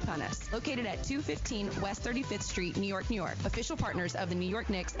finally upon us. Located at 215 West 35th Street, New York, New York. Official partners of the New York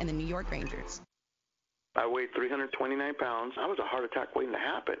Knicks and the New York Rangers. I weighed 329 pounds. I was a heart attack waiting to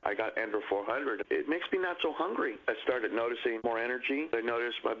happen. I got Andro 400. It makes me not so hungry. I started noticing more energy. I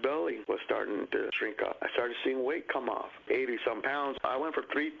noticed my belly was starting to shrink up. I started seeing weight come off, 80-some pounds. I went from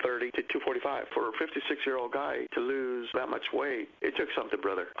 330 to 245. For a 56-year-old guy to lose that much weight, it took something,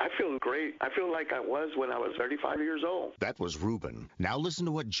 brother. I feel great. I feel like I was when I was 35 years old. That was Ruben. Now listen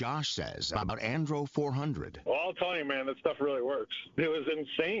to what Josh says about Andro 400. Well, I'll tell you, man, that stuff really works. It was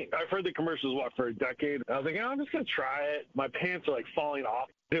insane. I've heard the commercials, for a decade. I was like, I'm just going to try it. My pants are, falling off.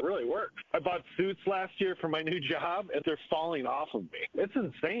 It really works. I bought suits last year for my new job, and they're falling off of me. It's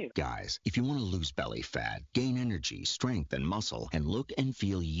insane. Guys, if you want to lose belly fat, gain energy, strength, and muscle, and look and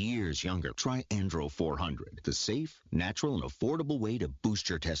feel years younger, try Andro 400, the safe, natural, and affordable way to boost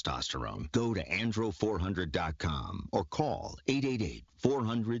your testosterone. Go to andro400.com or call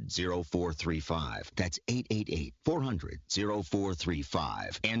 888-400-0435. That's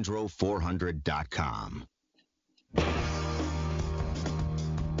 888-400-0435. andro400.com.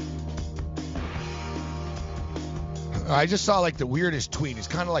 I just saw the weirdest tweet. It's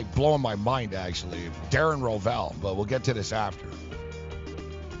kind of blowing my mind, actually. Darren Rovell, but we'll get to this after.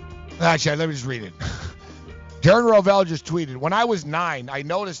 Actually, let me just read it. Darren Rovell just tweeted, when I was 9, I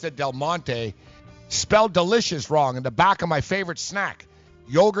noticed that Del Monte spelled delicious wrong in the back of my favorite snack,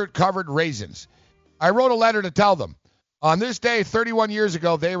 yogurt-covered raisins. I wrote a letter to tell them. On this day, 31 years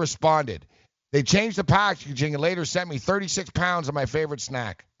ago, they responded. They changed the packaging and later sent me 36 pounds of my favorite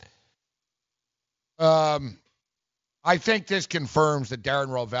snack. I think this confirms that Darren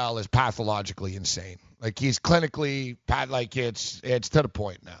Rovell is pathologically insane. He's clinically, it's to the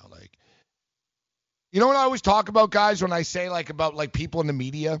point now. You know what I always talk about, guys, when I say about people in the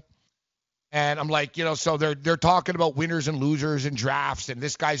media? And I'm so they're talking about winners and losers and drafts, and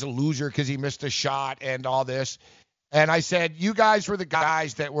this guy's a loser because he missed a shot and all this. And I said, you guys were the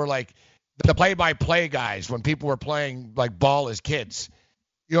guys that were the play-by-play guys when people were playing ball as kids.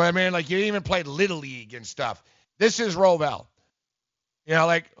 You know what I mean? You even played Little League and stuff. This is Rovell.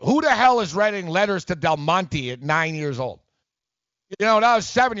 Who the hell is writing letters to Del Monte at 9 years old? When I was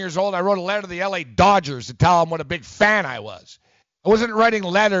 7 years old, I wrote a letter to the LA Dodgers to tell them what a big fan I was. I wasn't writing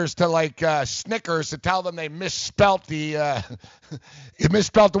letters to Snickers to tell them they misspelt the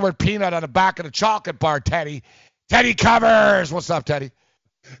word peanut on the back of the chocolate bar, Teddy. Teddy Covers. What's up, Teddy?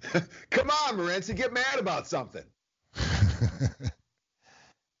 Come on, Morency, get mad about something.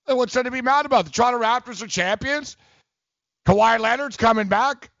 What's there to be mad about? The Toronto Raptors are champions. Kawhi Leonard's coming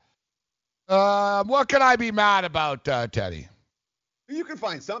back. What can I be mad about, Teddy? You can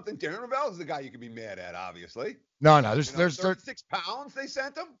find something. Darren Rovell is the guy you can be mad at, obviously. No. There's 36 pounds they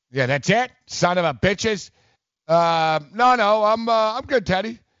sent him. Yeah, that's it. Son of a bitches. No. I'm good,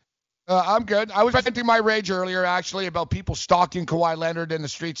 Teddy. I'm good. I was venting my rage earlier, actually, about people stalking Kawhi Leonard in the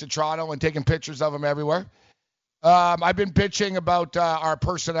streets of Toronto and taking pictures of him everywhere. I've been bitching about our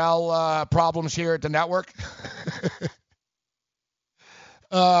personnel problems here at the network.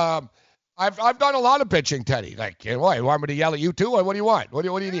 I've done a lot of bitching, Teddy. Like, you want me to yell at you too, or what do you want? What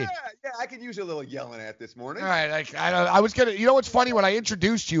do you need? Yeah, I could use a little yelling at this morning. All right, like I was gonna. You know what's funny? When I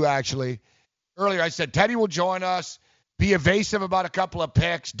introduced you actually earlier, I said Teddy will join us, be evasive about a couple of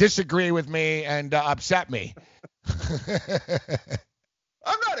picks, disagree with me, and upset me. I'm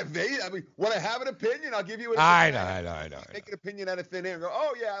not evasive. I mean, when I have an opinion, I'll give you an opinion. I know. Make an opinion out of thin air and go,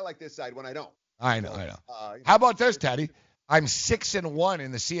 oh, yeah, I like this side when I don't. I know. How about this, Teddy? I'm 6-1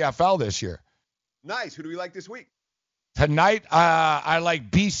 in the CFL this year. Nice. Who do we like this week? Tonight, I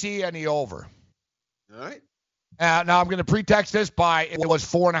like BC and the over. All right. Now, I'm going to pretext this by it was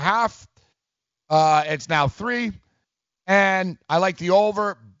 4.5. It's now 3. And I like the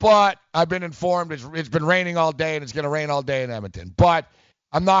over, but I've been informed it's been raining all day, and it's going to rain all day in Edmonton. But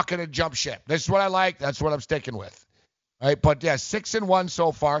I'm not going to jump ship. This is what I like. That's what I'm sticking with. All right. But, yeah, 6-1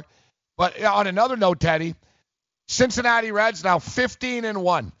 so far. But on another note, Teddy, Cincinnati Reds now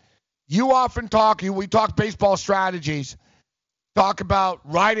 15-1. You often we talk baseball strategies, talk about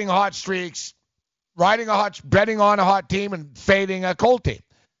riding hot streaks, betting on a hot team and fading a cold team.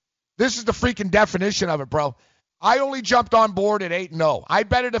 This is the freaking definition of it, bro. I only jumped on board at 8-0. I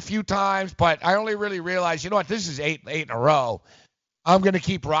bet it a few times, but I only really realized, you know what, this is 8 in a row. I'm going to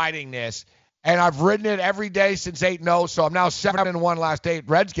keep riding this. And I've ridden it every day since 8-0, so I'm now 7-1 last 8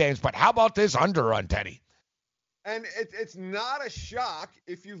 Reds games. But how about this underrun, Teddy? And it's not a shock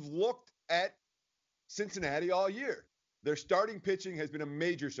if you've looked at Cincinnati all year. Their starting pitching has been a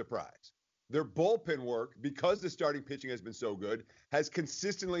major surprise. Their bullpen work, because the starting pitching has been so good, has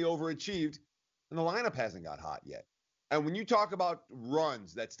consistently overachieved, and the lineup hasn't got hot yet. And when you talk about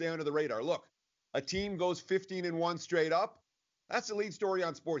runs that stay under the radar, look, a team goes 15-1 straight up. That's the lead story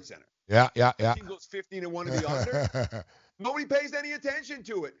on SportsCenter. Yeah. A team goes 15-1 to the under. Nobody pays any attention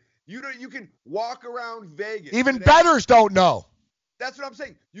to it. You can walk around Vegas. Even bettors don't know. That's what I'm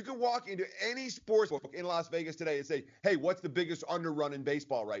saying. You can walk into any sports book in Las Vegas today and say, hey, what's the biggest underrun in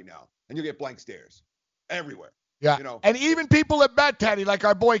baseball right now? And you'll get blank stares everywhere. Yeah. And even people that bet, Teddy, like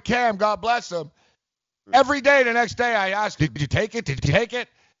our boy Cam, God bless him, every day, the next day, I ask, did you take it? Did you take it?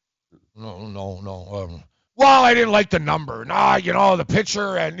 No. Well, I didn't like the number. The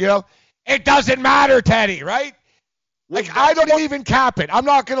pitcher, and, it doesn't matter, Teddy, right? Like, I don't even cap it. I'm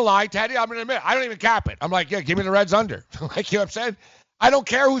not going to lie, Teddy. I'm going to admit, I don't even cap it. I'm like, yeah, give me the Reds under. Like, you know what I'm saying? I don't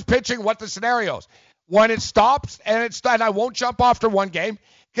care who's pitching, what the scenarios. When it stops, and I won't jump off for one game,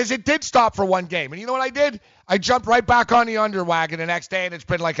 because it did stop for one game. And you know what I did? I jumped right back on the under wagon the next day, and it's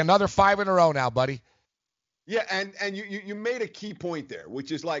been like another 5 in a row now, buddy. Yeah, and you made a key point there,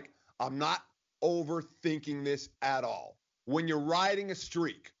 which is like, I'm not overthinking this at all. When you're riding a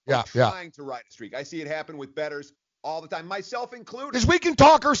streak, trying to ride a streak, I see it happen with bettors all the time, myself included. Because we can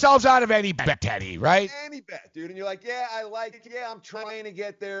talk ourselves out of any bet, Teddy, right? Any bet, dude. And you're like, yeah, I like it. Yeah, I'm trying to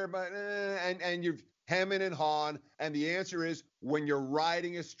get there, but and you're hemming and hawing. And the answer is, when you're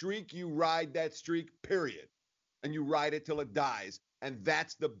riding a streak, you ride that streak, period. And you ride it till it dies. And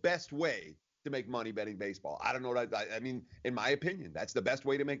that's the best way to make money betting baseball. I don't know what I mean, in my opinion, that's the best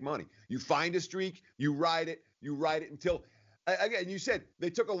way to make money. You find a streak, you ride it until, again, you said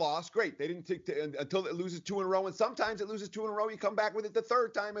they took a loss. Great. They didn't take until it loses 2 in a row. And sometimes it loses 2 in a row. You come back with it the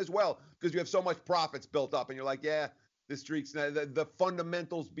third time as well, because you have so much profits built up. And you're like, yeah, the streak's the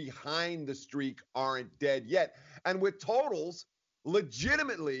fundamentals behind the streak aren't dead yet. And with totals,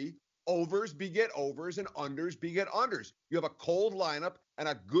 legitimately, overs beget overs and unders beget unders. You have a cold lineup and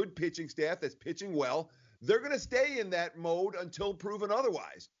a good pitching staff that's pitching well. They're going to stay in that mode until proven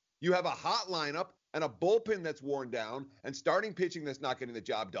otherwise. You have a hot lineup and a bullpen that's worn down and starting pitching that's not getting the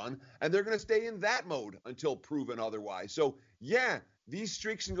job done, and they're going to stay in that mode until proven otherwise. So, yeah, these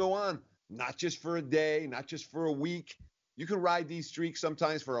streaks can go on, not just for a day, not just for a week. You can ride these streaks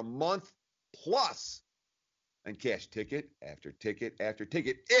sometimes for a month plus and cash ticket after ticket after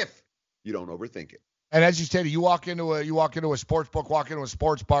ticket if you don't overthink it. And as you said, you walk into a sports book, walk into a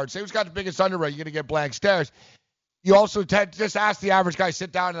sports bar, and say who's got the biggest underrun, you're going to get blank stares. You also just ask the average guy,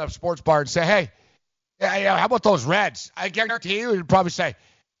 sit down in a sports bar and say, hey, how about those Reds? I guarantee you, he'd probably say,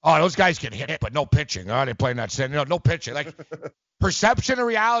 oh, those guys can hit, but no pitching. Oh, they're playing that set. No pitching. Like, perception and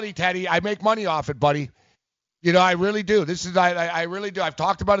reality, Teddy, I make money off it, buddy. I really do. I really do. I've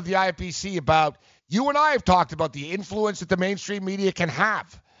talked about it at the IFBC about, you and I have talked about the influence that the mainstream media can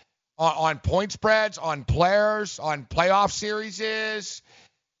have on point spreads, on players, on playoff series,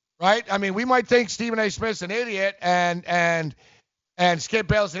 right? I mean, we might think Stephen A. Smith's an idiot and and Skip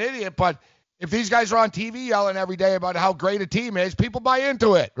Bayless an idiot, but if these guys are on TV yelling every day about how great a team is, people buy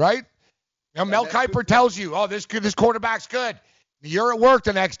into it, right? Mel Kiper tells you, oh, this quarterback's good. You're at work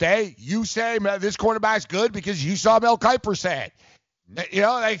the next day. You say this quarterback's good because you saw Mel Kiper say it. You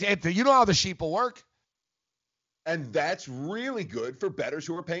know how the sheep will work. And that's really good for bettors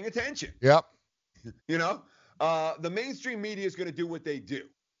who are paying attention. Yep. The mainstream media is going to do what they do.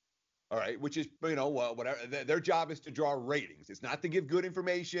 All right, which is, whatever. Their job is to draw ratings. It's not to give good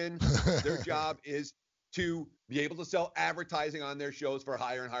information. Their job is to be able to sell advertising on their shows for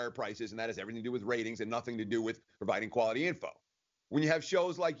higher and higher prices, and that has everything to do with ratings and nothing to do with providing quality info. When you have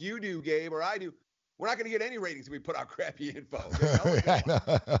shows like you do, Gabe, or I do, we're not going to get any ratings if we put out crappy info.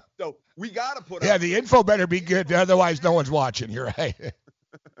 So we got to put out. Yeah, the info better be good, otherwise no one's watching. You're right.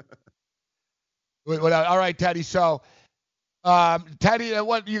 All right, Teddy. So, Teddy,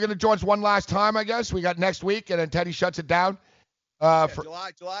 what you're going to join us one last time, I guess. We got next week, and then Teddy shuts it down.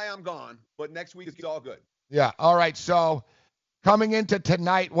 July, I'm gone, but next week it's all good. Yeah. All right. So, coming into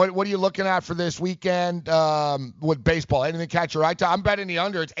tonight, what are you looking at for this weekend with baseball? Anything catch your eye? I'm betting the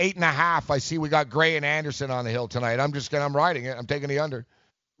under. It's 8.5. I see we got Gray and Anderson on the hill tonight. I'm riding it. I'm taking the under.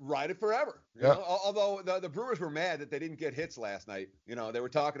 Ride it forever. You know? Although the Brewers were mad that they didn't get hits last night. They were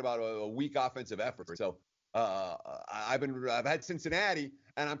talking about a weak offensive effort. So I've had Cincinnati,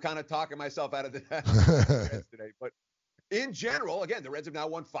 and I'm kind of talking myself out of the today. But in general, again, the Reds have now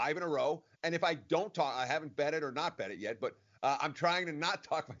won 5 in a row. And if I don't talk, I haven't bet it or not bet it yet, but I'm trying to not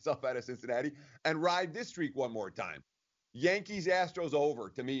talk myself out of Cincinnati and ride this streak one more time. Yankees Astros over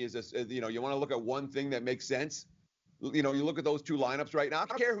to me is you want to look at one thing that makes sense. You look at those two lineups right now. I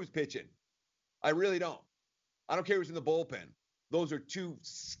don't care who's pitching. I really don't. I don't care who's in the bullpen. Those are two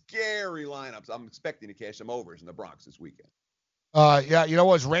scary lineups. I'm expecting to cash some overs in the Bronx this weekend. Yeah, it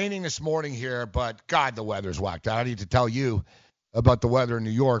was raining this morning here, but God, the weather's whacked out. I don't need to tell you about the weather in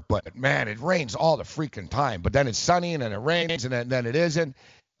New York, but man, it rains all the freaking time. But then it's sunny and then it rains and then it isn't.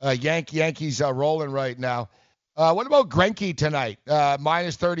 Yankees rolling right now. What about Greinke tonight?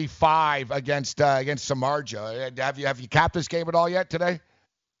 Minus 35 against Samardzija. Have you capped this game at all yet today?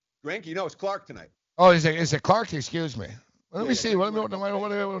 Greinke, no, it's Clark tonight. Oh, is it Clark? Excuse me. Let me see. What?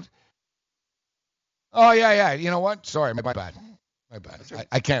 Oh yeah. You know what? Sorry, my bad. Right.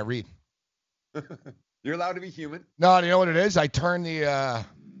 I can't read. You're allowed to be human. No, you know what it is? I turned the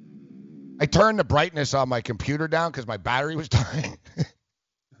brightness on my computer down because my battery was dying.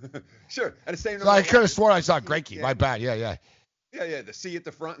 Sure. And the same. So I could have sworn I saw Greinke. My bad. Yeah. Yeah. The C at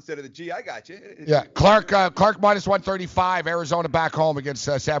the front instead of the G. I got you. Yeah. Clark minus 135. Arizona back home against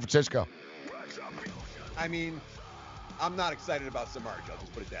San Francisco. I mean, I'm not excited about Samardzija. I'll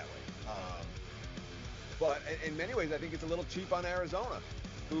just put it that way. But in many ways, I think it's a little cheap on Arizona,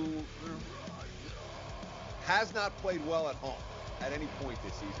 who has not played well at home at any point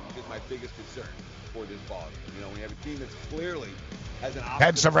this season, which is my biggest concern for this ball game. We have a team that's clearly has an option.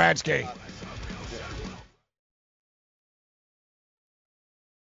 Ted Savransky.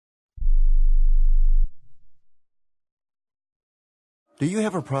 Do you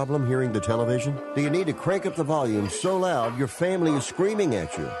have a problem hearing the television? Do you need to crank up the volume so loud your family is screaming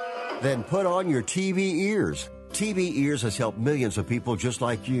at you? Then put on your TV ears. TV Ears has helped millions of people just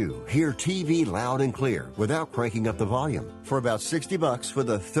like you hear TV loud and clear without cranking up the volume. For about $60 for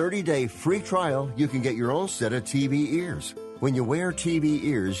the 30-day free trial, you can get your own set of TV Ears. When you wear TV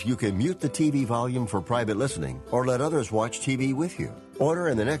Ears, you can mute the TV volume for private listening or let others watch TV with you. Order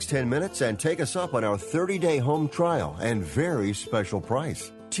in the next 10 minutes and take us up on our 30-day home trial and very special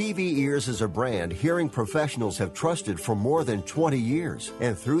price. TV Ears is a brand hearing professionals have trusted for more than 20 years.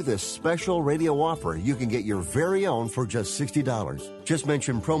 And through this special radio offer, you can get your very own for just $60. Just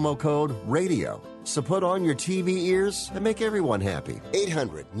mention promo code RADIO. So put on your TV ears and make everyone happy.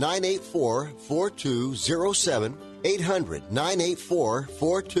 800-984-4207.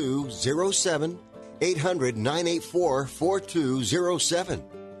 800-984-4207. 800-984-4207.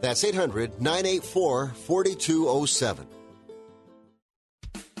 That's 800-984-4207.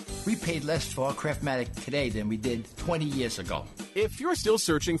 We paid less for our Craftmatic today than we did 20 years ago. If you're still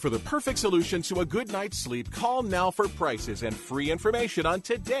searching for the perfect solution to a good night's sleep, call now for prices and free information on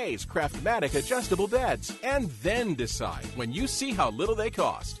today's Craftmatic adjustable beds. And then decide when you see how little they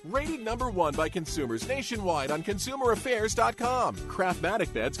cost. Rated #1 by consumers nationwide on ConsumerAffairs.com.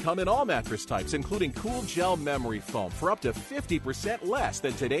 Craftmatic beds come in all mattress types, including cool gel memory foam for up to 50% less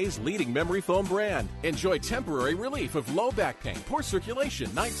than today's leading memory foam brand. Enjoy temporary relief of low back pain, poor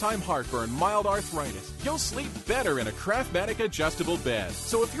circulation, nighttime heartburn, mild arthritis. You'll sleep better in a Craftmatic adjustable adjustable bed.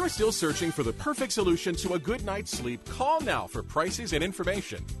 So if you're still searching for the perfect solution to a good night's sleep, call now for prices and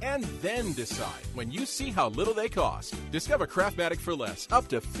information, and then decide when you see how little they cost. Discover Craftmatic for less, up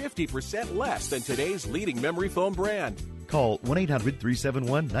to 50% less than today's leading memory foam brand. Call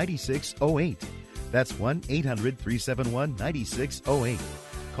 1-800-371-9608. That's 1-800-371-9608.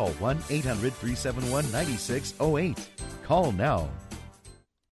 Call 1-800-371-9608. Call now.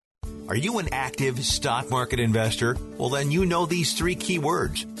 Are you an active stock market investor? Well, then you know these three key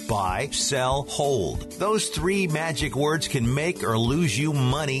words: buy, sell, hold. Those three magic words can make or lose you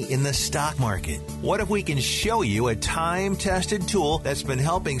money in the stock market. What if we can show you a time-tested tool that's been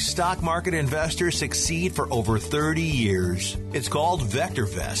helping stock market investors succeed for over 30 years? It's called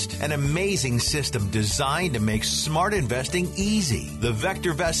VectorVest, an amazing system designed to make smart investing easy. The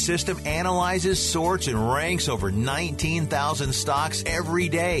VectorVest system analyzes, sorts, and ranks over 19,000 stocks every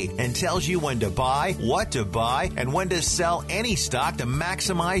day and tells you when to buy, what to buy, and when to sell any stock to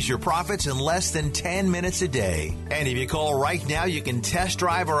maximize your profits in less than 10 minutes a day. And if you call right now, you can test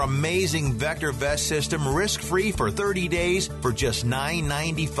drive our amazing VectorVest system risk-free for 30 days for just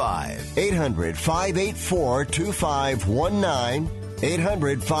 $9.95. 800-584-2519.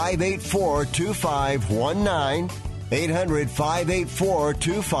 800-584-2519.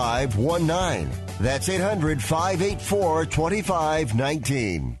 800-584-2519. That's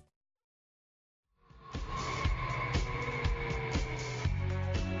 800-584-2519.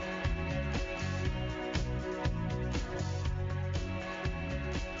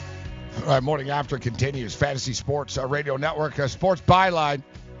 All right, Morning After continues. Fantasy Sports Radio Network, Sports Byline.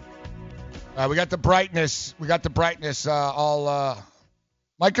 We got the brightness. My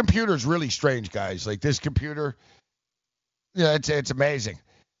computer's really strange, guys. Like this computer, yeah, it's amazing.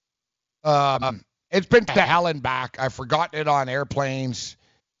 It's been to hell and back. I've forgotten it on airplanes.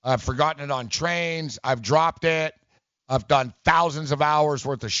 I've forgotten it on trains. I've dropped it. I've done thousands of hours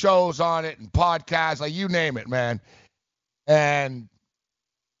worth of shows on it and podcasts, like you name it, man. And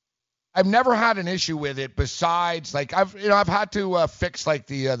I've never had an issue with it besides, like, I've had to fix like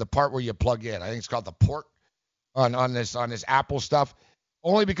the part where you plug in. I think it's called the port on this Apple stuff,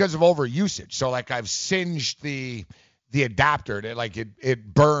 only because of overusage. So like I've singed the adapter,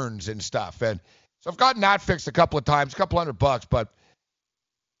 it burns and stuff. And so I've gotten that fixed a couple of times, a couple $100, but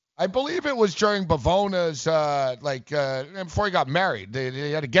I believe it was during Bavona's before he got married.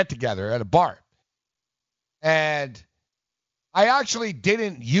 They had a get together at a bar. And I actually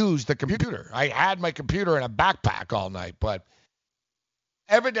didn't use the computer. I had my computer in a backpack all night, but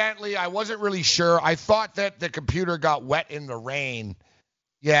evidently I wasn't really sure. I thought that the computer got wet in the rain,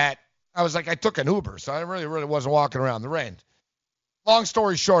 yet I was like, I took an Uber, so I really wasn't walking around in the rain. Long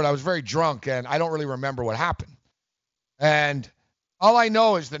story short, I was very drunk, and I don't really remember what happened. And all I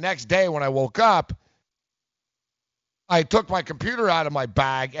know is the next day when I woke up, I took my computer out of my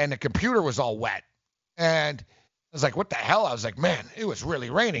bag, and the computer was all wet. And I was like, what the hell? I was like, man, it was really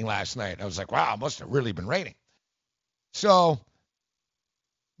raining last night. I was like, wow, it must have really been raining. So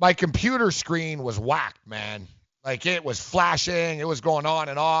my computer screen was whacked, man. Like it was flashing. It was going on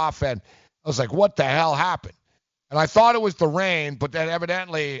and off. And I was like, what the hell happened? And I thought it was the rain, but then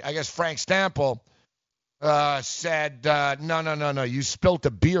evidently, I guess Frank Stample said, no, you spilt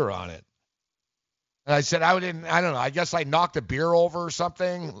a beer on it. And I said, I don't know. I guess I knocked a beer over or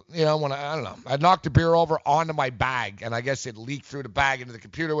something. I don't know. I knocked a beer over onto my bag, and I guess it leaked through the bag into the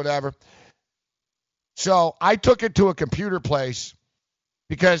computer, whatever. So I took it to a computer place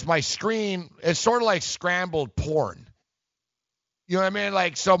because my screen is sort of like scrambled porn. You know what I mean?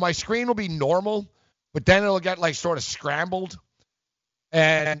 Like, so my screen will be normal, but then it'll get like sort of scrambled,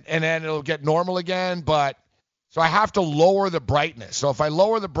 and then it'll get normal again. But so I have to lower the brightness. So if I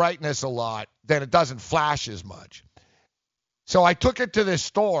lower the brightness a lot, then it doesn't flash as much. So I took it to this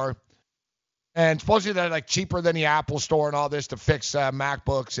store, and supposedly they're like cheaper than the Apple store and all this to fix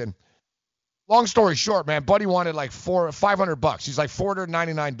MacBooks. And long story short, man, buddy wanted like $500. He's like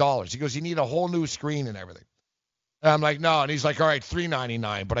 $499. He goes, you need a whole new screen and everything. And I'm like, no. And he's like, all right,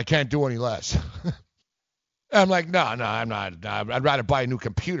 $399, but I can't do any less. I'm like, no, I'm not. I'd rather buy a new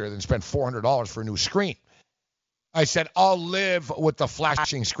computer than spend $400 for a new screen. I said, I'll live with the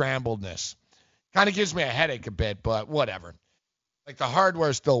flashing scrambledness. Kind of gives me a headache a bit, but whatever. Like the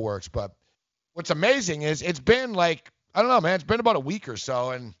hardware still works. But what's amazing is it's been like, I don't know, man, it's been about a week or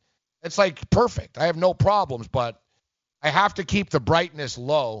so, and it's like perfect. I have no problems, but I have to keep the brightness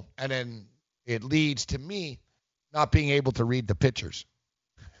low, and then it leads to me not being able to read the pictures.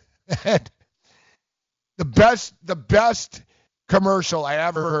 And the best commercial I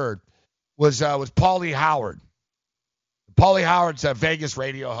ever heard was Paulie Howard. Paulie Howard's a Vegas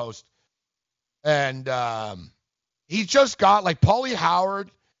radio host, and He's just got, like, Paulie Howard.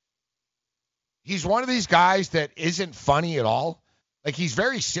 He's one of these guys that isn't funny at all. Like, he's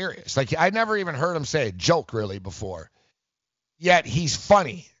very serious. Like, I never even heard him say a joke really before. Yet he's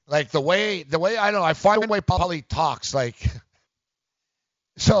funny. Like, the way I don't know, I find the way Paulie talks, like,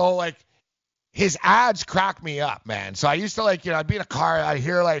 so, like, his ads crack me up, man. So I used to, like, I'd be in a car, I'd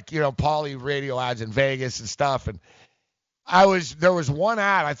hear, like, Paulie radio ads in Vegas and stuff, and there was one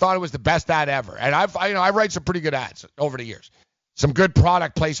ad, I thought it was the best ad ever. And I write some pretty good ads over the years. Some good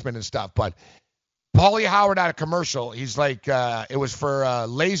product placement and stuff, but Paulie Howard had a commercial. He's like, it was for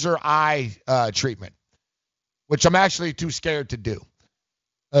laser eye treatment, which I'm actually too scared to do.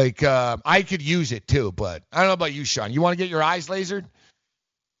 Like, I could use it too, but I don't know about you, Sean. You want to get your eyes lasered?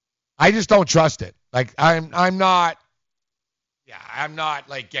 I just don't trust it. Like, I'm not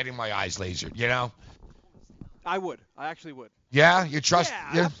like getting my eyes lasered, I would. I actually would. Yeah? You trust?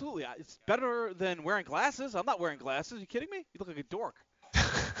 Yeah, absolutely. It's better than wearing glasses. I'm not wearing glasses. Are you kidding me? You look like a dork.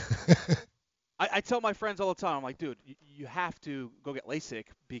 I tell my friends all the time, I'm like, dude, you have to go get LASIK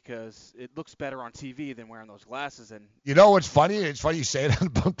because it looks better on TV than wearing those glasses. And you know what's funny? It's funny you say that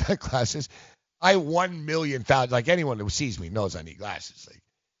about that glasses. I 1,000,000, like anyone who sees me knows I need glasses. Like,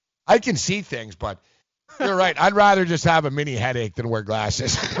 I can see things, but you're right. I'd rather just have a mini headache than wear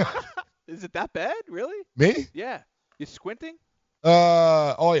glasses. Is it that bad, really? Me? Yeah. You squinting?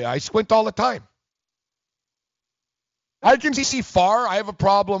 Oh yeah, I squint all the time. I can see far. I have a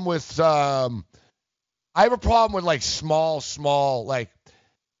problem with like small, like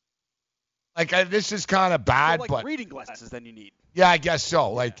this is kind of bad, so like but reading glasses then you need. Yeah, I guess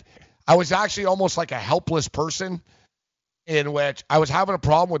so. Like, I was actually almost like a helpless person in which I was having a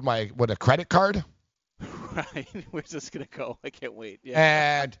problem with a credit card. Right. Where's this gonna go? I can't wait.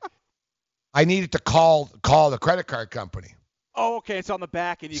 Yeah. And I needed to call the credit card company. Oh, okay. It's on the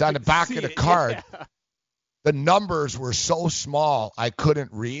back, and it's on the back of the card. Yeah. The numbers were so small I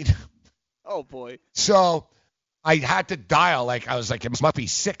couldn't read. Oh boy. So I had to dial, like, I was like, it must be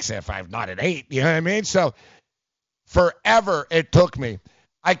 6 if I'm not an 8. You know what I mean? So forever it took me.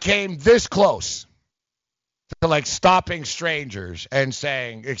 I came this close to, like, stopping strangers and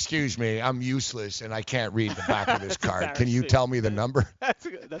saying, excuse me, I'm useless and I can't read the back of this card. Can you tell me the number? That's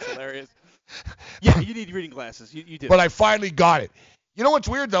hilarious. Yeah, you need reading glasses. You do. But I finally got it. You know what's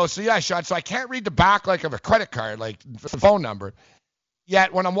weird, though? So, yeah, Sean, so I can't read the back, like, of a credit card, like, the phone number.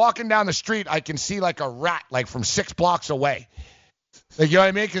 Yet when I'm walking down the street, I can see, like, a rat, like, from 6 blocks away. Like, you know what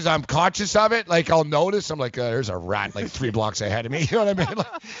I mean? Because I'm conscious of it. Like, I'll notice. I'm like, there's a rat, like, 3 blocks ahead of me. You know what I mean?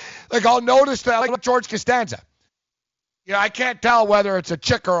 Like I'll notice that, like George Costanza. You know, I can't tell whether it's a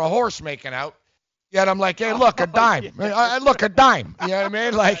chick or a horse making out. Yet I'm like, hey, look, a dime. Yeah. Look, a dime. You know what I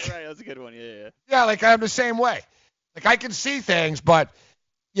mean? Like, right, that's a good one. Yeah. Yeah, like, I'm the same way. Like, I can see things, but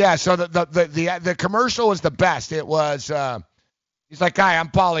yeah. So the commercial was the best. It was. He's like, hi, I'm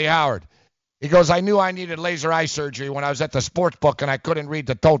Paulie Howard. He goes, I knew I needed laser eye surgery when I was at the sports book and I couldn't read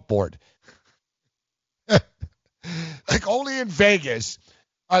the tote board. Like, only in Vegas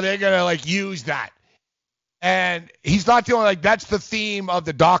are they gonna, like, use that. And he's not the only, like, that's the theme of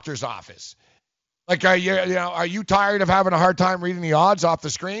the doctor's office. Like, are you tired of having a hard time reading the odds off the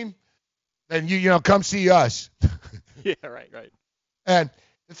screen? Then you come see us. Yeah, right. And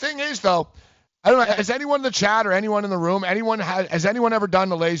the thing is, though, I don't know, has anyone in the chat or anyone in the room, has anyone ever done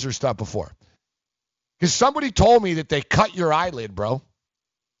the laser stuff before? Because somebody told me that they cut your eyelid, bro.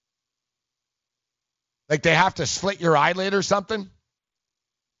 Like, they have to slit your eyelid or something.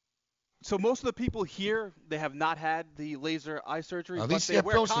 So most of the people here, they have not had the laser eye surgery, but they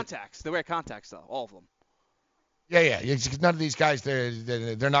wear contacts. They wear contacts, though, all of them. Yeah. None of these guys,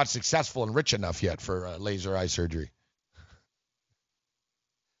 they're not successful and rich enough yet for laser eye surgery.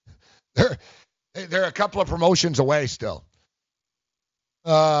 They're a couple of promotions away still.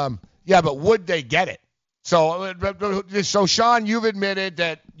 Yeah, but would they get it? So Sean, you've admitted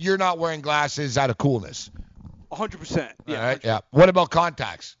that you're not wearing glasses out of coolness. 100%. Yeah. All right, yeah. What about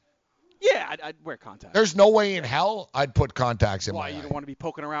contacts? Yeah, I'd wear contacts. There's no way in hell I'd put contacts in my eye. Why, you don't want to be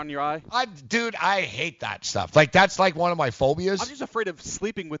poking around your eye? Dude, I hate that stuff. Like, that's like one of my phobias. I'm just afraid of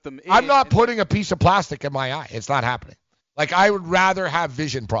sleeping with them. I'm not putting a piece of plastic in my eye. It's not happening. Like, I would rather have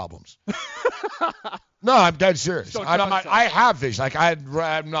vision problems. No, I'm dead serious. I have vision. Like,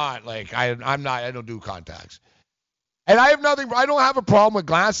 I'm not. Like, I'm not. I don't do contacts. And I have nothing. I don't have a problem with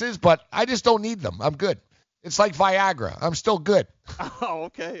glasses, but I just don't need them. I'm good. It's like Viagra. I'm still good. Oh,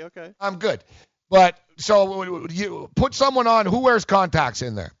 okay. I'm good. But so you put someone on who wears contacts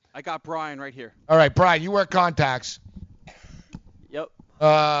in there. I got Brian right here. All right, Brian, you wear contacts. Yep.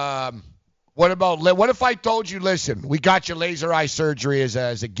 What if I told you, listen, we got you laser eye surgery as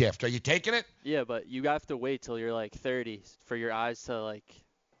a gift. Are you taking it? Yeah, but you have to wait till you're like 30 for your eyes to like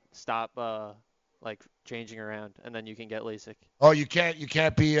stop like changing around, and then you can get LASIK. Oh, you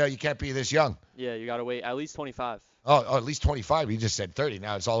can't be this young. Yeah, you gotta wait at least 25. Oh, at least 25. You just said 30.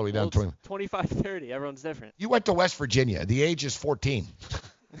 Now it's all the way down to 20. 25, 30. Everyone's different. You went to West Virginia. The age is 14.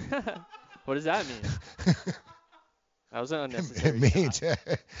 What does that mean? That was unnecessary. It means.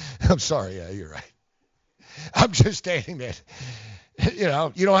 I'm sorry. Yeah, you're right. I'm just stating that. You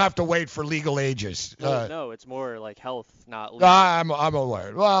don't have to wait for legal ages. No, it's more like health, not legal. I'm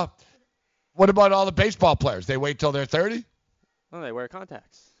aware. Well, what about all the baseball players? They wait till they're 30? No, they wear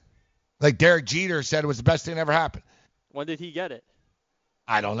contacts. Like Derek Jeter said it was the best thing that ever happened. When did he get it?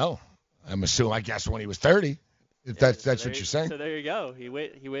 I don't know. I guess when he was 30. If that's what you're saying. So there you go. He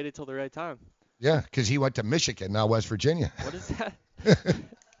waited till the right time. Yeah, because he went to Michigan, not West Virginia. What is that?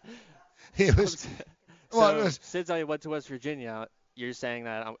 He was. Since I went to West Virginia, you're saying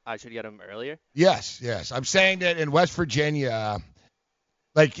that I should get him earlier? Yes. I'm saying that in West Virginia,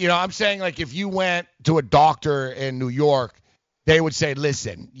 I'm saying like if you went to a doctor in New York, they would say,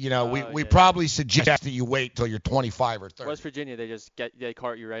 listen, we probably suggest that you wait till you're 25 or 30. West Virginia, they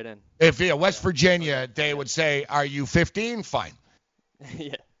cart you right in. West Virginia, they would say, are you 15? Fine.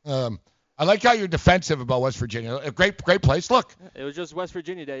 Yeah. I like how you're defensive about West Virginia. A great place. Look. It was just West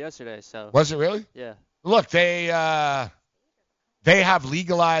Virginia Day yesterday, so. Was it really? Yeah. Look, they have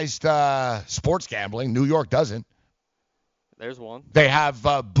legalized sports gambling. New York doesn't. There's one. They have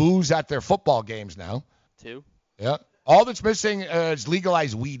booze at their football games now. 2. Yeah. All that's missing is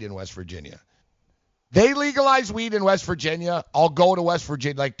legalized weed in West Virginia. They legalize weed in West Virginia. I'll go to West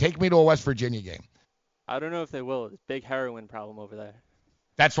Virginia. Like, take me to a West Virginia game. I don't know if they will. It's a big heroin problem over there.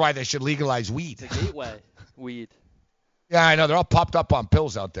 That's why they should legalize weed. It's a gateway. Weed. Yeah, I know. They're all popped up on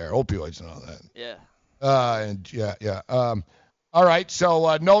pills out there, opioids and all that. Yeah. All right.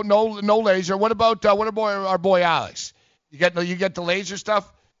 So no laser. What about our boy Alex? You get the laser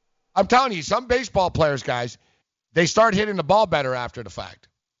stuff. I'm telling you, some baseball players, guys, they start hitting the ball better after the fact.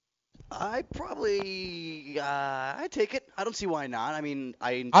 I take it. I don't see why not. I mean,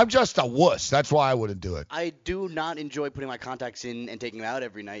 I'm just a wuss. That's why I wouldn't do it. I do not enjoy putting my contacts in and taking them out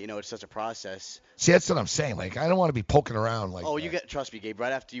every night. It's such a process. See, that's what I'm saying. Like, I don't want to be poking around like. Oh, trust me, Gabe.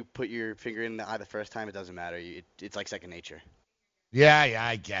 Right after you put your finger in the eye the first time, it doesn't matter. It's like second nature. Yeah,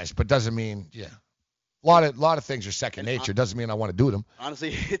 I guess, but doesn't mean A lot of things are second nature. Doesn't mean I want to do them. Honestly,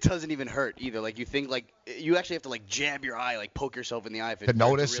 it doesn't even hurt either. Like you think, like you actually have to like jab your eye, like poke yourself in the eye if it to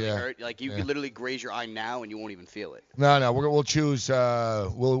notice. Really hurt. Like you can literally graze your eye now and you won't even feel it. No, we'll choose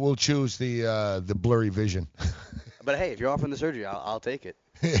we'll choose the blurry vision. But hey, if you're offering the surgery, I'll take it.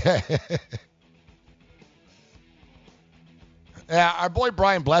 Yeah, our boy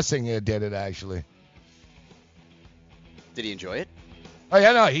Brian Blessing did it actually. Did he enjoy it? Oh,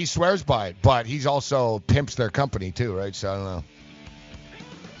 yeah, no, he swears by it, but he's also pimps their company too, right? So I don't know.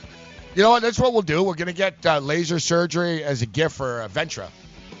 You know what? That's what we'll do. We're going to get laser surgery as a gift for Ventra.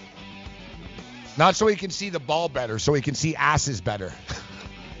 Not so he can see the ball better, so he can see asses better.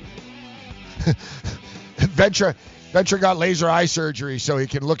 Ventra got laser eye surgery so he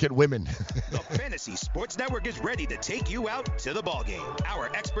can look at women. The Fantasy Sports Network is ready to take you out to the ballgame.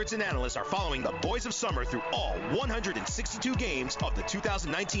 Our experts and analysts are following the Boys of Summer through all 162 games of the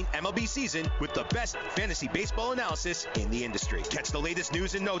 2019 MLB season with the best fantasy baseball analysis in the industry. Catch the latest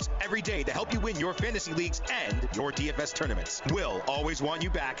news and notes every day to help you win your fantasy leagues and your DFS tournaments. We'll always want you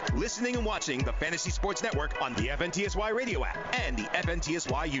back listening and watching the Fantasy Sports Network on the FNTSY radio app and the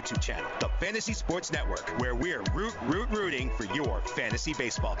FNTSY YouTube channel. The Fantasy Sports Network, where we're rooting for your fantasy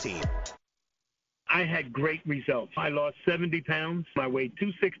baseball team. I had great results. I lost 70 pounds. I weighed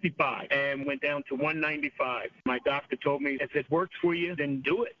 265 and went down to 195. My doctor told me, if it works for you, then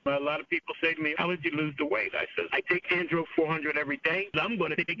do it. A lot of people say to me, how did you lose the weight? I said, I take Andro 400 every day. I'm going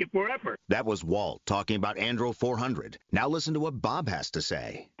to take it forever. That was Walt talking about Andro 400. Now listen to what Bob has to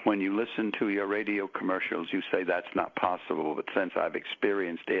say. When you listen to your radio commercials, you say that's not possible, but since I've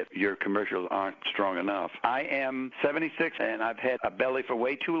experienced it, your commercials aren't strong enough. I am 76, and I've had a belly for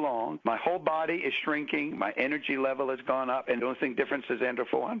way too long. My whole body is shrinking. My energy level has gone up, and the only thing difference is Andro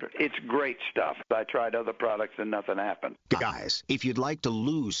 400. It's great stuff. I tried other products, and nothing happened. Guys, if you'd like to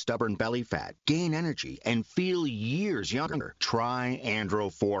lose stubborn belly fat, gain energy, and feel years younger, try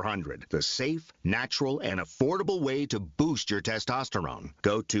Andro 400, the safe, natural, and affordable way to boost your testosterone.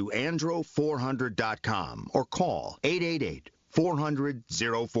 Go to andro400.com or call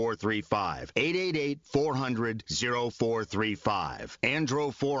 888-400-0435. 888-400-0435.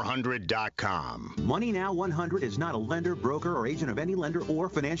 Andro400.com. Money Now 100 is not a lender, broker, or agent of any lender or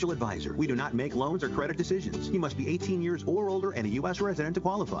financial advisor. We do not make loans or credit decisions. You must be 18 years or older and a U.S. resident to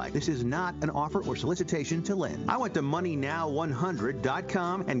qualify. This is not an offer or solicitation to lend. I went to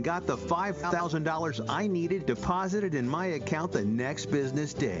MoneyNow100.com and got the $5,000 I needed deposited in my account the next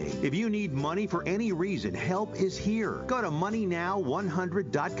business day. If you need money for any reason, help is here. Go to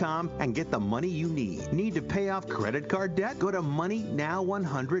MoneyNow100.com and get the money you need. Need to pay off credit card debt? Go to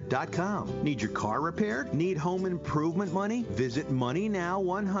MoneyNow100.com. Need your car repaired? Need home improvement money? Visit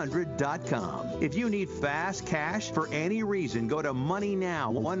MoneyNow100.com. If you need fast cash for any reason, go to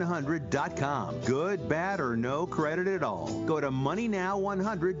MoneyNow100.com. Good, bad, or no credit at all. Go to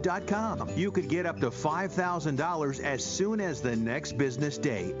MoneyNow100.com. You could get up to $5,000 as soon as the next business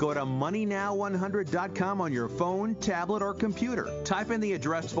day. Go to MoneyNow100.com on your phone, tablet, or computer. Type in the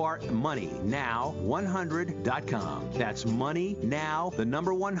address bar MoneyNow100.com. That's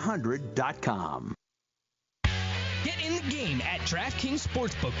MoneyNow100.com. Get in the game at DraftKings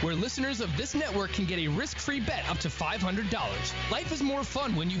Sportsbook, where listeners of this network can get a risk-free bet up to $500. Life is more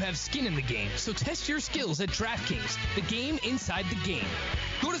fun when you have skin in the game, so test your skills at DraftKings, the game inside the game.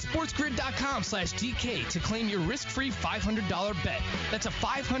 Go to sportsgrid.com/DK to claim your risk-free $500 bet. That's a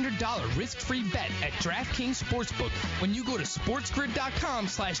 $500 risk-free bet at DraftKings Sportsbook when you go to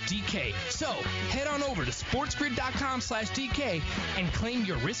sportsgrid.com/DK. So, head on over to sportsgrid.com/DK and claim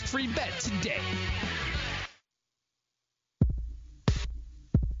your risk-free bet today.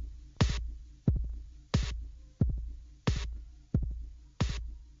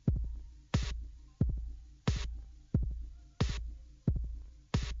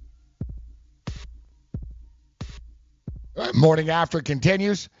 Morning After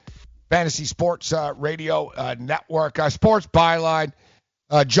continues. Fantasy Sports Radio Network. Sports Byline.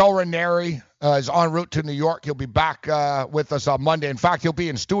 Joe Ranieri is en route to New York. He'll be back with us on Monday. In fact, he'll be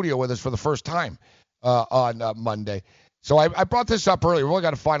in studio with us for the first time on Monday. So I brought this up earlier. We've only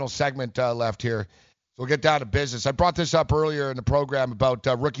got a final segment left here. So we'll get down to business. I brought this up earlier in the program about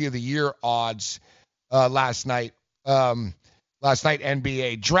Rookie of the Year odds last night. Last night,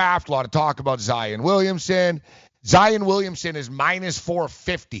 NBA draft. A lot of talk about Zion Williamson. Zion Williamson is minus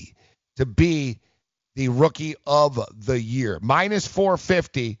 450 to be the Rookie of the Year. Minus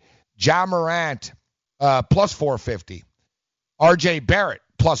 450. Ja Morant plus 450. R.J. Barrett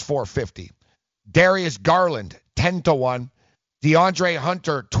plus 450. Darius Garland 10-1. DeAndre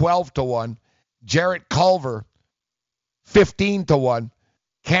Hunter 12-1. Jarrett Culver 15-1.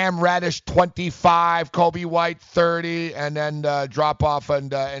 Cam Reddish 25. Kobe White 30, and then drop off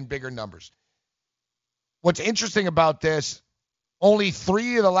and bigger numbers. What's interesting about this, only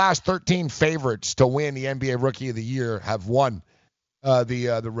 3 of the last 13 favorites to win the NBA Rookie of the Year have won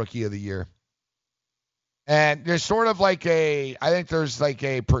the Rookie of the Year. And there's sort of like I think there's like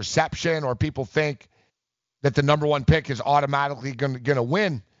a perception, or people think that the number one pick is automatically going to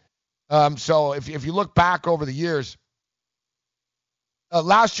win. So if you look back over the years,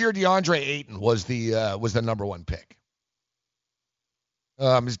 last year DeAndre Ayton was the number one pick.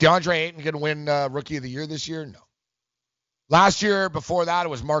 Is DeAndre Ayton going to win Rookie of the Year this year? No. Last year, before that, it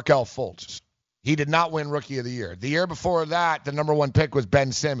was Markelle Fultz. He did not win Rookie of the Year. The year before that, the number one pick was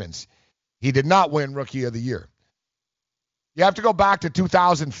Ben Simmons. He did not win Rookie of the Year. You have to go back to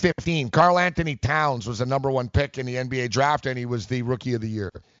 2015. Karl Anthony Towns was the number one pick in the NBA draft, and he was the Rookie of the Year.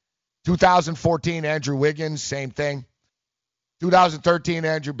 2014, Andrew Wiggins, same thing. 2013,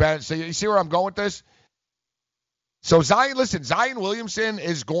 Andrew Bennett. So you see where I'm going with this? So Zion Williamson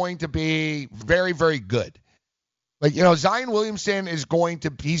is going to be very, very good. Like, Zion Williamson is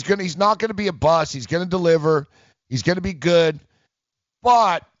he's not going to be a bust. He's going to deliver. He's going to be good.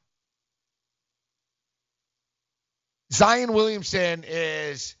 But Zion Williamson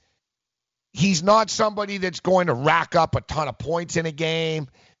he's not somebody that's going to rack up a ton of points in a game.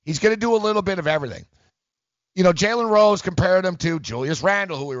 He's going to do a little bit of everything. Jalen Rose compared him to Julius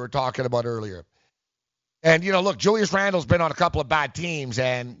Randle, who we were talking about earlier. And, look, Julius Randle's been on a couple of bad teams,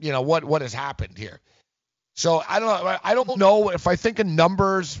 and, what has happened here? So, I don't know if I think of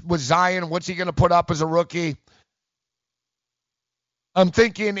numbers with Zion, what's he going to put up as a rookie? I'm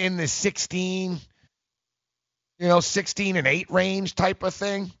thinking in the 16 and 8 range type of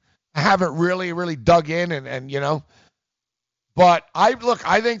thing. I haven't really dug in and But,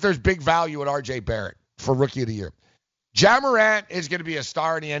 I think there's big value at R.J. Barrett for Rookie of the Year. Ja Morant is going to be a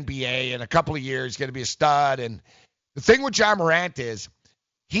star in the NBA in a couple of years. He's going to be a stud. And the thing with Ja Morant is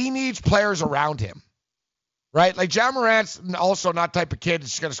he needs players around him, right? Like Ja Morant's also not the type of kid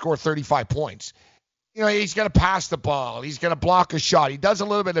that's going to score 35 points. He's going to pass the ball. He's going to block a shot. He does a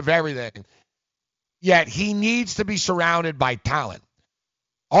little bit of everything. Yet he needs to be surrounded by talent.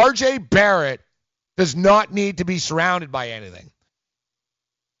 R.J. Barrett does not need to be surrounded by anything.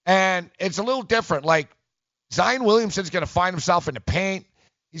 And it's a little different. Like, Zion Williamson's going to find himself in the paint.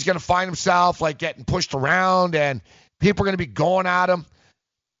 He's going to find himself, like, getting pushed around, and people are going to be going at him.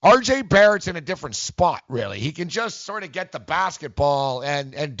 R.J. Barrett's in a different spot, really. He can just sort of get the basketball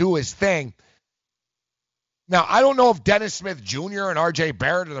and do his thing. Now, I don't know if Dennis Smith Jr. and R.J.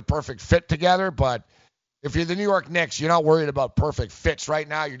 Barrett are the perfect fit together, but if you're the New York Knicks, you're not worried about perfect fits right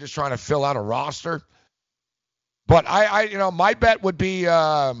now. You're just trying to fill out a roster. But my bet would be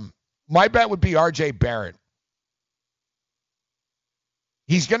R.J. Barrett.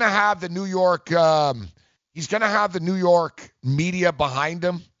 He's going to have the New York media behind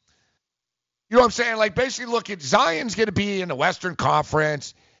him. You know what I'm saying? Like, basically, look, Zion's going to be in the Western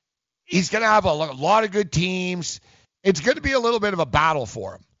Conference. He's going to have a lot of good teams. It's going to be a little bit of a battle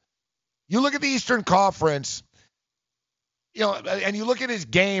for him. You look at the Eastern Conference, and you look at his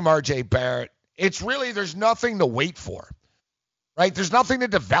game, R.J. Barrett, it's really, there's nothing to wait for, right? There's nothing to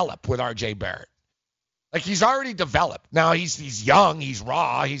develop with R.J. Barrett. Like, he's already developed. Now, he's young, he's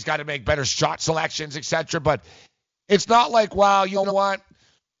raw, he's got to make better shot selections, etc. But it's not like, wow, you know what?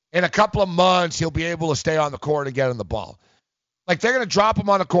 In a couple of months, he'll be able to stay on the court and get on the ball. Like, they're going to drop him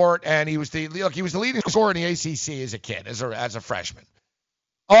on the court, and he was the leading scorer in the ACC as a kid, as a freshman,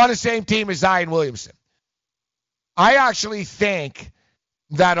 on the same team as Zion Williamson. I actually think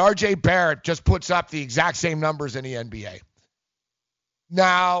that R.J. Barrett just puts up the exact same numbers in the NBA.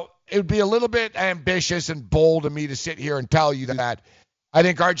 Now, it would be a little bit ambitious and bold of me to sit here and tell you that I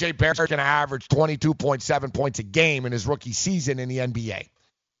think R.J. Barrett's going to average 22.7 points a game in his rookie season in the NBA.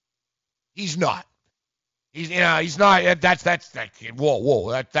 He's not. He's not. That's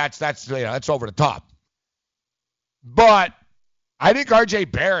whoa. That's over the top. But I think R.J.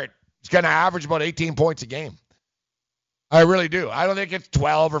 Barrett is going to average about 18 points a game. I really do. I don't think it's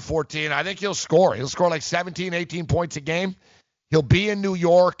 12 or 14. I think he'll score. He'll score like 17, 18 points a game. He'll be in New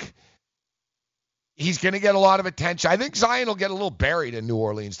York. He's going to get a lot of attention. I think Zion will get a little buried in New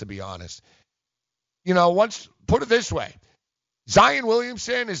Orleans, to be honest. Put it this way. Zion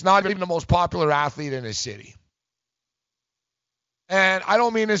Williamson is not even the most popular athlete in his city. And I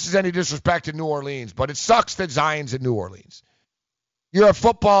don't mean this as any disrespect to New Orleans, but it sucks that Zion's in New Orleans. You're a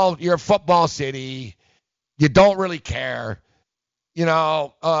football city. You don't really care. We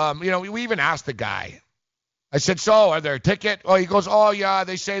even asked the guy. I said, so are there a ticket? Oh, he goes, oh, yeah,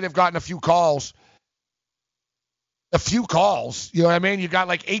 they say they've gotten a few calls. A few calls? You know what I mean? You got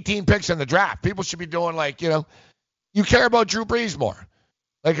like 18 picks in the draft. People should be doing you care about Drew Brees more.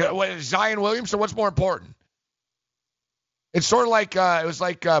 Like, Zion Williamson, what's more important? It's sort of like, it was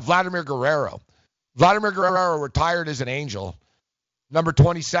like Vladimir Guerrero. Vladimir Guerrero retired as an Angel, number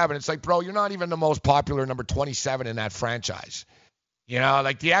 27. It's like, bro, you're not even the most popular number 27 in that franchise.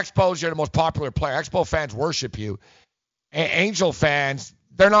 Like the Expos, you're the most popular player. Expo fans worship you. Angel fans,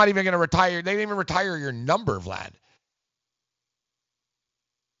 they're not even going to retire. They didn't even retire your number, Vlad.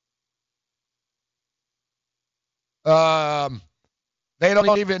 They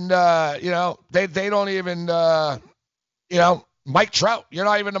don't even, they don't even, Mike Trout. You're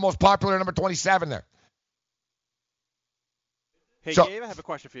not even the most popular number 27 there. Hey, Gabe, I have a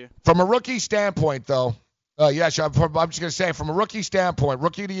question for you. From a rookie standpoint, though, I'm just going to say, from a rookie standpoint,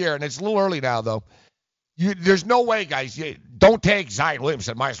 rookie of the year, and it's a little early now, though, there's no way, guys, don't take Zion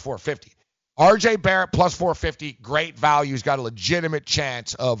Williamson minus 450. R.J. Barrett plus 450, great value. He's got a legitimate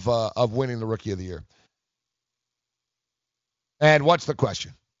chance of winning the rookie of the year. And what's the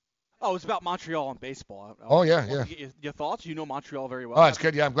question? Oh, it's about Montreal and baseball. Oh, yeah. Your thoughts? You know Montreal very well. Oh, that's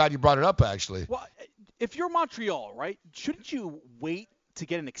good. Yeah, I'm glad you brought it up, actually. Well, if you're Montreal, right, shouldn't you wait to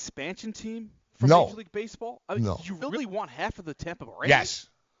get an expansion team for Major League Baseball? I mean, no. You really want half of the Tampa Bay Rays?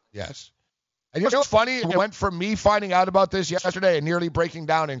 Yes. And you know what's funny? It went from me finding out about this yesterday and nearly breaking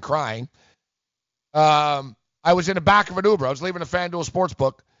down and crying. I was in the back of an Uber. I was leaving a FanDuel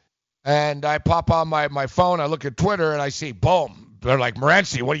Sportsbook. And I pop on my phone, I look at Twitter, and I see, boom. They're like,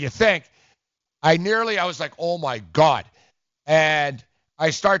 Morency, what do you think? I was like, oh, my God. And I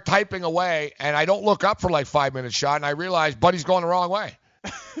start typing away, and I don't look up for like 5 minutes, Sean, and I realize Buddy's going the wrong way.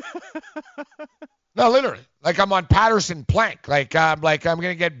 No, literally. Like I'm on Patterson Plank. Like I'm going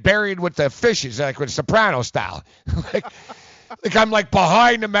to get buried with the fishes, like with Soprano style. like I'm like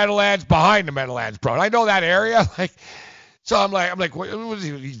behind the Meadowlands, bro. And I know that area. So I'm like,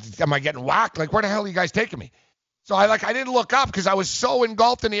 am I getting whacked? Like, where the hell are you guys taking me? So I didn't look up because I was so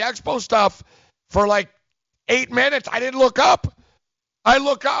engulfed in the Expo stuff for like 8 minutes. I didn't look up. I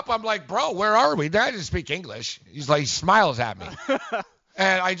look up. I'm like, bro, where are we? I didn't speak English. He's like, he smiles at me.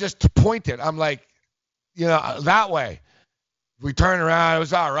 And I just pointed. I'm like, that way. We turned around. It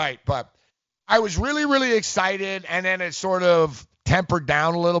was all right. But I was really, really excited. And then it sort of tempered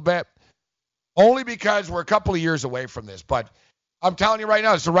down a little bit. Only because we're a couple of years away from this. But I'm telling you right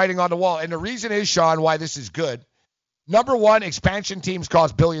now, it's the writing on the wall. And the reason is, Sean, why this is good. Number one, expansion teams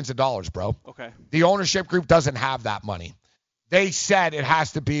cost billions of dollars, bro. Okay. The ownership group doesn't have that money. They said it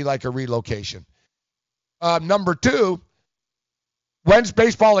has to be like a relocation. Number two, when's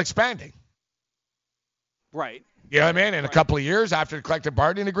baseball expanding? Right. You know what I mean? In a couple of years after the collective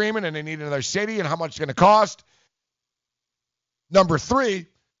bargaining agreement and they need another city and how much it's going to cost. Number three,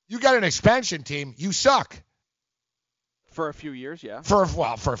 you got an expansion team, you suck. For a few years, yeah. For a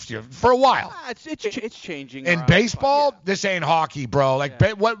while. It's changing. In baseball, this ain't hockey, bro.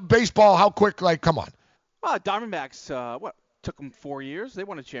 What baseball? How quick? Like, come on. Diamondbacks, took them 4 years. They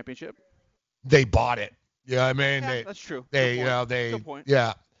won a championship. They bought it. You know what I mean? Yeah, that's true. Good point.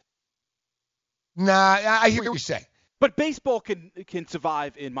 Yeah. Nah, I hear what you say. But baseball can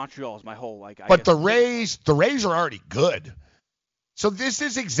survive in Montreal is my whole But the Rays are already good. So this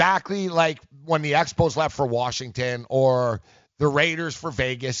is exactly like when the Expos left for Washington or the Raiders for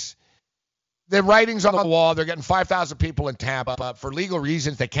Vegas. The writing's on the wall. They're getting 5,000 people in Tampa, but for legal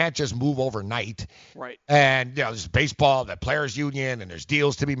reasons, they can't just move overnight. Right. And, there's baseball, the players union, and there's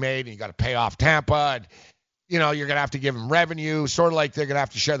deals to be made, and you got to pay off Tampa. And, you're going to have to give them revenue, sort of like they're going to have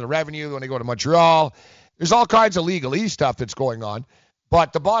to share the revenue when they go to Montreal. There's all kinds of legalese stuff that's going on.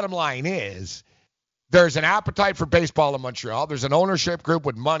 But the bottom line is there's an appetite for baseball in Montreal. There's an ownership group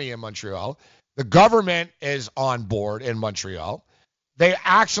with money in Montreal. The government is on board in Montreal. They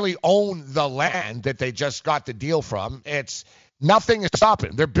actually own the land that they just got the deal from. Nothing is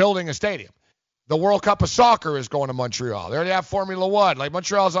stopping. They're building a stadium. The World Cup of Soccer is going to Montreal. They already have Formula One. Like,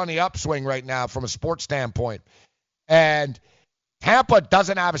 Montreal's on the upswing right now from a sports standpoint. And Tampa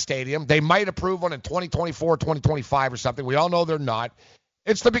doesn't have a stadium. They might approve one in 2024, 2025 or something. We all know they're not.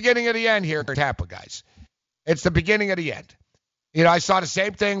 It's the beginning of the end here in Tampa, guys. It's the beginning of the end. I saw the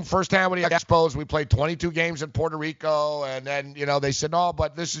same thing firsthand with the Expos. We played 22 games in Puerto Rico, and then, they said, no,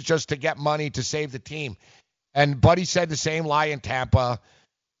 but this is just to get money to save the team. And Buddy said the same lie in Tampa.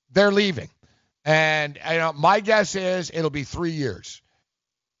 They're leaving. And, my guess is it'll be 3 years.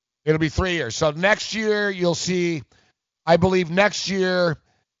 It'll be 3 years. So next year you'll see, I believe next year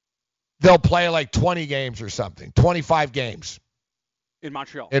they'll play like 20 games or something, 25 games. In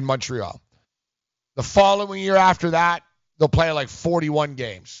Montreal. In Montreal. The following year after that, they'll play like 41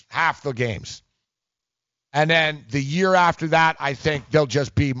 games, half the games. And then the year after that, I think they'll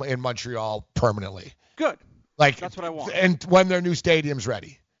just be in Montreal permanently. Good. That's what I want. And when their new stadium's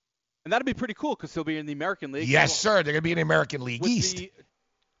ready. And that'd be pretty cool because they'll be in the American League. Yes, sir. They're going to be in the American League East.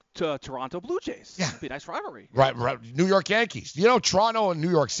 The Toronto Blue Jays. Yeah. It'd be a nice rivalry. Right. New York Yankees. Toronto and New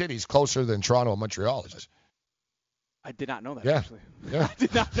York City is closer than Toronto and Montreal is. I did not know that, yeah. actually. Yeah. I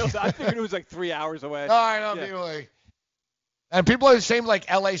did not know that. I figured it was like 3 hours away. No, I know. Yeah. And people are the same like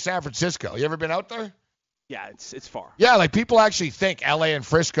L.A., San Francisco. You ever been out there? Yeah, it's far. Yeah, like people actually think L.A. and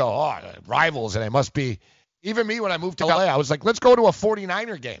Frisco rivals, and they must be. Even me, when I moved to L.A., I was like, let's go to a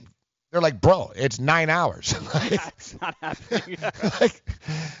 49er game. They're like, bro, it's 9 hours. It's not happening.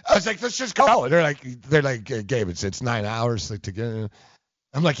 I was like, let's just go. And they're like, Gabe, it's 9 hours to get.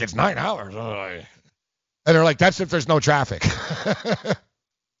 I'm like, it's 9 hours. And they're like, that's if there's no traffic.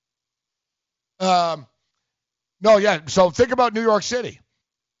 No, yeah. So think about New York City.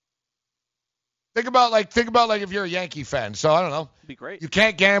 Think about if you're a Yankee fan. So I don't know. It'd be great. You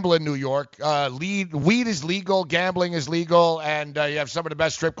can't gamble in New York. Weed is legal, gambling is legal, and you have some of the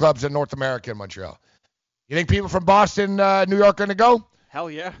best strip clubs in North America in Montreal. You think people from Boston, New York are going to go? Hell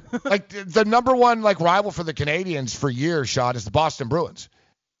yeah. Like the number one rival for the Canadians for years, Sean, is the Boston Bruins.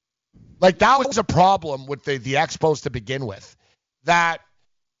 Like that was a problem with the Expos to begin with. That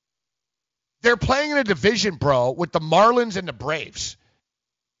they're playing in a division, bro, with the Marlins and the Braves.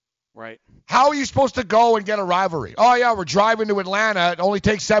 Right. How are you supposed to go and get a rivalry? Oh, yeah, we're driving to Atlanta. It only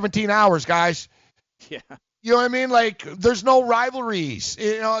takes 17 hours, guys. Yeah. You know what I mean? Like, there's no rivalries.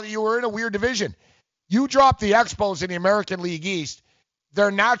 You were in a weird division. You drop the Expos in the American League East,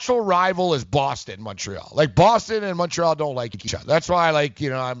 their natural rival is Boston, Montreal. Like, Boston and Montreal don't like each other. That's why,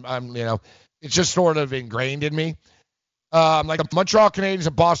 it's just sort of ingrained in me. Like the Montreal Canadiens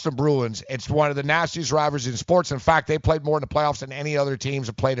and Boston Bruins, it's one of the nastiest rivalries in sports. In fact, they played more in the playoffs than any other teams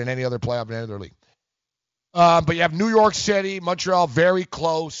have played in any other playoff in any other league. But you have New York City, Montreal, very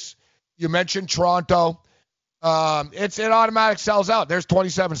close. You mentioned Toronto. It automatic sells out. There's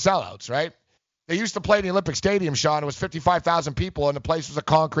 27 sellouts, right? They used to play in the Olympic Stadium, Sean. It was 55,000 people, and the place was a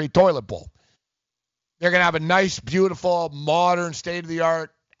concrete toilet bowl. They're going to have a nice, beautiful, modern,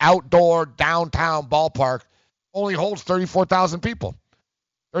 state-of-the-art, outdoor, downtown ballpark. Only holds 34,000 people,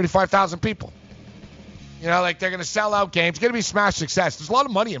 35,000 people. You know, like they're going to sell out games. It's going to be smash success. There's a lot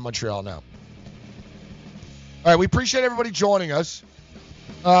of money in Montreal now. All right, we appreciate everybody joining us.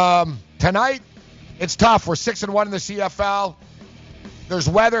 Tonight, it's tough. We're 6-1 in the CFL. There's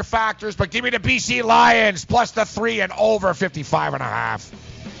weather factors, but give me the BC Lions plus the 3 and over 55.5.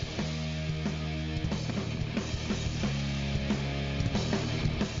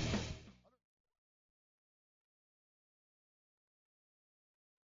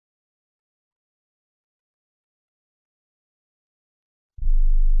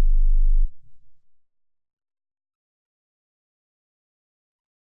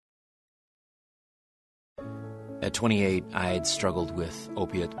 At 28, I had struggled with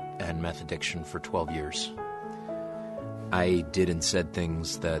opiate and meth addiction for 12 years. I did and said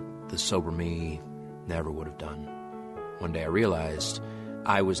things that the sober me never would have done. One day I realized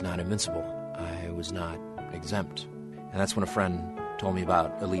I was not invincible. I was not exempt. And that's when a friend told me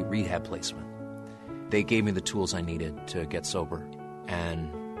about Elite Rehab Placement. They gave me the tools I needed to get sober,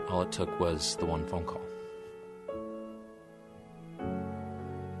 and all it took was the one phone call.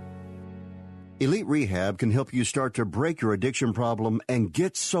 Elite Rehab can help you start to break your addiction problem and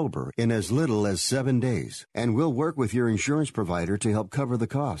get sober in as little as 7 days. And we'll work with your insurance provider to help cover the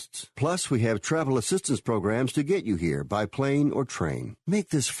costs. Plus, we have travel assistance programs to get you here by plane or train. Make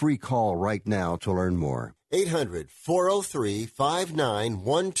this free call right now to learn more.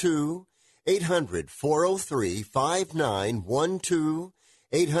 800-403-5912. 800-403-5912.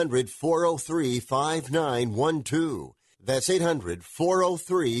 800-403-5912. That's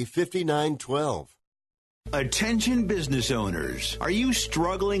 800-403-5912. Attention business owners. Are you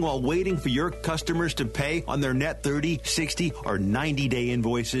struggling while waiting for your customers to pay on their net 30, 60, or 90-day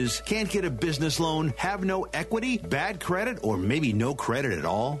invoices? Can't get a business loan? Have no equity? Bad credit? Or maybe no credit at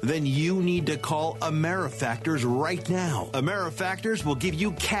all? Then you need to call AmeriFactors right now. AmeriFactors will give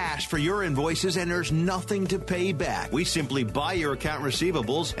you cash for your invoices and there's nothing to pay back. We simply buy your account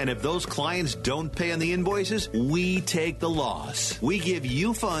receivables, and if those clients don't pay on the invoices, we take the loss. We give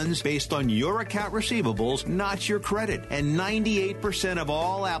you funds based on your account receivables, not your credit. And 98% of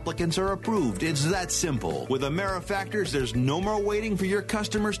all applicants are approved. It's that simple. With AmeriFactors, there's no more waiting for your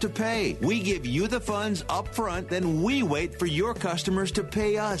customers to pay. We give you the funds up front, then we wait for your customers to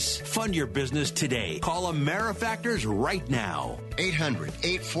pay us. Fund your business today. Call AmeriFactors right now.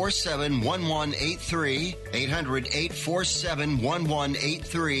 800-847-1183.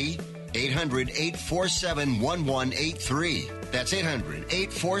 800-847-1183. 800-847-1183. That's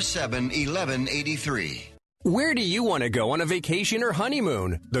 800-847-1183. Where do you want to go on a vacation or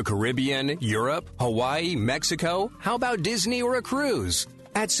honeymoon? The Caribbean, Europe, Hawaii, Mexico? How about Disney or a cruise?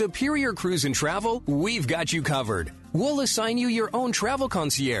 At Superior Cruise and Travel, we've got you covered. We'll assign you your own travel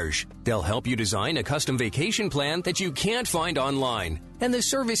concierge. They'll help you design a custom vacation plan that you can't find online. And the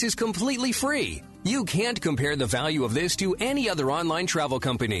service is completely free. You can't compare the value of this to any other online travel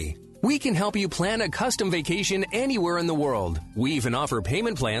company. We can help you plan a custom vacation anywhere in the world. We even offer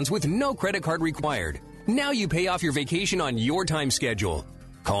payment plans with no credit card required. Now you pay off your vacation on your time schedule.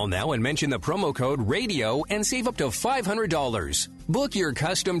 Call now and mention the promo code RADIO and save up to $500. Book your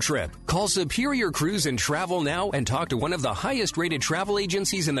custom trip. Call Superior Cruise and Travel now and talk to one of the highest rated travel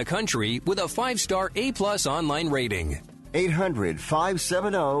agencies in the country with a 5-star A+ online rating.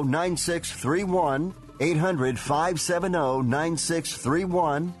 800-570-9631.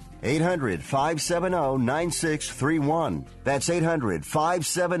 800-570-9631. 800-570-9631. That's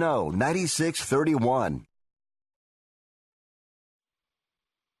 800-570-9631.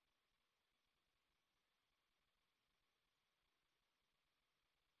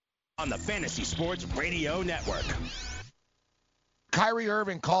 On the Fantasy Sports Radio Network. Kyrie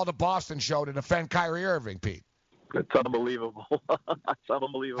Irving called a Boston show to defend Kyrie Irving, Pete. It's unbelievable. It's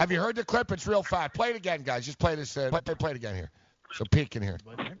unbelievable. Have you heard the clip? It's real fast. Play it again, guys. Just play this. Play it again here, so Pete can hear it.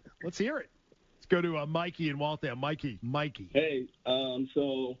 Let's hear it. Let's go to Mikey and Waltham. Mikey. Hey,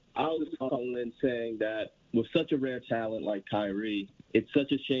 so I was calling in saying that with such a rare talent like Kyrie, it's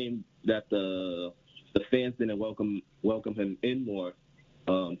such a shame that the fans didn't welcome him in more.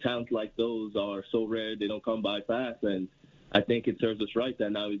 Talents like those are so rare; they don't come by fast, and I think it serves us right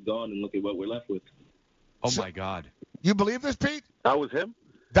that now he's gone, and look at what we're left with. Oh my God! You believe this, Pete? That was him?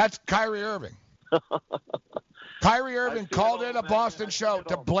 That's Kyrie Irving. Kyrie Irving called in a Boston show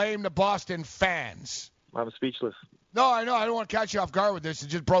to blame the Boston fans. I'm speechless. No, I know. I don't want to catch you off guard with this. It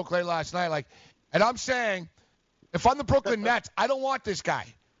just broke late last night. And I'm saying, if I'm the Brooklyn Nets, I don't want this guy.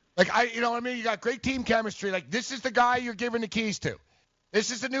 Like, you know what I mean? You got great team chemistry. Like, this is the guy you're giving the keys to. This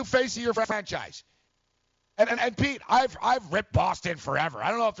is the new face of your franchise. And Pete, I've ripped Boston forever. I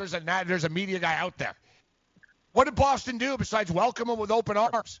don't know if there's a media guy out there. What did Boston do besides welcome him with open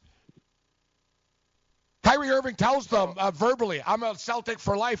arms? Kyrie Irving tells them verbally, I'm a Celtic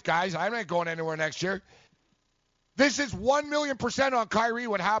for life, guys. I'm not going anywhere next year. This is 1,000,000% on Kyrie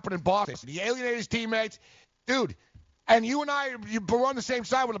what happened in Boston. He alienated his teammates. Dude, and you and I, we're on the same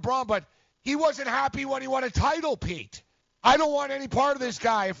side with LeBron, but he wasn't happy when he won a title, Pete. I don't want any part of this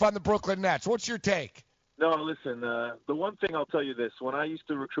guy if I'm the Brooklyn Nets. What's your take? No, listen, the one thing I'll tell you this. When I used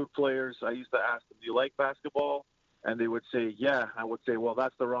to recruit players, I used to ask them, do you like basketball? And they would say, yeah. I would say, well,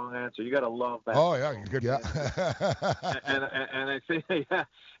 that's the wrong answer. You got to love basketball. Oh, yeah, good, yeah. and I say, yeah.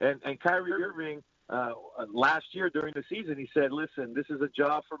 And Kyrie Irving, last year during the season, he said, listen, this is a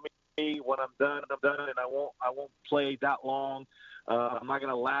job for me. When I'm done, and I won't play that long. I'm not going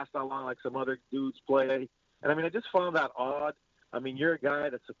to last that long like some other dudes play. And, I mean, I just found that odd. I mean, you're a guy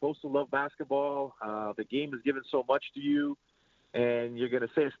that's supposed to love basketball. The game has given so much to you, and you're going to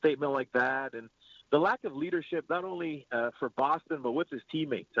say a statement like that. And the lack of leadership, not only for Boston, but with his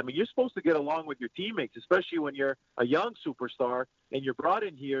teammates. I mean, you're supposed to get along with your teammates, especially when you're a young superstar, and you're brought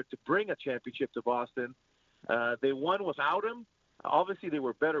in here to bring a championship to Boston. They won without him. Obviously, they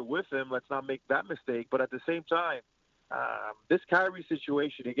were better with him. Let's not make that mistake. But at the same time, this Kyrie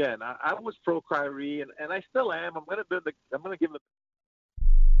situation again. I was pro Kyrie, and I still am. I'm going to give him